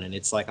Brown, and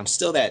it's like I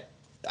still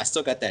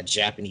got that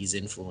Japanese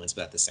influence,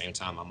 but at the same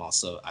time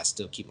I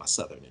still keep my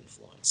Southern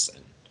influence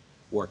and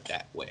work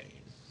that way.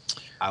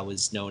 I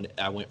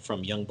went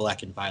from Young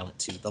Black and Violent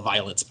to the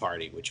Violence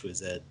Party, which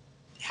was a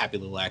Happy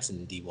Little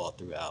Accident D-Wall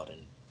throughout, and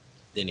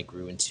then it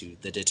grew into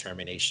the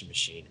Determination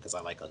Machine because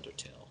I like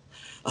Undertale.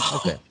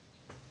 Okay.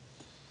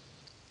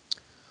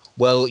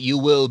 Well, you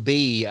will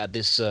be at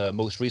this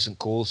most recent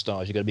Call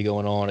Stars. You're going to be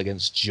going on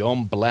against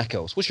John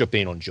Blackos. What's your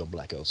opinion on John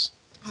Blackos?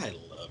 I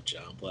love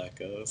John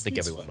Blackos. I think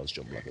everyone loves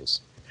John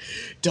Blackos.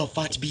 Don't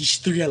fight beach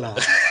thriller.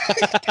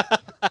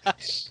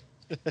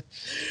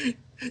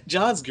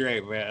 John's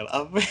great, man.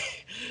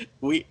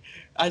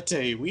 I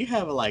tell you, we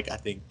have like I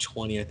think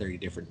 20 or 30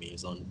 different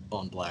memes on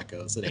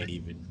Blackos. It ain't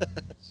even.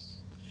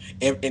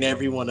 And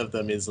every one of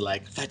them is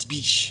like fat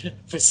beach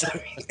for some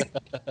reason.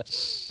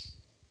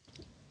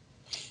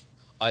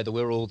 Either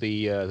we're all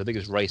the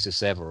biggest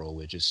racists ever, or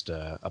we're just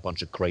a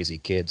bunch of crazy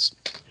kids.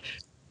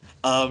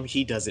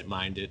 He doesn't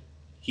mind it.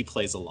 He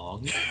plays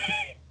along.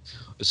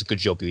 It's a good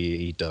job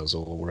he does,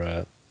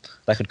 or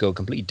that could go a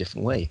completely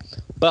different way.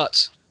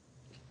 But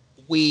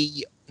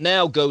we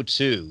now go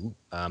to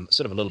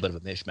sort of a little bit of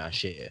a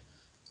mishmash here.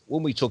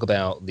 When we talk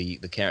about the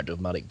character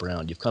of Malik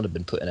Brown, you've kind of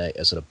been put in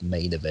a sort of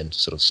main event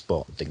sort of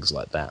spot and things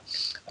like that,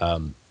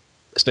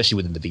 especially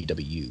within the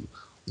VW.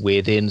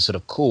 Within sort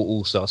of Core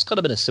All-Stars, kind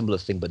of been a similar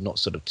thing, but not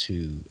sort of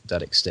to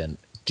that extent.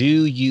 Do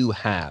you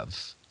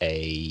have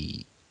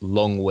a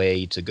long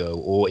way to go,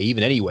 or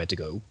even anywhere to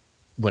go,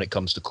 when it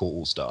comes to Core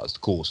All-Stars, the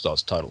Core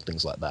All-Stars title,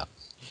 things like that?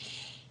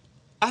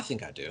 I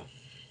think I do.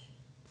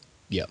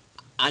 Yeah.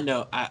 I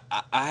know. I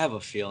have a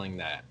feeling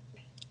that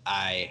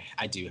I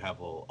do have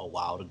a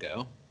while to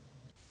go.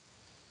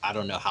 I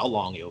don't know how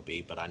long it'll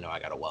be, but I know I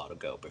got a while to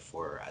go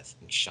before I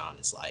think Sean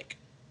is like,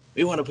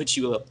 we want to put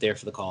you up there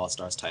for the Call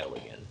Stars title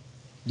again.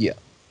 Yeah.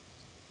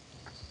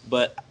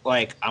 But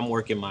like I'm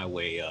working my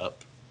way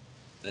up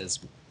as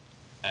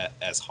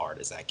hard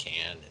as I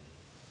can. And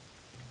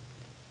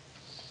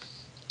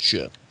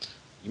sure.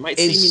 You might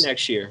see me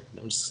next year.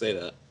 I'm just say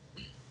that.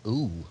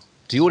 Ooh.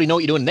 Do you already know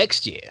what you're doing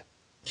next year?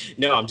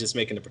 No, I'm just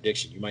making a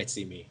prediction. You might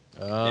see me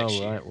next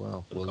year. Right.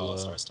 Well, for the Call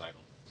Stars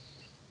title.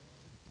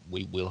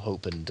 We'll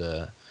hope, and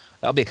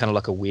that'll be kind of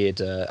like a weird.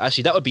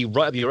 Actually, that would be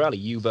right up your alley.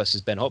 You versus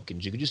Ben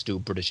Hopkins. You could just do a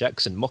British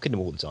accent, mocking him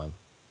all the time.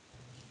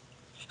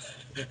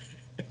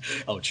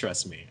 Oh,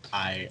 trust me.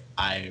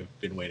 I've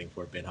been waiting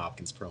for a Ben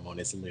Hopkins promo,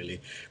 and it's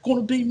literally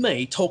gonna be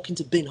me talking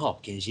to Ben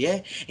Hopkins, yeah,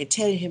 and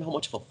telling him how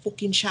much of a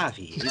fucking chav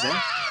he is.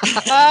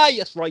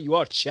 Yes, right. You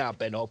are chav,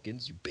 Ben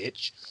Hopkins, you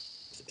bitch.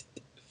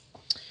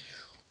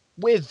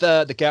 with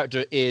the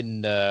character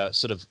in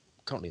sort of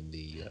currently in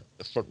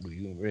the front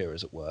rear,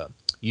 as it were,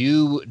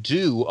 you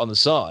do on the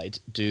side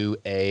do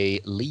a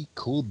Lee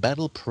Cool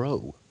Battle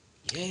Pro.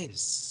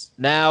 Yes.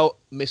 Now,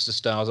 Mr.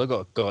 Styles, I've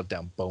got a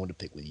goddamn bone to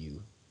pick with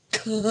you.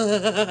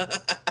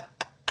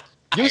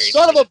 You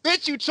son of a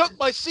bitch! You took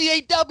my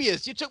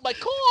CAWs. You took my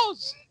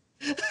cause.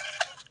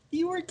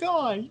 You were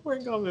gone. You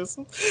weren't gonna miss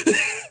him.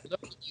 For those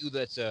of you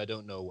that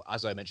don't know,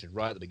 as I mentioned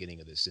right at the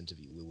beginning of this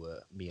interview,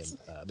 me and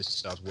Mr.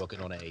 Styles working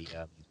on a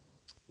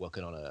well,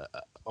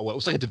 it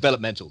was like a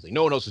developmental thing.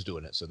 No one else was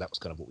doing it, so that was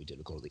kind of what we did.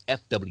 We called it the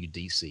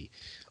FWDC.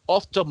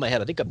 Off the top of my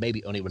head, I think I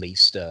maybe only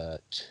released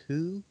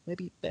 2,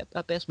 maybe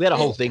at best. We had a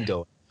whole thing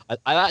going.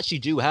 I actually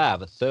do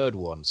have a third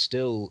one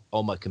still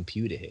on my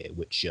computer here,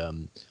 which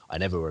I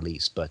never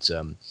released, but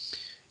I'll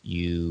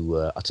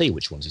tell you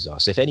which ones these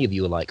are. So if any of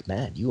you are like,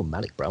 man, you and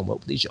Malik Brown,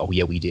 what were these? Oh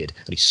yeah, we did,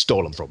 and he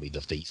stole them from me,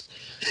 the thief.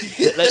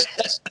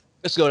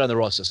 Let's go down the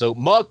roster. So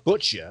Mark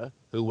Butcher,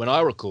 who, when I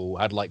recall,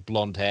 had like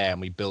blonde hair,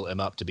 and we built him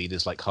up to be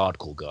this like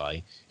hardcore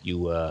guy.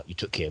 You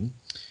took him.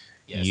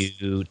 Yes.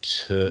 You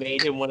took.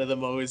 Made him one of the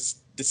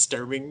most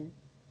disturbing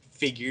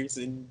figures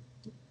in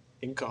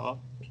COD.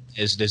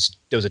 There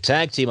was a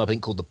tag team I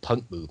think called the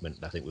Punk Movement.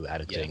 I think we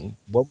had a thing.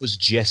 One was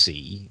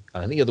Jesse.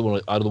 I think the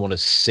other one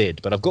is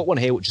Sid. But I've got one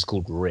here which is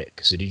called Rick.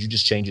 So did you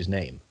just change his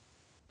name?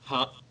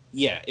 Huh?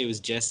 Yeah, it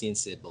was Jesse and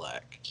Sid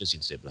Black. Jesse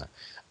and Sid Black.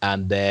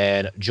 And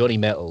then Johnny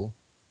Metal,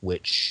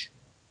 which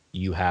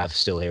you have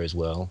still here as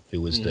well,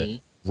 who was the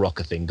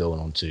rocker thing going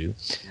on too.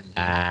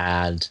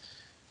 And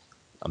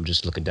I'm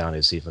just looking down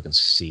here to see if you can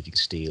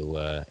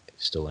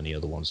steal any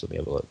other ones. Let me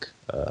have a look.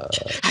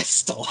 I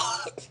stole.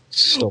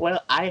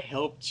 Well, I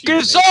helped you.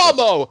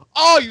 Gizamo!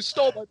 Oh, you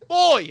stole my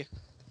boy!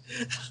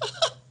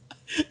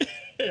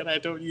 And I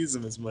don't use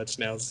them as much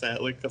now,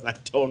 sadly, because I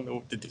don't know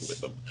what to do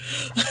with them.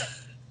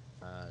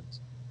 And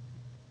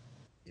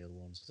the other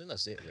ones, I think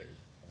that's it, really.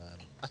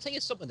 I think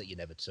it's something that you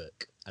never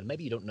took, and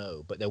maybe you don't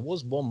know, but there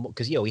was one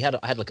because I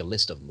had like a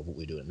list of them of what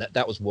we were doing.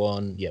 That was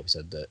one. Yeah, we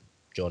said that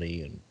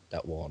Johnny and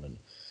that one, and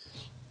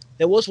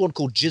there was one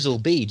called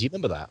Jizzle B. Do you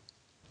remember that?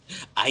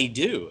 I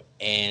do,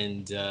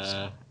 and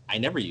I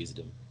never used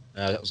them.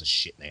 That was a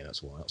shit name.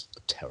 That's why. That was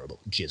terrible.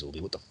 Jizzle B.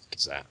 What the fuck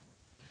is that?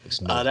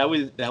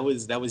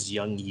 That was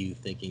young you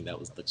thinking that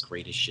was the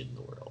greatest shit in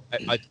the world.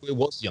 It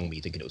was young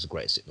me thinking it was the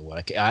greatest shit in the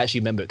world. I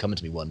actually remember it coming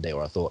to me one day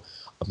where I thought,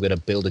 I'm going to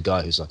build a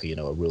guy who's like a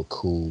real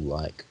cool,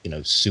 like,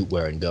 suit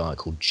wearing guy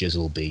called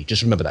Jizzle B.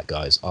 Just remember that,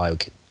 guys. I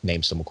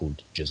named someone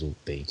called Jizzle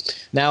B.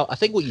 Now, I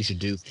think what you should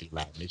do,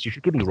 Loudon, is you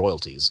should give me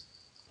royalties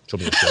from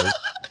your show.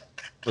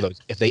 For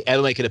those, if they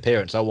ever make an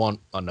appearance, I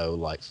want,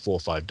 like $4 or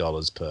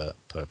 $5 per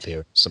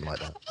appearance, something like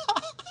that.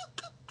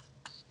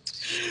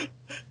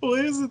 Well,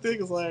 here's the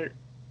thing: is like,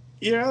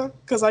 yeah,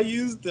 because I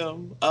used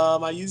them.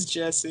 I used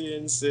Jesse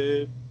and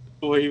Sid,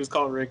 where he was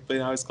called Rick, but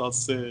now he's called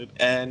Sid,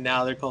 and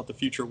now they're called the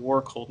Future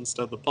War Cult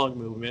instead of the Punk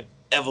Movement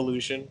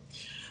Evolution.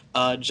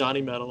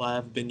 Johnny Metal,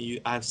 I've been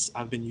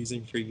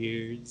using for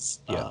years.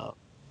 Yeah.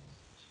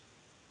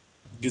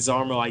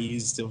 Gizarmo, I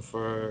used him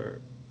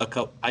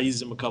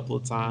a couple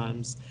of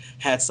times.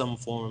 Had some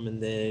for him,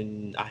 and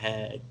then I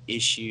had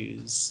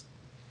issues,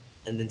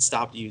 and then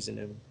stopped using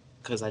him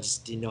because I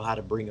just didn't know how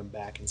to bring him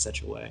back in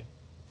such a way.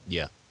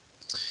 Yeah.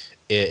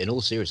 In all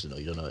seriousness,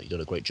 you've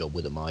done a great job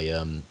with them.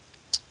 I'm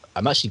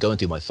actually going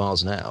through my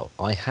files now.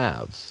 I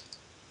have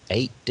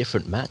 8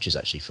 different matches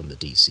actually from the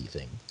DC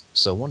thing.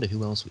 So I wonder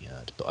who else we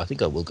had. But I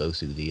think I will go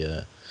through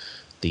the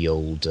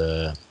old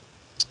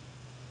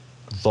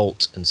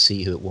vault and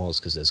see who it was,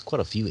 because there's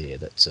quite a few here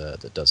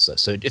that does that.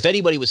 So if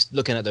anybody was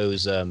looking at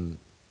those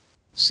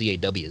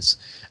CAWs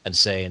and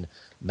saying,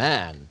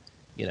 man,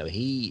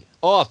 I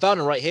found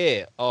him right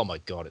here. Oh my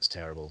god, it's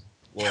terrible.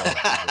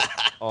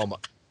 Oh my.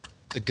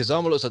 The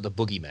Gizamo looks like the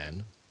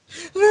Boogeyman.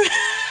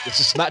 It's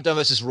a SmackDown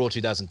versus Raw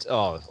 2000.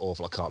 Oh,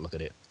 awful! I can't look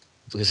at it.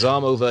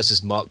 Gizamo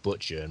versus Mark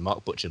Butcher, and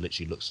Mark Butcher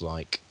literally looks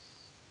like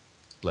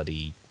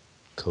bloody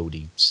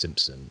Cody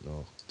Simpson.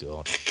 Oh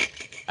god!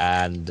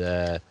 And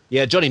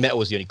Johnny Metal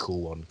was the only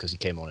cool one because he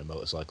came on a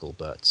motorcycle.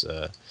 But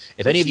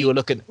if any of you are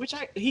looking,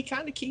 he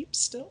kind of keeps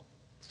still.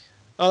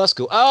 Oh, that's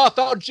cool. Oh, I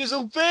found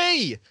Jizzle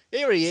B.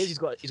 Here he is. He's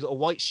got a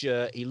white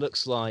shirt. He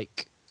looks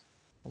like.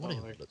 I wonder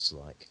who he looks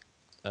like.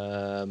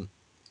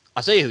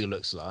 I'll tell you who he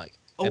looks like.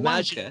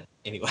 Wanker.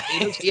 Anyway.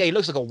 He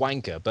looks like a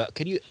wanker, but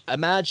can you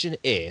imagine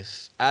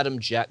if Adam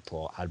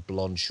Jackpot had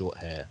blonde short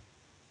hair?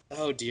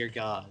 Oh, dear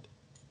God.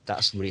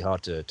 That's really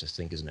hard to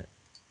think, isn't it?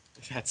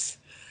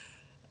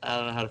 I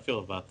don't know how to feel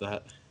about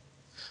that.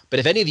 But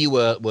if any of you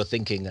were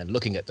thinking and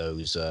looking at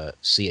those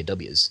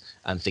CAWs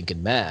and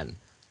thinking, man,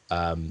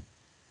 Malik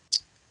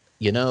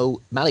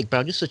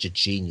Brown, you're such a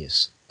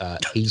genius.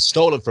 He's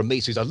stolen from me,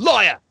 so he's a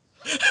liar!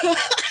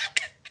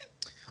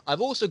 I've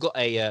also got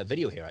a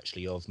video here,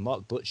 actually, of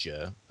Mark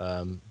Butcher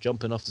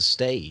jumping off the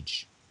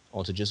stage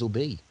onto Jizzle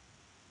B.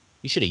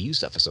 You should have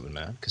used that for something,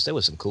 man, because there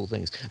were some cool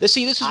things. This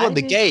is one of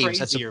the games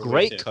had some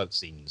great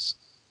cutscenes.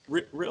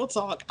 Real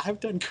talk, I've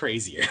done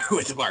crazier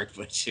with Mark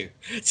Butcher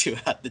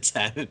throughout the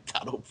time in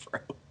Battle Pro.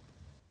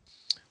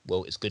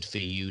 well, it's good for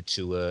you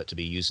to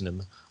be using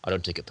them. I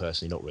don't take it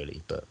personally, not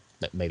really, but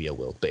maybe I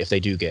will. But if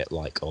they do get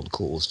like on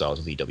Cool Stars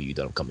of VW,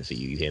 then I'm coming for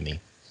you. You hear me?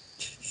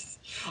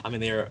 I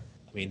mean,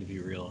 to be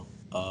real,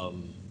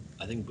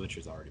 I think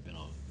Butcher's already been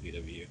on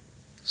VW.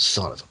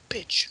 Son of a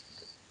bitch.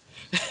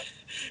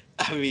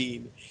 I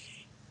mean,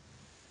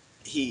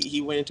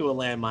 he went into a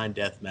landmine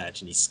death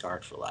match and he's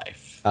scarred for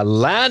life. A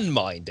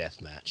landmine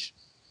death match.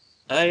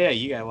 Oh yeah,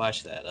 you gotta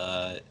watch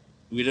that.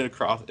 We did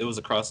it was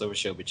a crossover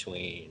show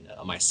between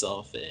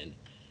myself and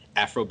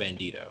Afro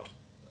Bandito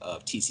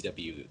of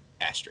TCW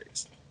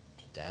Asterisks.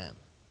 Damn.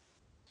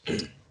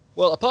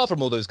 Well, apart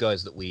from all those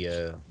guys that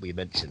we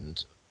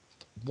mentioned,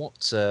 what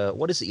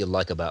is it you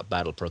like about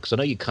Battle Pro? Because I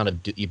know you kind of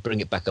you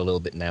bring it back a little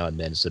bit now and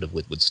then, sort of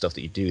with stuff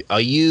that you do.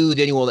 Are you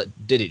the only one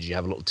that did it? Did you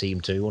have a little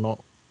team too, or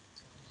not?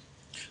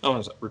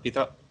 Oh, repeat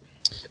that.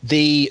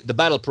 The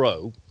Battle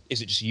Pro,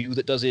 is it just you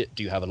that does it?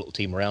 Do you have a little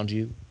team around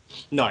you?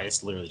 No,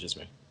 it's literally just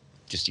me.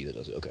 Just you that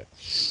does it. Okay.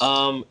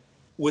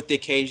 With the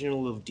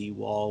occasional of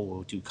D-Wall,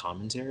 we'll do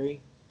commentary,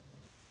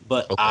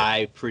 but Okay.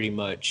 I pretty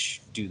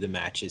much do the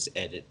matches,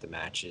 edit the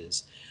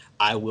matches.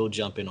 I will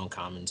jump in on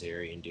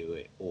commentary and do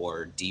it,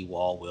 or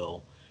D-Wall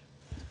will.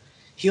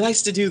 He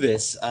likes to do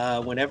this.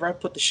 Whenever I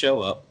put the show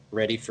up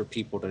ready for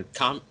people to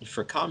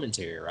for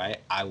commentary,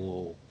 right? I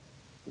will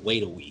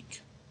wait a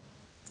week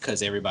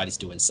because everybody's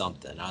doing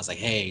something. I was like,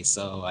 hey,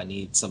 so I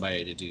need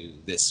somebody to do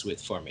this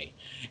for me,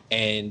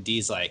 and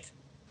D's like,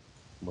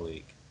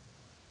 Malik.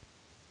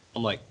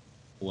 I'm like,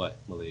 what,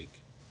 Malik?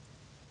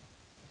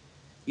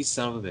 You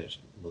son of a bitch,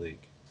 Malik.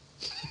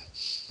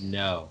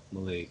 No,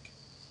 Malik.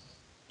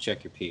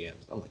 Check your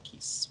PMs. I'm like,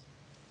 he's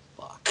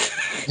fuck.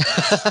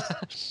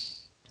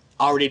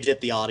 I already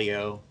did the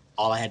audio.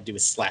 All I had to do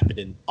is slap it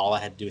in.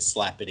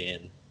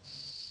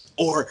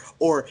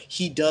 Or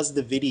he does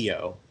the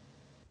video.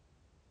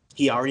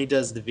 He already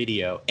does the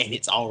video, and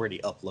it's already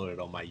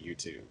uploaded on my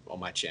YouTube, on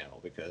my channel,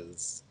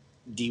 because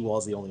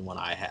D-Wall's the only one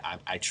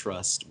I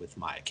trust with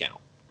my account,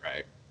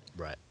 right?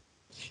 Right.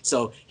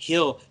 So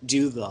he'll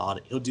do the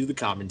audio, he'll do the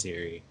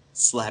commentary,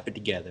 slap it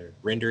together,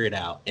 render it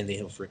out, and then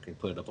he'll freaking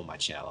put it up on my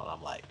channel. And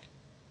I'm like,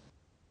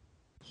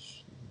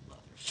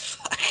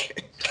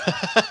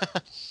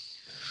 motherfucker.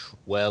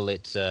 Well,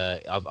 it's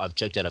I've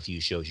checked out a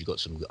few shows. You got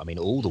some. I mean,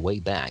 all the way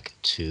back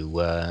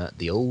to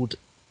the old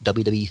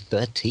WWE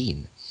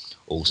 13,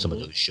 or some of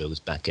those shows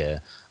back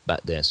there.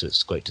 So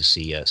it's great to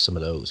see some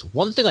of those.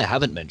 One thing I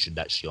haven't mentioned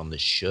actually on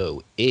this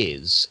show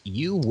is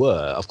you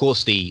were, of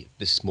course, this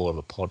is more of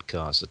a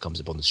podcast that comes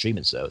up on the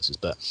streaming services.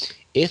 But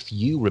if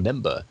you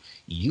remember,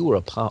 you were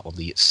a part of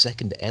the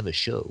second ever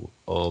show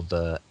of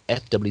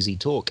FWZ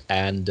Talk,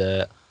 and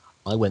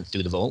I went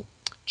through the vault,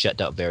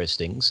 checked out various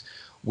things.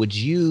 Would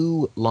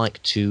you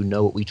like to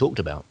know what we talked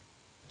about?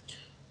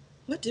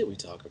 What did we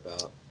talk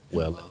about?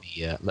 Well,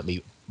 let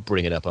me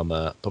bring it up. I'm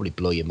probably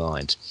blow your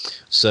mind.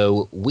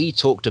 So we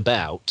talked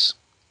about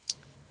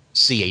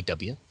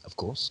CAW, of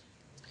course.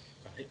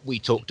 Right. We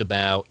talked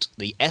about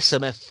the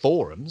SMF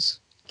forums.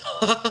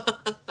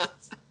 Oh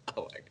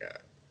my god.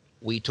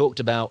 We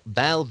talked about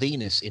Val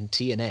Venus in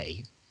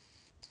TNA.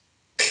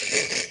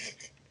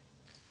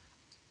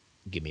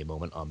 Give me a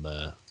moment. I'm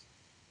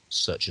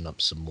searching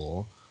up some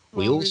more.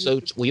 We also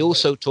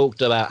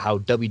talked about how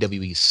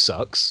WWE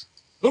sucks.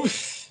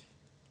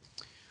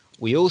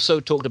 We also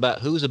talked about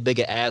who's a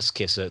bigger ass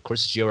kisser,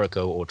 Chris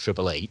Jericho or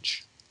Triple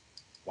H.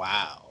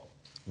 Wow.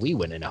 We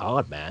went in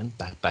hard, man,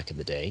 back in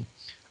the day.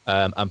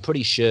 I'm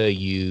pretty sure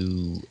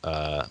you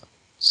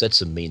said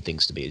some mean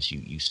things to me, as you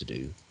used to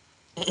do.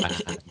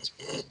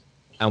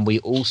 And we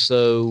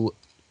also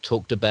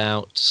talked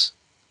about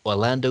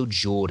Orlando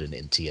Jordan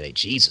in TNA.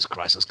 Jesus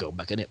Christ, let's go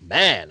back in it.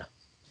 Man.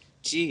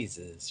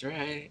 Jesus,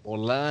 right?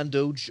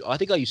 I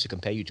think I used to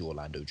compare you to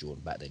Orlando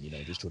Jordan back then,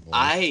 just to annoy now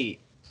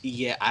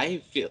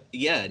I feel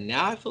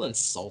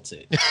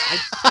insulted.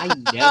 I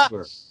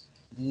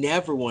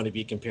never want to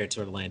be compared to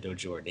Orlando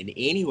Jordan in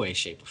any way,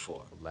 shape, or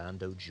form.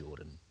 Orlando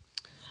Jordan.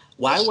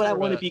 Why would I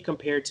want to be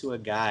compared to a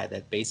guy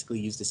that basically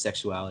used his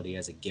sexuality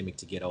as a gimmick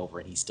to get over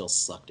and he still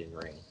sucked in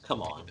ring?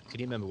 Come on. Can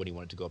you remember when he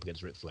wanted to go up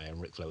against Ric Flair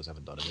and Ric Flair was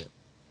having done of it?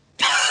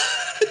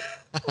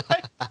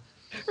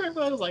 Ric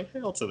Flair was like,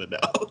 hell to the no.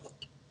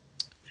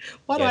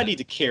 Why do I need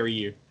to carry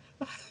you?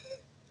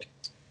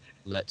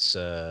 Let's.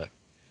 I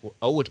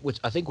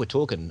think we're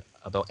talking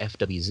about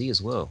FWZ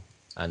as well.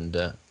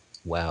 And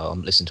wow,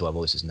 I'm listening to our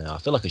voices now. I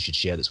feel like I should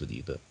share this with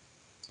you, but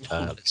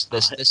let's.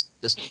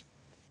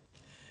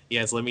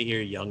 Yes, let me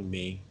hear young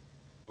me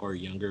or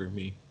younger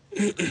me,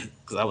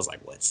 because I was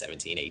like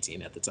 17,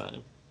 18 at the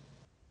time.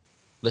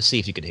 Let's see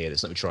if you can hear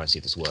this. Let me try and see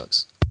if this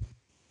works.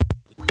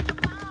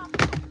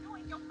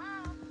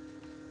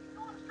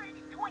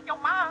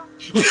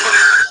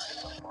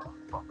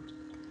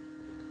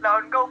 Now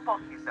go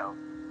fuck yourself.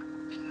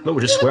 Look,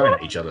 we're just swearing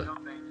at each other.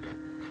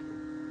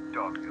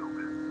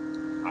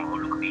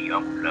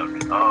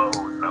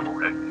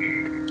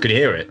 Could you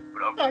hear it?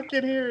 I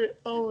can hear it.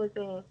 Oh my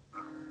god.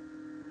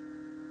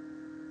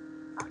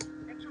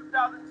 In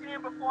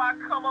 2010, before I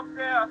come up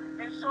there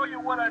and show you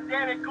what a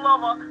Danny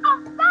Glover,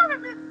 I'm sorry,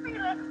 Miss C.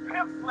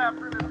 Pimp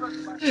slapper that looks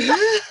like.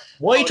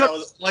 Why are you Oh, trying that to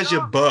was-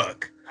 Elijah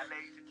Burke? And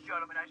ladies and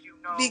gentlemen, as you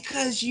know,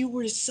 Because you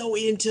were so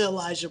into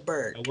Elijah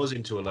Burke. I was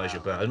into Elijah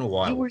Burke. I don't know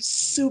why. You were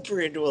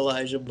super into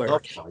Elijah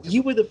Burke. Elijah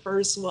You Burke. were the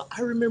first one.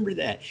 I remember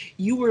that.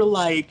 You were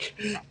like,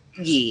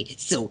 yeah,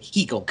 so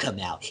he gonna come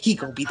out. He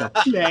gonna be the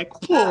Black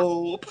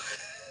Pope.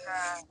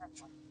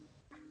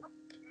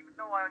 even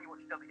though I only watch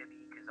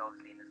WWE because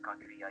obviously in this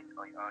country I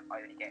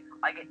only get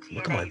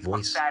Look at my TNA on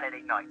voice.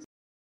 Saturday nights,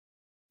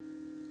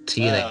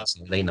 TNA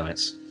Sunday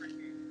nights.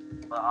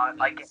 but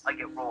I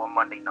get Raw on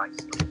Monday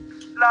nights.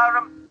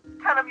 Larum,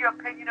 tell him your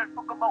opinion and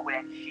fuck him up with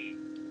that shit.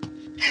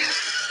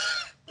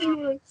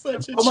 You are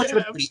such a How much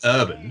would champ. it be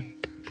urban?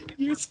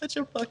 You're such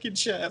a fucking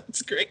champ.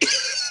 It's great.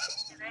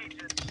 TNA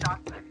just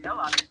shocked the hell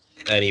out of me.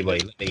 Anyway,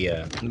 let me.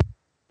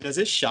 Does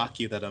it shock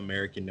you that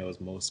American knows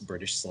most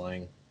British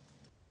slang?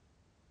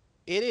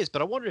 It is,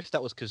 but I wonder if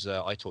that was because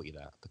I taught you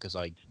that, because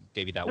I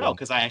gave you that No, one.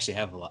 because I actually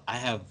have a lot. I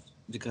have,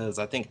 because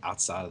I think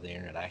outside of the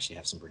internet, I actually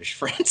have some British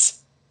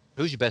friends.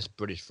 Who's your best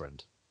British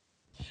friend?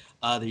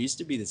 There used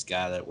to be this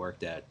guy that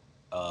worked at,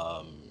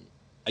 I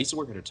used to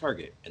work at a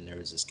Target, and there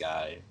was this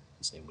guy,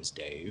 his name was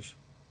Dave.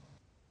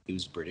 He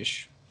was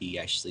British. He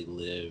actually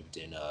lived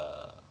in,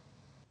 I'm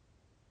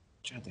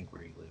trying to think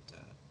where he lived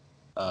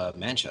at.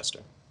 Manchester.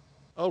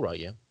 Oh, right,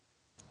 yeah.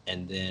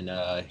 And then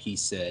he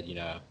said, you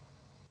know,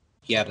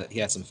 he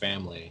had some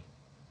family,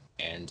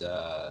 and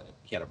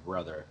he had a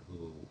brother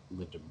who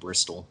lived in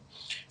Bristol,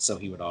 so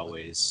he would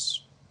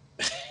always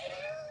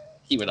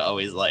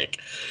like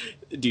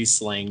do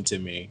slang to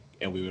me,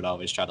 and we would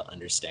always try to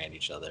understand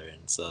each other,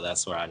 and so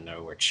that's where I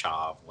know where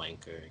chav,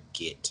 wanker,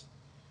 git.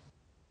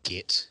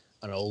 Git.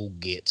 An old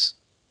git.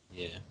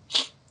 Yeah.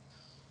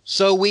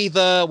 So we've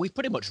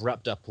pretty much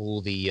wrapped up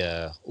all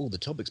the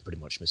topics, pretty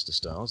much, Mr.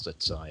 Styles,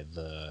 that I've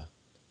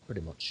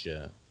pretty much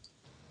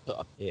put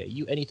up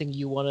here. Anything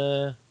you want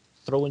to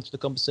throw into the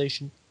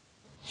conversation?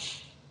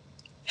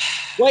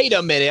 Wait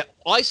a minute!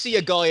 I see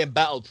a guy in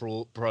Battle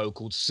Pro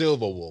called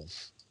Silver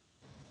Wolf.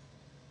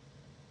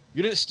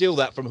 You didn't steal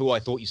that from who I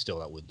thought you stole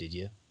that with, did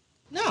you?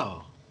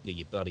 No. Yeah,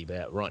 you bloody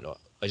bet. Right.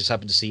 I just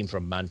happened to see him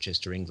from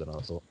Manchester, England, and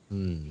I thought,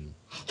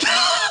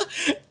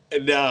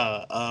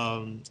 No.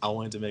 I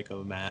wanted to make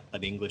an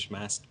English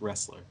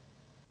wrestler.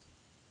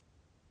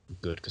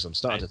 good, because I'm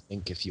starting to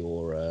think if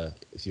you're a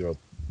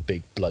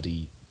big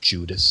bloody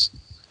Judas.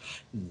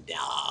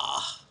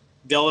 Nah.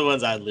 The only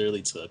ones I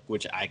literally took,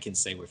 which I can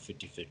say were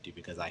 50-50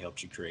 because I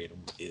helped you create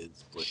them, is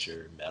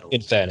Butcher, Metal.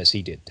 In fairness,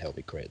 he did help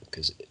me create them,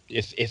 because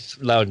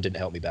if Loudon didn't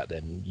help me back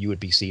then, you would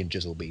be seeing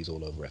Jizzle Bees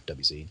all over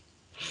FWC.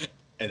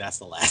 And that's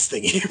the last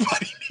thing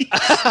anybody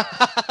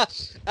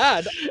needs.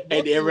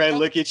 and everyone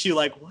look at you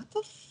like, what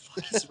the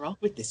fuck is wrong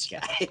with this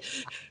guy?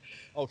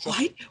 Oh,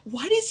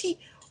 Why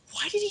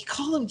did he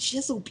call him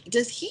Jizzle B?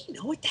 Does he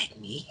know what that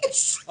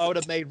means? I would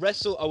have made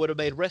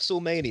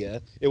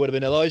WrestleMania. It would have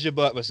been Elijah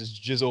Burke versus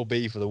Jizzle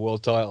B for the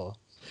world title.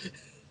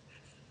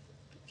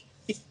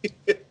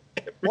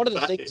 One of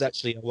the things,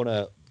 actually, I want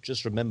to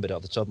just remember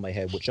off the top of my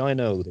head, which I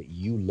know that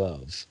you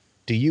love.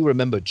 Do you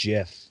remember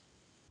Jeff?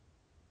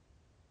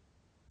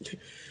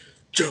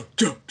 Jeff.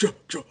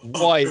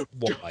 Why?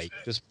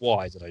 Just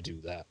why did I do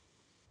that?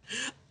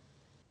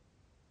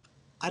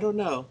 I don't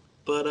know,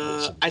 but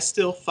I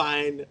still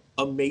find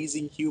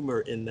amazing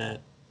humor in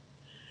that,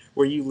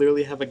 where you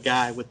literally have a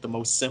guy with the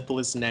most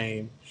simplest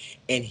name,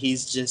 and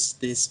he's just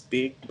this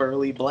big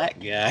burly black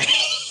guy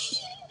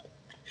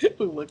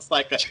who looks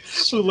like an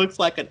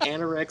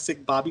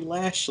anorexic Bobby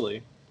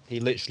Lashley. He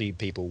literally,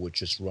 people would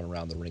just run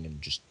around the ring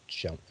and just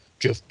shout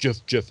Jeff,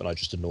 Jeff, Jeff, and I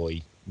just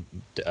annoy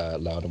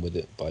Loudon with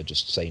it by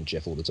just saying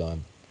Jeff all the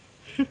time.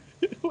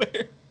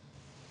 Where?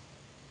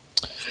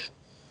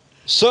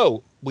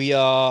 So we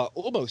are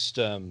almost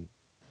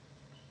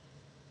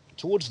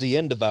towards the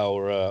end of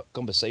our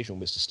conversation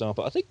with Mr. Star,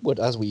 but I think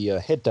as we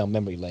head down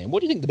memory lane, what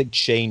do you think the big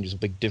changes,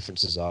 big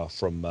differences are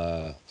from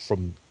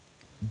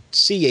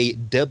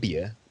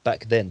CAW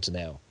back then to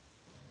now?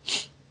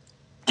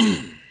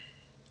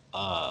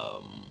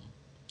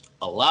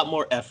 A lot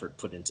more effort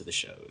put into the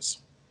shows.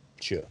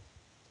 Sure.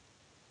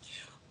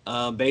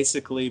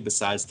 Basically,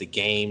 besides the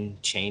game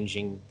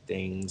changing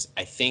things,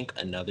 I think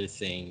another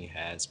thing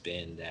has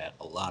been that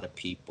a lot of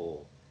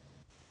people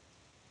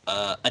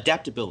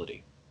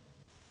adaptability,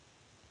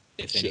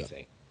 if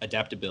anything,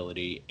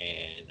 adaptability,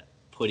 and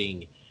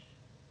putting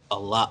a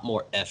lot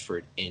more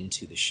effort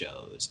into the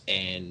shows,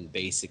 and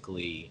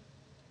basically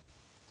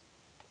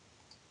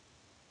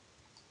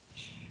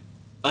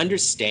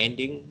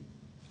understanding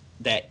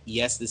that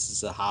yes, this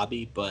is a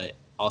hobby, but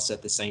also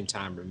at the same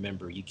time,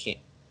 remember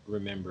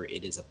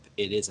it is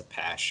a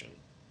passion,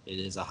 it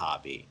is a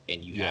hobby,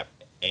 and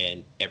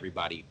and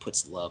everybody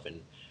puts love and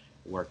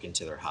work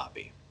into their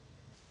hobby.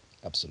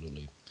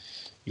 Absolutely,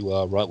 you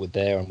are right with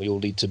there, and we all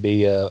need to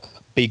be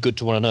good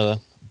to one another,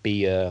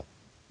 be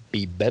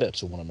better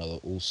to one another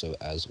also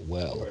as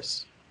well. Of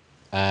course.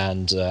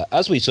 And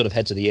as we sort of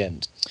head to the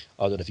end,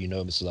 I don't know if you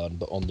know, Mr. Loudon,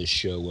 but on this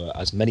show,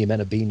 as many men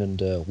have been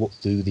and walked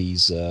through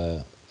these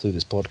through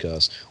this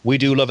podcast. We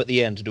do love at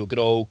the end to do a good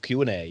old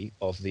Q&A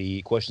of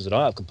the questions that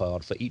I have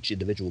compiled for each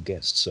individual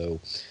guest. So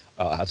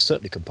I have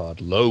certainly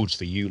compiled loads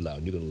for you, Lau,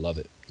 and you're going to love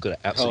it. You're going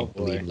to absolutely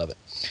bleed and love it.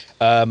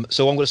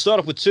 So I'm going to start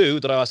off with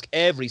 2 that I ask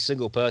every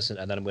single person,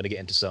 and then I'm going to get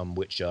into some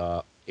which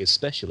are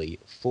especially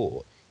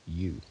for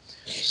you.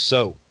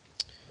 So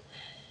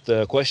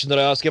the question that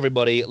I ask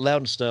everybody, Loud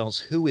and Styles,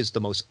 who is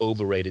the most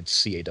overrated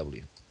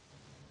CAW?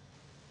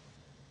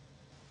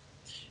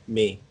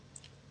 Me.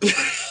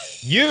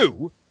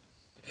 You?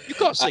 You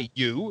can't say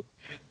you.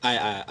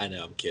 I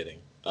know, I'm kidding.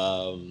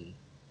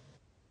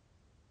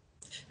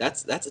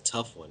 That's a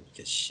tough one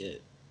because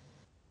shit.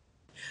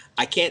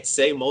 I can't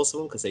say most of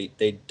them because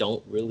they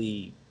don't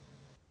really,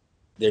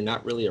 they're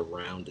not really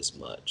around as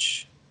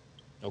much.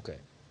 Okay.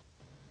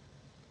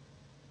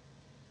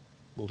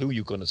 Well, who are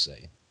you gonna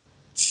say?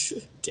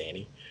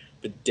 Danny,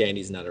 but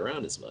Danny's not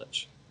around as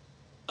much.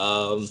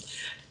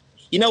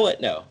 You know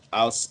what? No,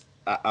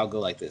 I'll go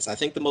like this. I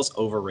think the most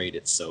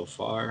overrated so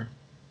far.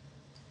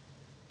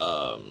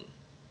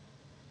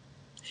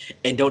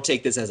 And don't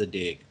take this as a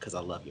dig because I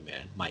love you,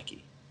 man.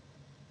 Mikey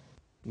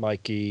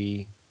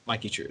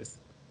Truth.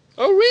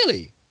 Oh,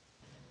 really?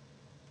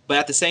 But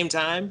at the same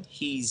time,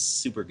 he's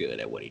super good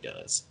at what he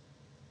does.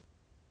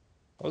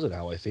 I wasn't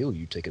how I feel.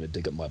 You taking a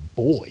dig at my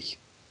boy?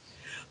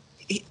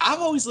 I've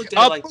always looked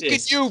at it like this. Look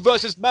at you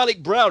versus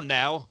Malik Brown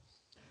now.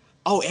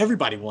 Oh,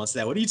 everybody wants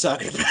that. What are you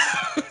talking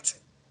about?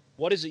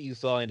 What is it you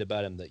find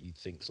about him that you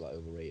think's like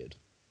overrated?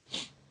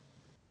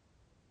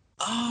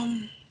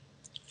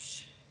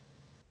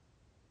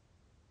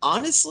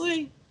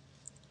 Honestly,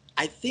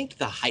 I think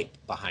the hype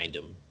behind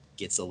him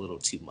gets a little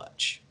too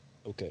much.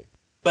 Okay.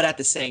 But at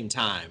the same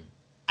time,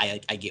 I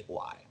get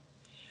why.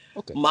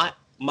 Okay.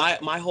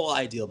 My whole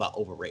idea about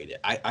overrated,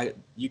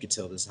 you could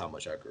tell this is how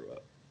much I grew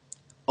up.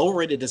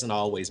 Overrated doesn't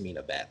always mean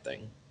a bad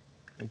thing.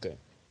 Okay.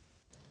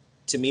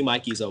 To me,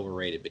 Mikey's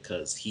overrated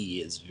because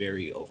he is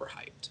very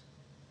overhyped.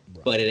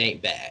 Right. But it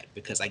ain't bad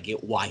because I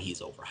get why he's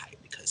overhyped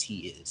because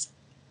he is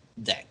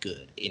that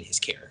good in his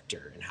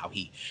character and how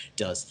he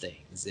does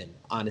things. And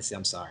honestly,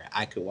 I'm sorry,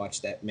 I could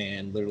watch that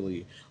man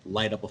literally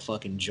light up a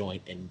fucking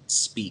joint and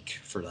speak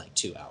for like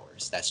 2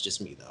 hours. That's just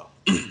me though.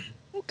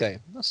 Okay,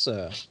 that's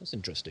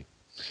interesting.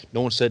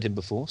 No one said him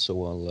before,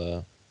 so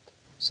I'll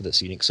so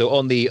that's unique. So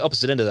on the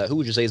opposite end of that, who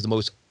would you say is the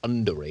most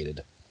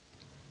underrated?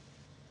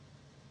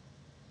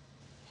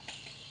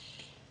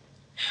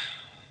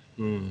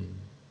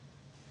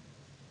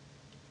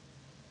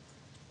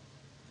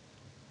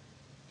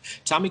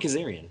 Tommy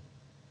Kazarian.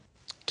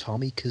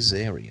 Tommy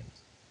Kazarian.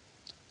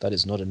 That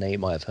is not a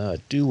name I have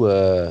heard.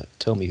 Do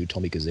tell me who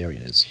Tommy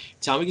Kazarian is.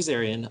 Tommy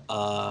Kazarian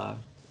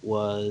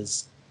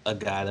was a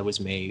guy that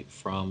was made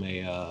from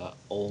a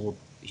old.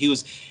 He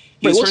was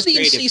what's first the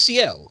created,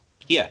 CCL?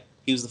 Yeah,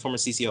 he was the former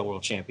CCL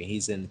world champion.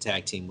 He's in the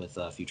tag team with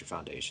Future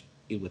Foundation.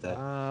 He with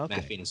Okay.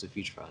 Matt Phoenix with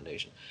Future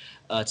Foundation.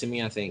 To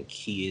me, I think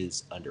he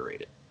is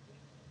underrated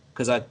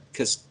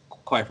because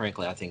quite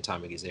frankly, I think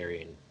Tommy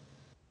Kazarian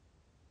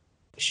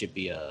should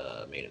be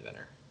a main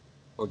eventer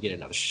or get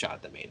another shot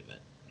at the main event.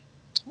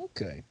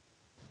 Okay.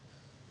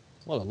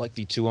 Well, I like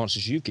the 2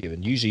 answers you've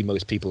given. Usually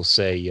most people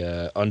say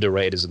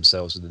underrated as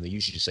themselves, and then they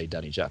usually just say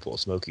Danny Jackpot or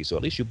Smokey. So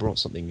at least you brought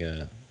something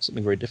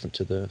very different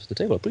to the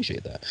table. I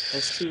appreciate that.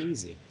 That's too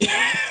easy.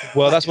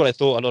 Well, that's what I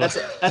thought.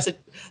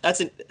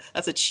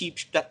 That's a cheap.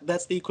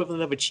 That's the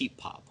equivalent of a cheap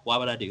pop. Why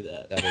would I do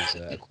that? That is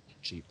a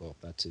cheap pop.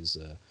 That is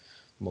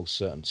most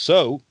certain.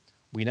 So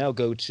we now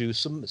go to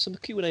some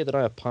Q&A that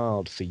I have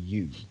piled for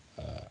you,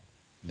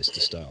 Mr.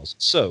 Styles.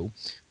 So,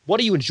 what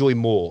do you enjoy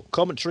more,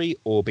 commentary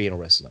or being a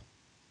wrestler?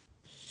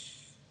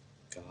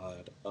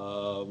 God,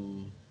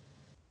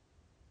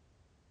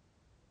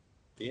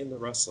 being the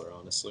wrestler,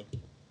 honestly.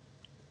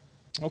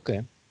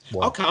 Okay.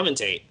 Well, I'll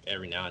commentate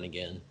every now and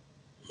again.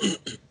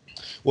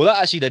 Well,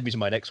 that actually led me to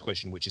my next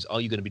question, which is,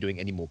 are you going to be doing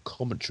any more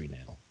commentary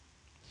now?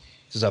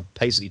 Since I've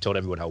basically told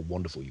everyone how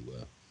wonderful you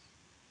were.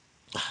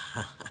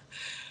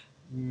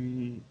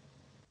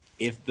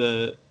 If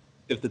the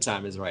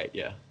time is right,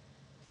 yeah.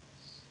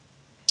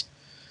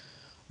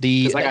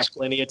 Because I got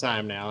plenty of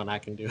time now and I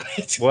can do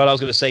it. Well, I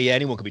was going to say, yeah,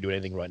 anyone could be doing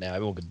anything right now.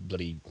 Everyone could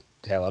bloody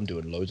hell. I'm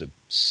doing loads of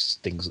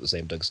things at the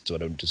same time, so I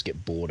don't just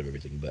get bored of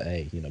everything. But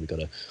hey, we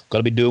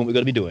gotta be doing what we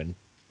gotta be doing.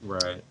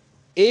 Right.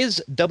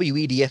 Is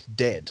WEDF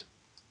dead?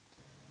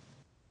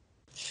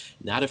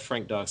 Not if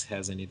Frank Dawes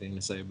has anything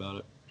to say about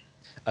it.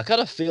 I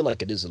kind of feel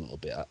like it is a little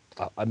bit.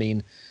 I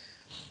mean,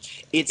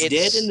 it's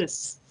dead in the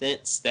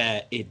sense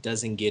that it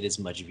doesn't get as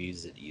much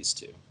views as it used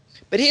to.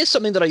 But here's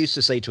something that I used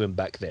to say to him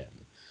back then.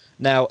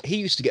 Now, he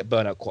used to get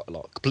burnt out quite a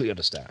lot. Completely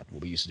understand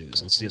what we used to do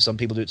this. And some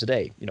people do it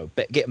today.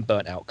 Getting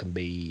burnt out can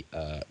be,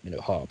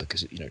 hard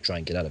because, try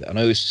and get out of it. And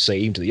I used to say,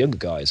 even to the younger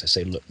guys, I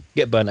say, look,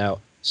 get burnt out,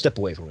 step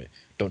away from it.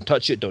 Don't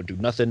touch it, don't do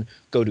nothing.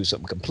 Go do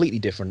something completely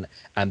different.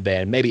 And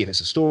then maybe if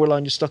it's a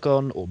storyline you're stuck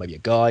on, or maybe a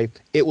guy,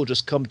 it will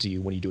just come to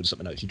you when you're doing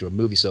something else. You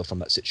remove yourself from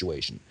that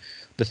situation.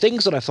 The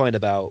things that I find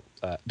about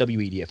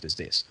WEDF is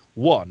this.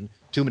 One,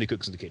 too many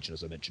cooks in the kitchen,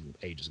 as I mentioned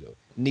ages ago.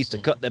 It needs to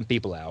cut them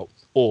people out,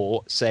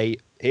 or say,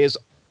 here's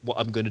what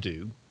I'm going to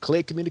do.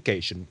 Clear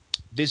communication.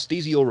 These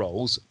are your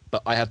roles,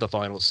 but I have the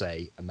final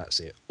say, and that's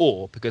it.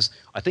 Or because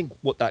I think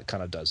what that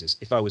kind of does is,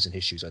 if I was in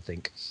his shoes, I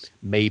think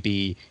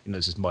maybe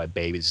this is my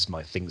baby, this is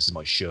my thing, this is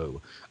my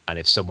show, and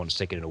if someone's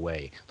taking it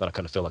away, then I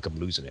kind of feel like I'm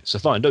losing it. So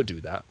fine, don't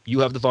do that.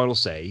 You have the final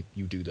say.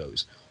 You do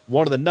those.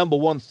 One of the number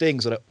one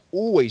things that I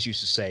always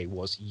used to say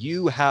was,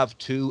 you have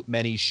too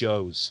many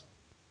shows.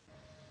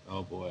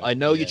 Oh boy. I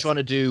know you're Yes. trying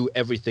to do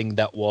everything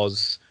that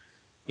was,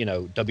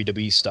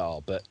 WWE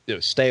style, but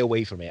stay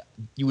away from it.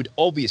 You would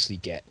obviously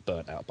get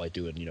burnt out by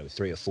doing,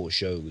 3 or 4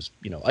 shows.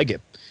 I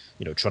get,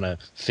 trying to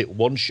fit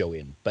one show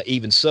in, but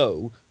even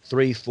so,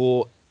 3,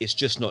 4, it's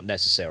just not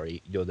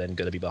necessary. You're then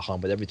going to be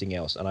behind with everything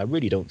else, and I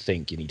really don't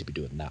think you need to be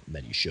doing that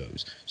many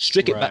shows.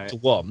 Strict it back Right. to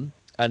one,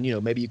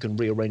 and maybe you can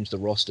rearrange the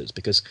rosters,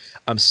 because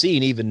I'm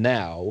seeing even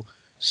now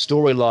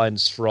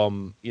storylines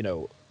from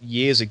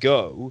years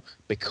ago,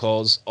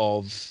 because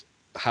of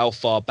how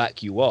far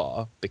back you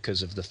are,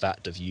 because of the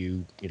fact of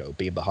you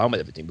being behind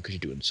with everything, because you're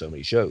doing so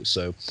many shows.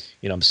 So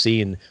I'm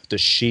seeing the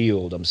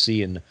Shield, I'm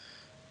seeing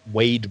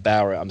Wade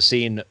Barrett, I'm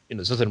seeing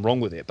there's nothing wrong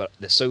with it, but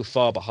they're so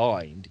far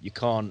behind, you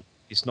can't.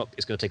 It's going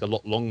to take a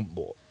lot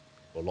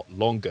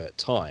longer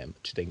time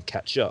to then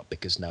catch up,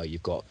 because now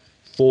you've got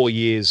 4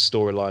 years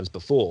storylines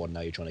before, and now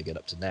you're trying to get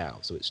up to now.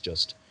 So it's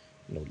just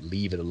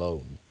leave it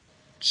alone,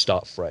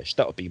 start fresh.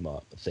 That would be my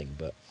thing.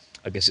 But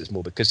I guess it's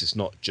more because it's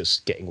not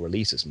just getting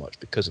released as much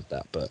because of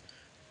that, but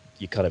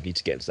you kind of need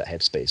to get into that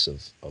headspace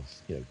of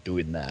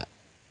doing that,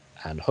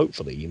 and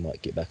hopefully you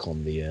might get back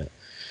on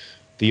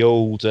the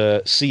old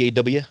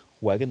CAW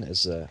wagon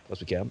as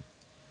we can.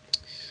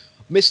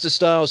 Mr.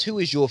 Styles, who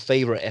is your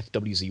favorite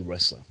FWZ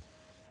wrestler?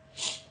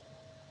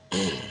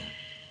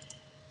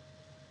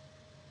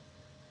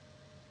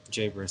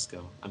 Jay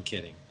Briscoe. I'm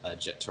kidding.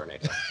 Jet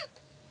Tornado.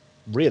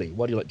 Really?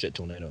 Why do you like Jet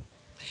Tornado?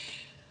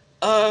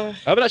 uh,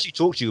 I haven't actually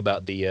talked to you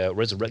about the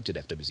resurrected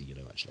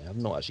FWZ. Actually, I've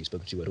not actually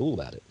spoken to you at all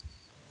about it.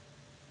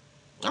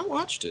 I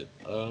watched it.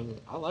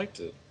 I liked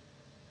it.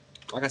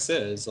 Like I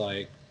said, it's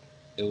like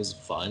it was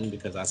fun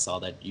because I saw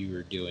that you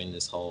were doing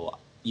this whole.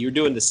 You were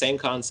doing the same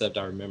concept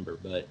I remember,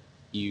 but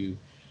you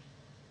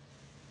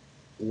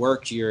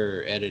worked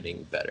your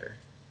editing better.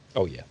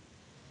 Oh yeah.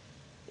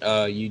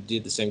 You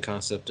did the same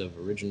concept of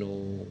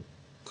original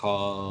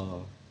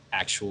call,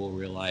 actual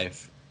real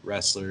life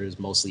wrestlers,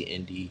 mostly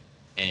indie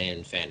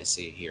and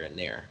fantasy here and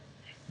there.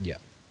 Yeah.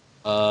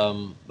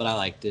 But I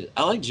liked it.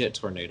 I like Jet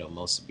Tornado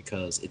mostly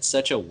because it's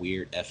such a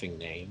weird effing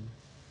name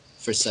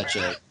for such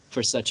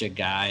a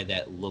guy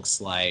that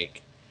looks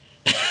like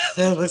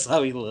that looks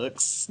how he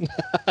looks.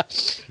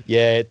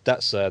 Yeah,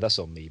 that's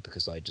on me,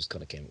 because I just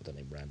kind of came up with the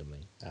name randomly,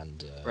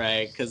 and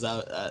Right, because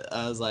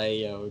I was like,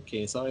 yo,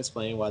 can someone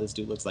explain why this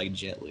dude looks like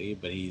Jet Li,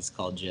 but he's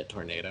called Jet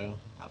Tornado?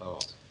 I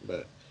don't.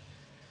 But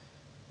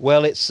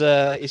well, it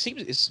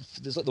seems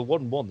there's like the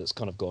one that's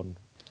kind of gone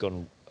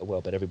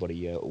well, but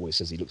everybody always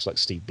says he looks like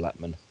Steve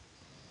Blackman.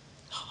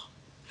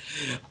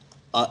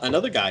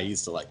 another guy I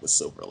used to like was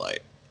Silverlight.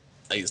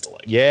 I used to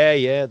like.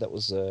 Yeah, that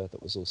was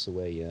also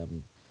a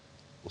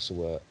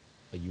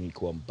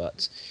unique one,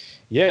 but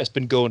yeah, it's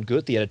been going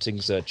good. The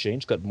editing's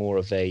changed, got more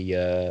of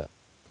an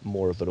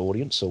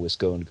audience, so it's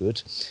going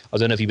good. I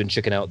don't know if you've been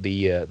checking out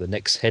the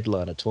next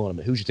headliner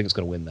tournament. Who do you think is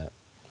going to win that?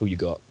 Who you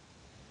got?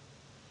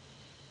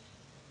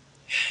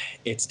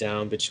 It's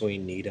down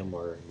between Needham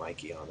or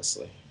Mikey,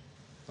 honestly.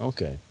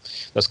 Okay,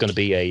 that's going to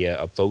be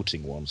a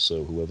voting one.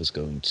 So whoever's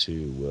going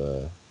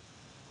to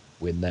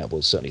win that,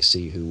 we'll certainly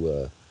see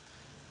who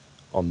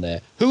on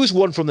there. Who's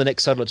one from the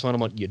next Saddler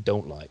tournament you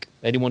don't like?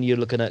 Anyone you're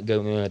looking at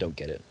going, I don't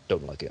get it,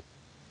 don't like it.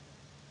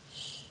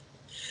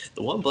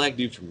 The one black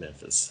dude from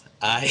Memphis.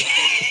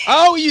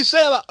 Oh, you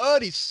say about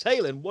Ernie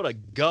Salen? What a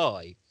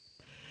guy!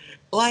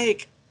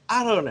 Like,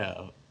 I don't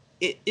know.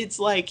 It's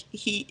like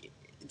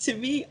to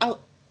me,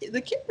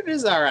 the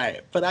character's all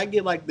right, but I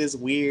get like this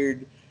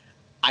weird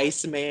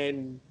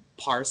Iceman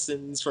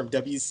Parsons from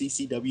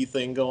WCCW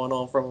thing going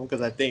on from him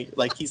because I think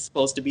like he's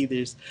supposed to be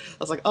this. I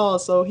was like, oh,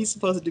 so he's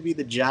supposed to be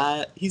the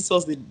jive. He's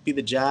supposed to be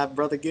the jive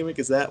brother gimmick.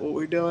 Is that what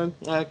we're doing?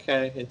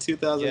 Okay, in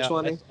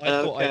 2020.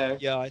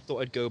 Yeah, I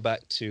thought I'd go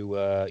back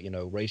to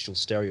racial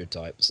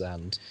stereotypes,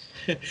 and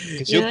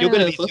because Yeah, you're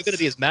gonna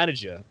be his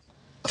manager.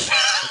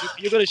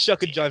 You're gonna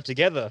shuck and jive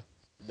together.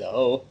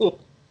 No.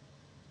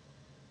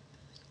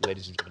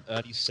 Ladies and gentlemen,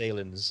 Ernie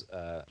Salen's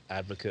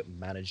advocate,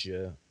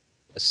 manager,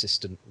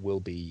 assistant will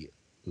be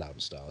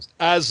Loudon Stars.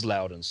 As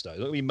Loudon Stars.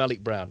 Don't be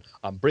Malik Brown.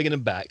 I'm bringing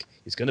him back.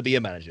 He's going to be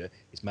a manager.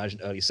 He's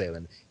managing Ernie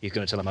Salen. He's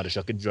going to tell him how to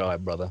shuck and jive,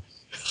 brother.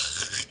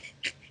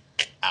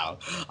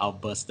 I'll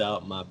bust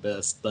out my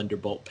best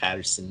Thunderbolt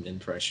Patterson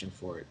impression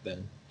for it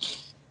then.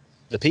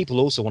 The people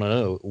also want to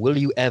know, will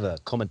you ever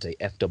commentate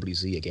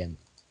FWZ again?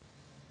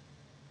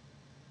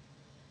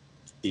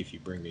 If you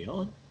bring me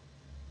on.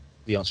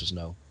 The answer is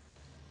no.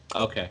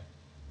 Okay.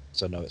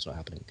 So no, it's not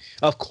happening.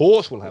 Of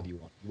course we'll have you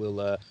on.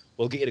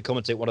 We'll get you to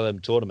commentate one of them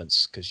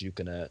tournaments, because you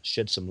can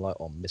shed some light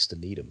on Mr.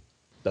 Needham.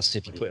 That's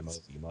if you put him over.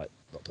 You might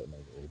not put him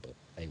over at all, but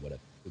hey,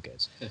 whatever. Who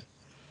cares?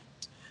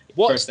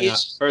 What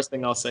First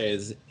thing I'll say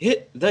is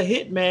hit the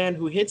hitman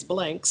who hits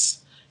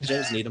blanks.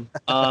 James Needham.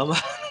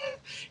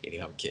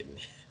 Anyway, I'm kidding.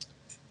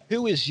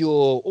 Who is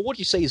your, or what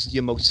do you say is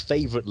your most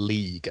favorite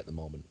league at the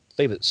moment?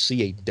 Favorite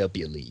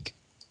CAW league?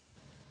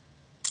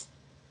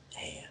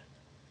 Damn.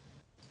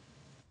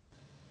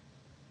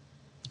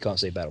 You can't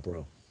say Battle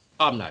Pro.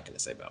 I'm not gonna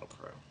say Battle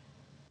Pro.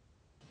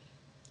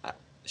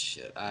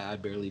 I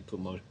barely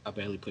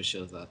put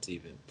shows out to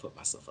even put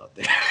myself out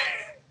there.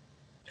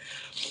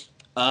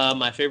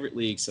 My favorite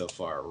league so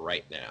far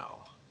right now.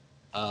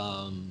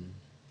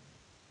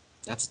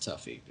 That's a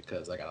toughie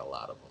because I got a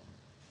lot of them.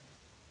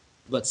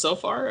 But so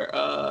far,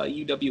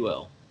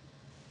 UWL.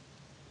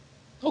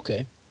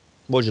 Okay.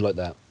 Why'd you like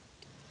that?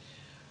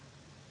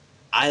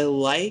 I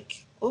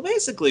like, well,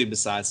 basically,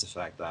 besides the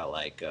fact that I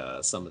like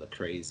some of the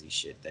crazy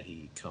shit that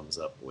he comes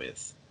up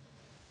with,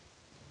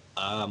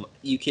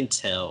 you can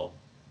tell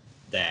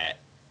that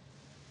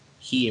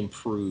he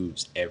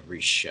improves every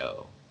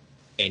show,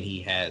 and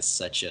he has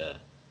such a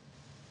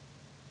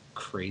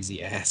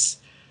crazy ass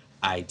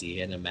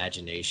idea and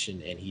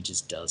imagination, and he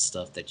just does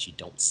stuff that you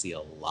don't see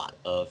a lot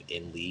of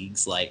in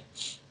leagues. Like,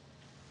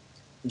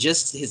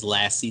 just his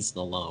last season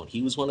alone,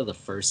 he was one of the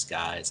first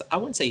guys. I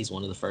wouldn't say he's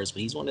one of the first,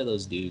 but he's one of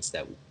those dudes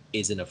that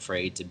isn't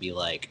afraid to be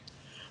like,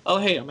 oh,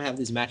 hey, I'm gonna have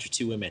this match with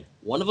two women.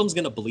 One of them's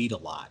gonna bleed a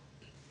lot.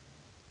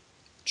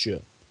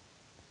 Sure.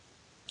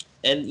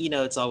 And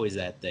it's always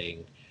that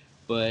thing.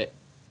 But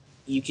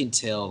you can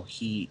tell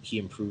he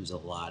improves a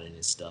lot in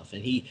his stuff.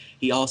 And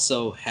he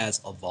also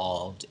has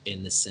evolved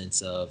in the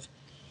sense of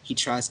he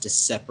tries to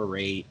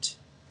separate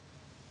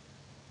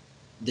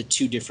the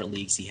two different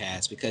leagues he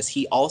has, because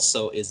he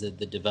also is the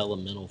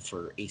developmental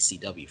for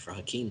ACW, for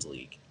Hakeem's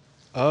league.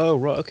 Oh,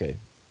 right. Okay.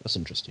 That's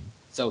interesting.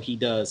 So he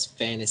does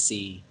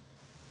fantasy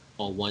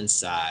on one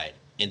side,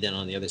 and then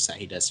on the other side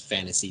he does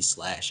fantasy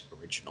 /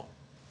 original,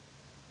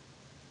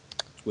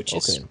 which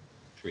is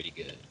pretty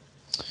good.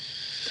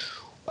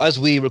 As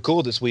we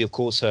record this, we of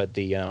course heard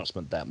the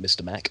announcement that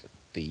Mr. Mac,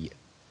 the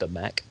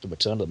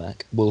Return of the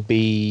Mac, will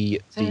be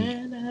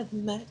Turn of the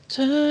Mac.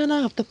 Turn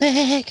of the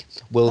Mac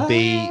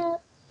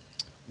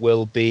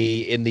will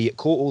be in the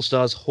Core All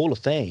Stars Hall of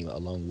Fame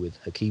along with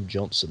Hakeem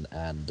Johnson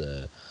and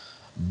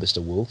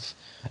Mr. Wolf.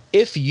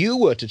 If you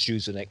were to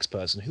choose the next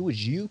person, who would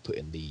you put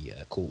in the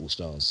Core All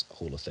Stars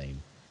Hall of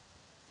Fame?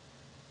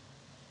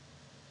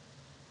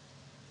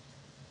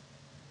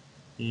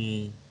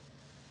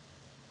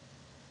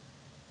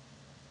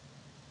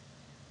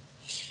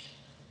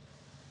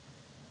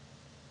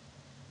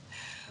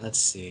 Let's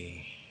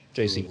see.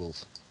 JC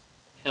Wolf.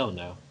 Hell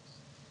no.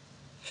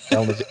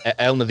 El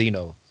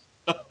Navino.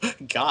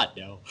 God,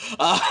 no.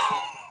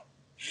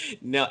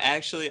 No,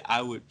 actually,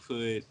 I would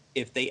put,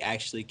 if they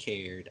actually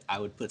cared, I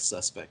would put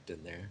Suspect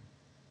in there.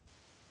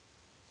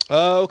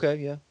 Oh,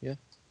 okay, yeah.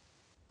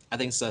 I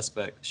think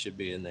Suspect should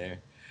be in there.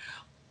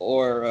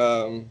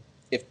 Or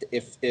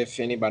if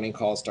anybody in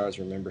Call Stars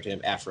remembered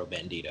him, Afro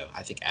Bandito.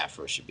 I think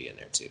Afro should be in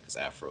there too, because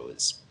Afro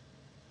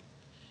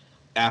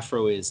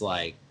is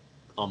like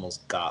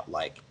almost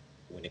godlike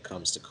when it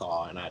comes to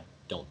Call, and I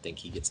don't think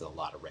he gets a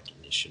lot of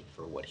recognition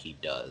for what he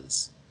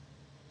does.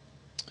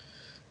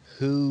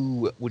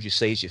 Who would you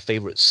say is your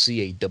favorite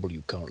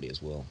CAW currently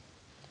as well?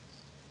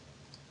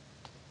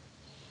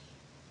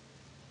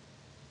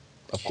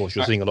 Of course,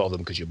 you're seeing a lot of them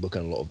because you're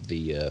booking a lot of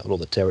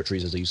the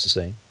territories, as they used to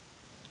say.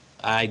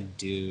 I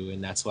do,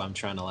 and that's why I'm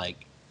trying to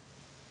like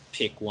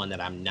pick one that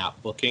I'm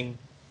not booking,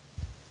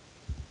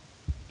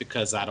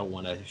 because I don't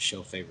want to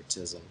show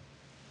favoritism.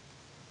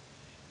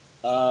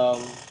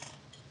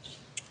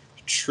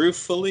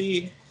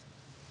 Truthfully,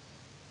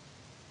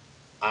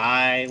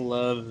 I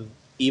love,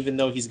 even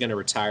though he's going to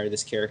retire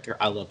this character,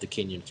 I love the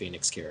Kenyon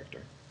Phoenix character.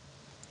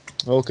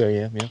 Okay,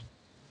 yeah.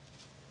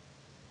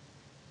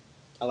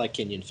 I like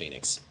Kenyon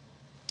Phoenix.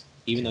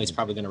 Even though he's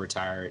probably going to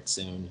retire it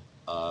soon,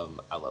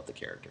 I love the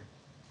character.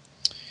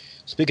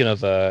 Speaking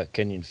of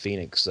Kenyon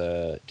Phoenix,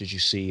 did you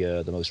see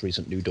the most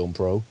recent New Dawn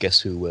Pro? Guess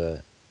who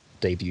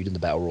debuted in the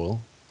Battle Royal?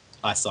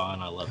 I saw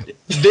and I loved it.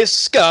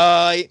 This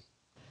guy!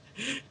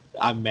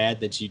 I'm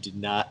mad that you did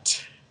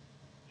not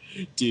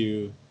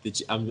do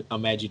I'm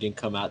mad you didn't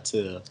come out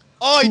to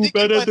Oh, you did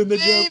better than than the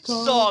theme Jump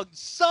Call? song!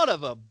 Son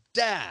of a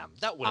damn!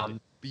 That would have been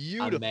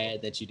beautiful. I'm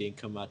mad that you didn't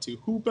come out to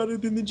Who Better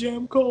Than the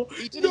Jam Call?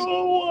 He didn't-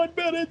 No one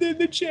better than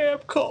the Jam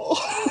Call.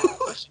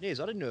 Question is,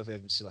 I didn't know if I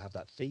even still have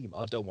that theme.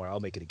 Oh, don't worry, I'll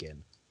make it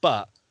again.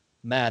 But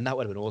man, that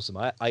would have been awesome.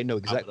 I know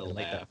exactly how to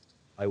make that.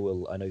 I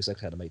know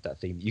exactly how to make that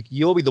theme.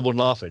 You'll be the one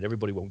laughing.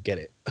 Everybody won't get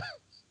it.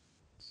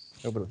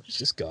 Who's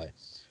this guy?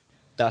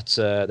 That's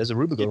there's a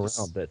rumor going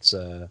around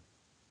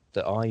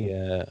that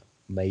I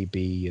may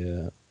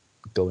be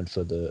going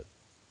for the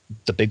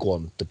big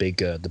one, the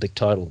big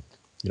title.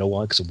 You know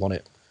why? Because I won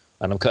it,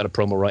 and I'm cutting a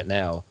promo right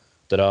now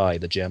that I,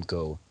 the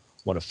Jamco,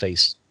 want to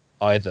face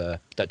either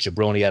that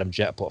jabroni Adam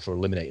Jackpot for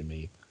eliminating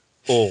me,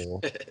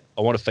 or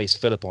I want to face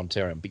Philip on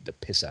Terra and beat the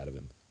piss out of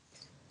him.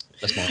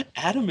 That's my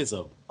Adam is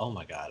oh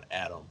my god,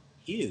 Adam.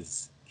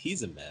 He's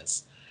a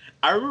mess.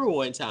 I remember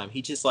one time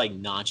he just like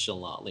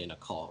nonchalantly in a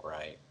call,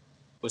 right?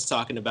 was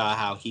talking about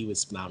how he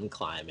was mountain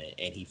climbing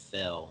and he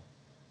fell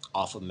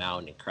off a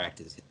mountain and cracked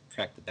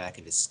the back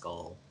of his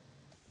skull.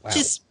 Wow.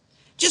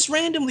 Just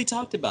randomly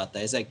talked about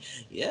that. It's like,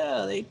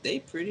 yeah, they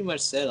pretty much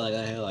said like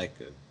I had like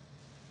a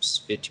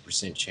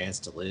 50% chance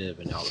to live,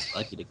 and I was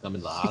lucky to come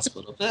into the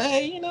hospital. But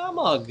hey, I'm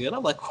all good.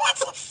 I'm like, what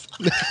the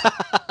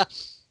fuck?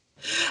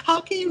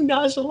 How can you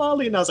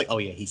nonchalantly? And I was like, oh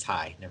yeah, he's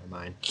high. Never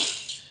mind.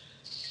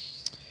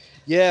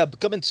 Yeah, but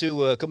coming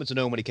to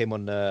know him when he came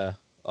on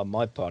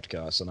my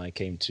podcast, and I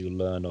came to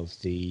learn of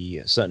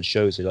the certain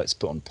shows he likes to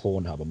put on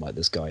Pornhub. I'm like,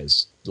 this guy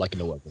is like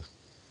no other.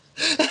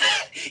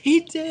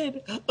 He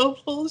did a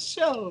full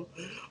show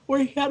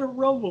where he had a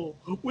rumble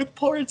with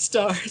porn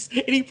stars,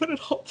 and he put it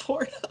on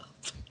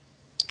Pornhub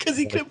because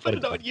he couldn't put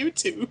it on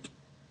YouTube.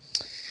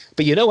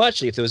 But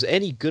actually, if there was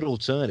any good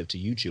alternative to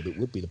YouTube, it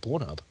would be the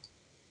Pornhub.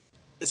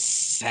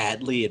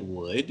 Sadly, it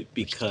would,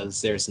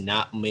 because there's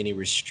not many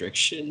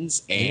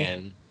restrictions,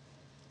 and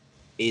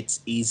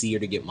it's easier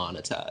to get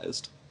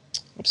monetized.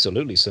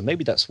 Absolutely. So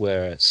maybe that's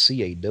where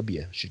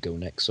CAW should go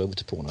next, over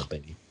to Pornhub,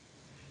 baby.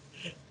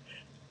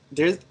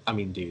 There's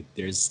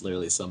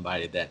literally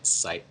somebody that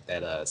site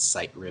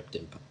ripped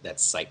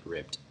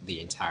the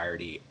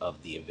entirety of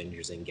the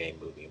Avengers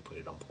Endgame movie and put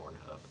it on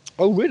Pornhub.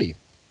 Oh, really?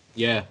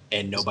 Yeah,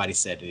 and nobody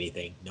said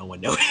anything. No one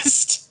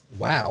noticed.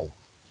 Wow.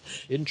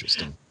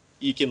 Interesting.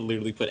 You can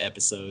literally put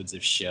episodes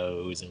of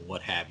shows and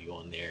what have you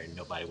on there, and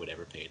nobody would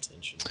ever pay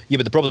attention. Yeah,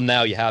 but the problem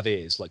now you have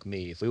is, like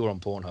me, if we were on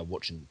Pornhub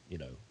watching,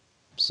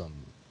 some...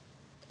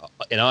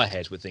 in our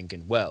heads, we're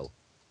thinking, well,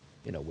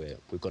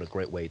 we've got a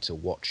great way to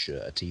watch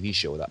a TV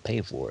show without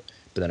paying for it.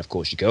 But then, of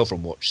course, you go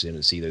from watching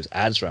and see those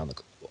ads around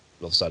the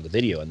other side of the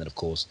video, and then, of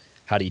course,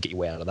 how do you get your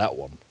way out of that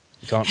one?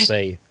 You can't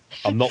say,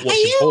 I'm not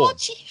watching porn.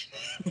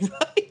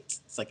 Right?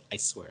 It's like, I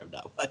swear I'm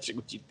not watching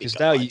what you think Because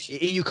I'm now watching.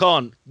 you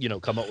can't,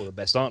 come up with the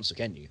best answer,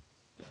 can you?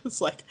 It's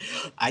like,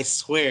 I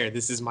swear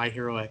this is My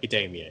Hero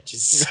Academia.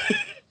 Just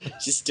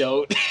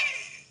don't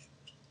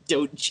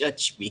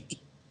judge me.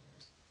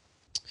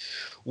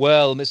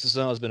 Well, Mr.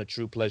 Star, it's been a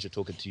true pleasure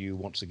talking to you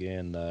once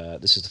again.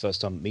 This is the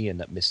first time me and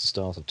Mr.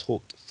 Star have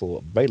talked for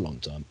a very long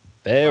time.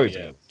 Very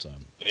long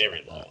time.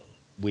 Very long.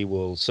 We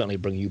will certainly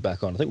bring you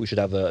back on. I think we should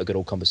have a good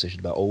old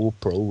conversation about old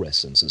pro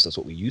wrestling, since that's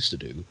what we used to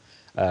do.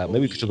 Maybe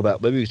we could talk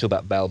about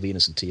Val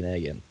Venus and TNA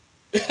again.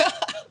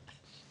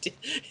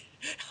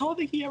 I don't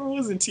think he ever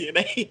was in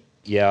TNA.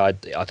 Yeah, I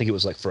think it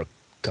was like for a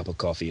cup of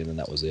coffee, and then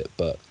that was it.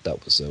 But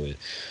that was so it.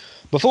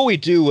 Before we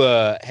do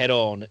head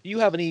on, do you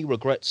have any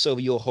regrets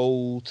over your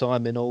whole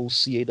time in old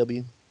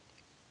CAW?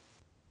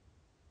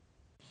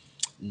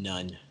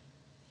 None.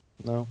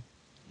 No?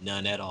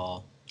 None at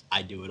all.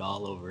 I do it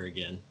all over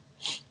again.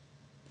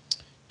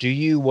 Do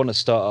you want to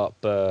start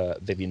up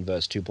Vivian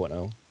Verse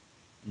 2.0?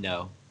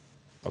 No.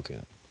 Okay.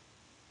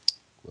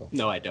 Well.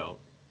 No, I don't.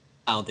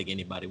 I don't think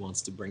anybody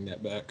wants to bring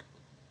that back.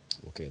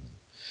 Okay, then.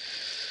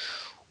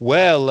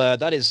 Well,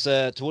 that is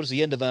towards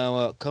the end of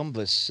our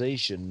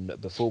conversation.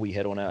 Before we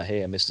head on out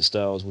here, Mr.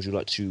 Styles, would you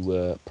like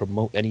to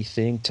promote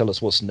anything? Tell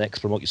us what's next.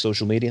 Promote your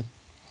social media.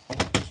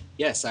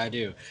 Yes, I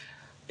do.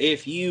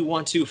 If you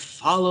want to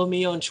follow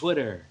me on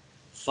Twitter,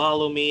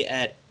 follow me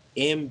at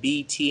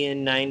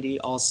MBTN90.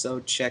 Also,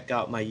 check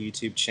out my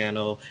YouTube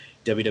channel,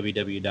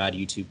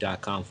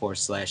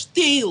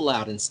 www.youtube.com/The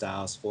Loudon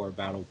Styles for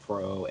Battle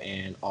Pro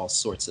and all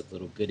sorts of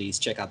little goodies.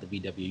 Check out the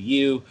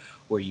VWU,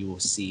 where you will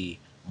see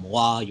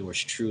moi,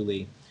 yours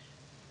truly,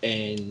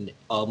 and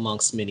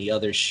amongst many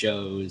other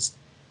shows.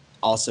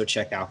 Also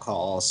check out Call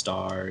All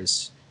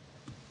Stars.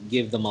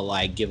 Give them a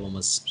like, give them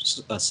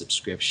a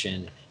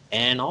subscription,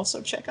 and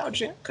also check out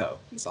Jamco.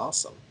 He's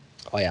awesome.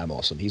 I am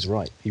awesome. He's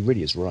right. He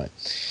really is right.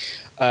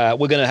 We're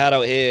going to head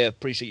out here.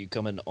 Appreciate you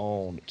coming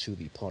on to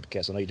the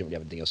podcast. I know you don't really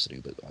have anything else to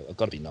do, but I've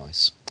got to be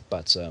nice.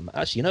 But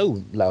actually,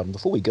 Loudon,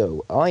 before we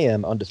go, I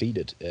am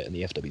undefeated in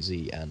the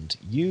FWZ, and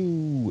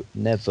you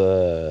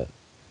never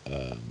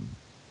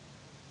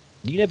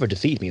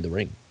defeated me in the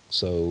ring.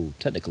 So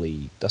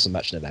technically, that's a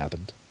match that never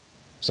happened.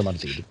 So I'm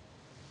undefeated.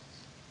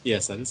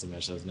 Yes, that is a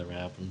match that's never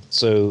happened.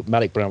 So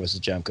Malik Brown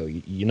versus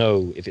Jamco, you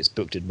know, if it's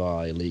booked in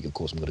my league, of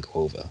course I'm going to go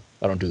over.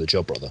 I don't do the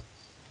job, brother.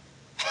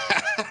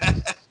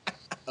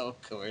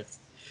 Of course.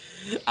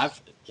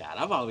 I've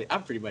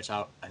pretty much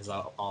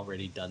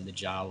already done the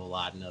job a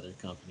lot in other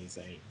companies.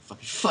 Ain't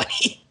fucking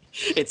funny.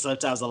 And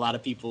sometimes a lot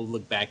of people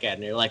look back at it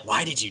and they're like,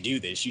 "Why did you do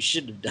this? You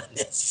shouldn't have done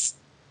this."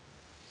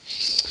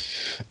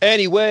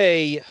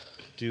 Anyway,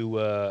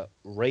 to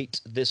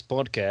rate this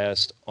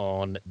podcast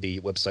on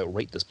the website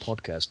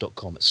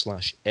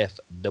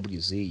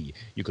ratethispodcast.com/FWZ.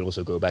 You can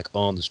also go back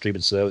on the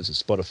streaming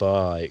services,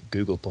 Spotify,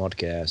 Google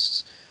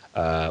Podcasts,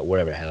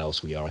 wherever the hell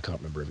else we are. I can't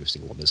remember every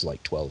single one. There's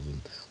like 12 of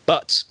them.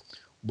 But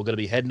we're going to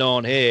be heading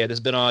on here. This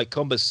has been our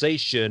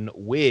conversation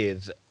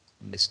with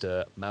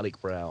Mr. Malik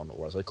Brown,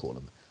 or as I call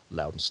him,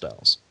 Loudon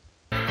Styles.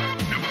 New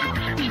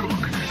Everything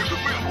Talk is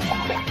available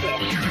on all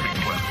streaming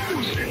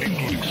platforms,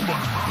 including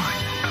Spotify,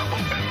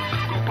 Apple, and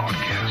Google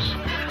Podcasts.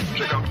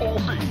 Check out all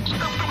things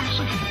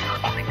FWC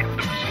on the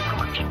FWC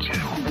Collection channel.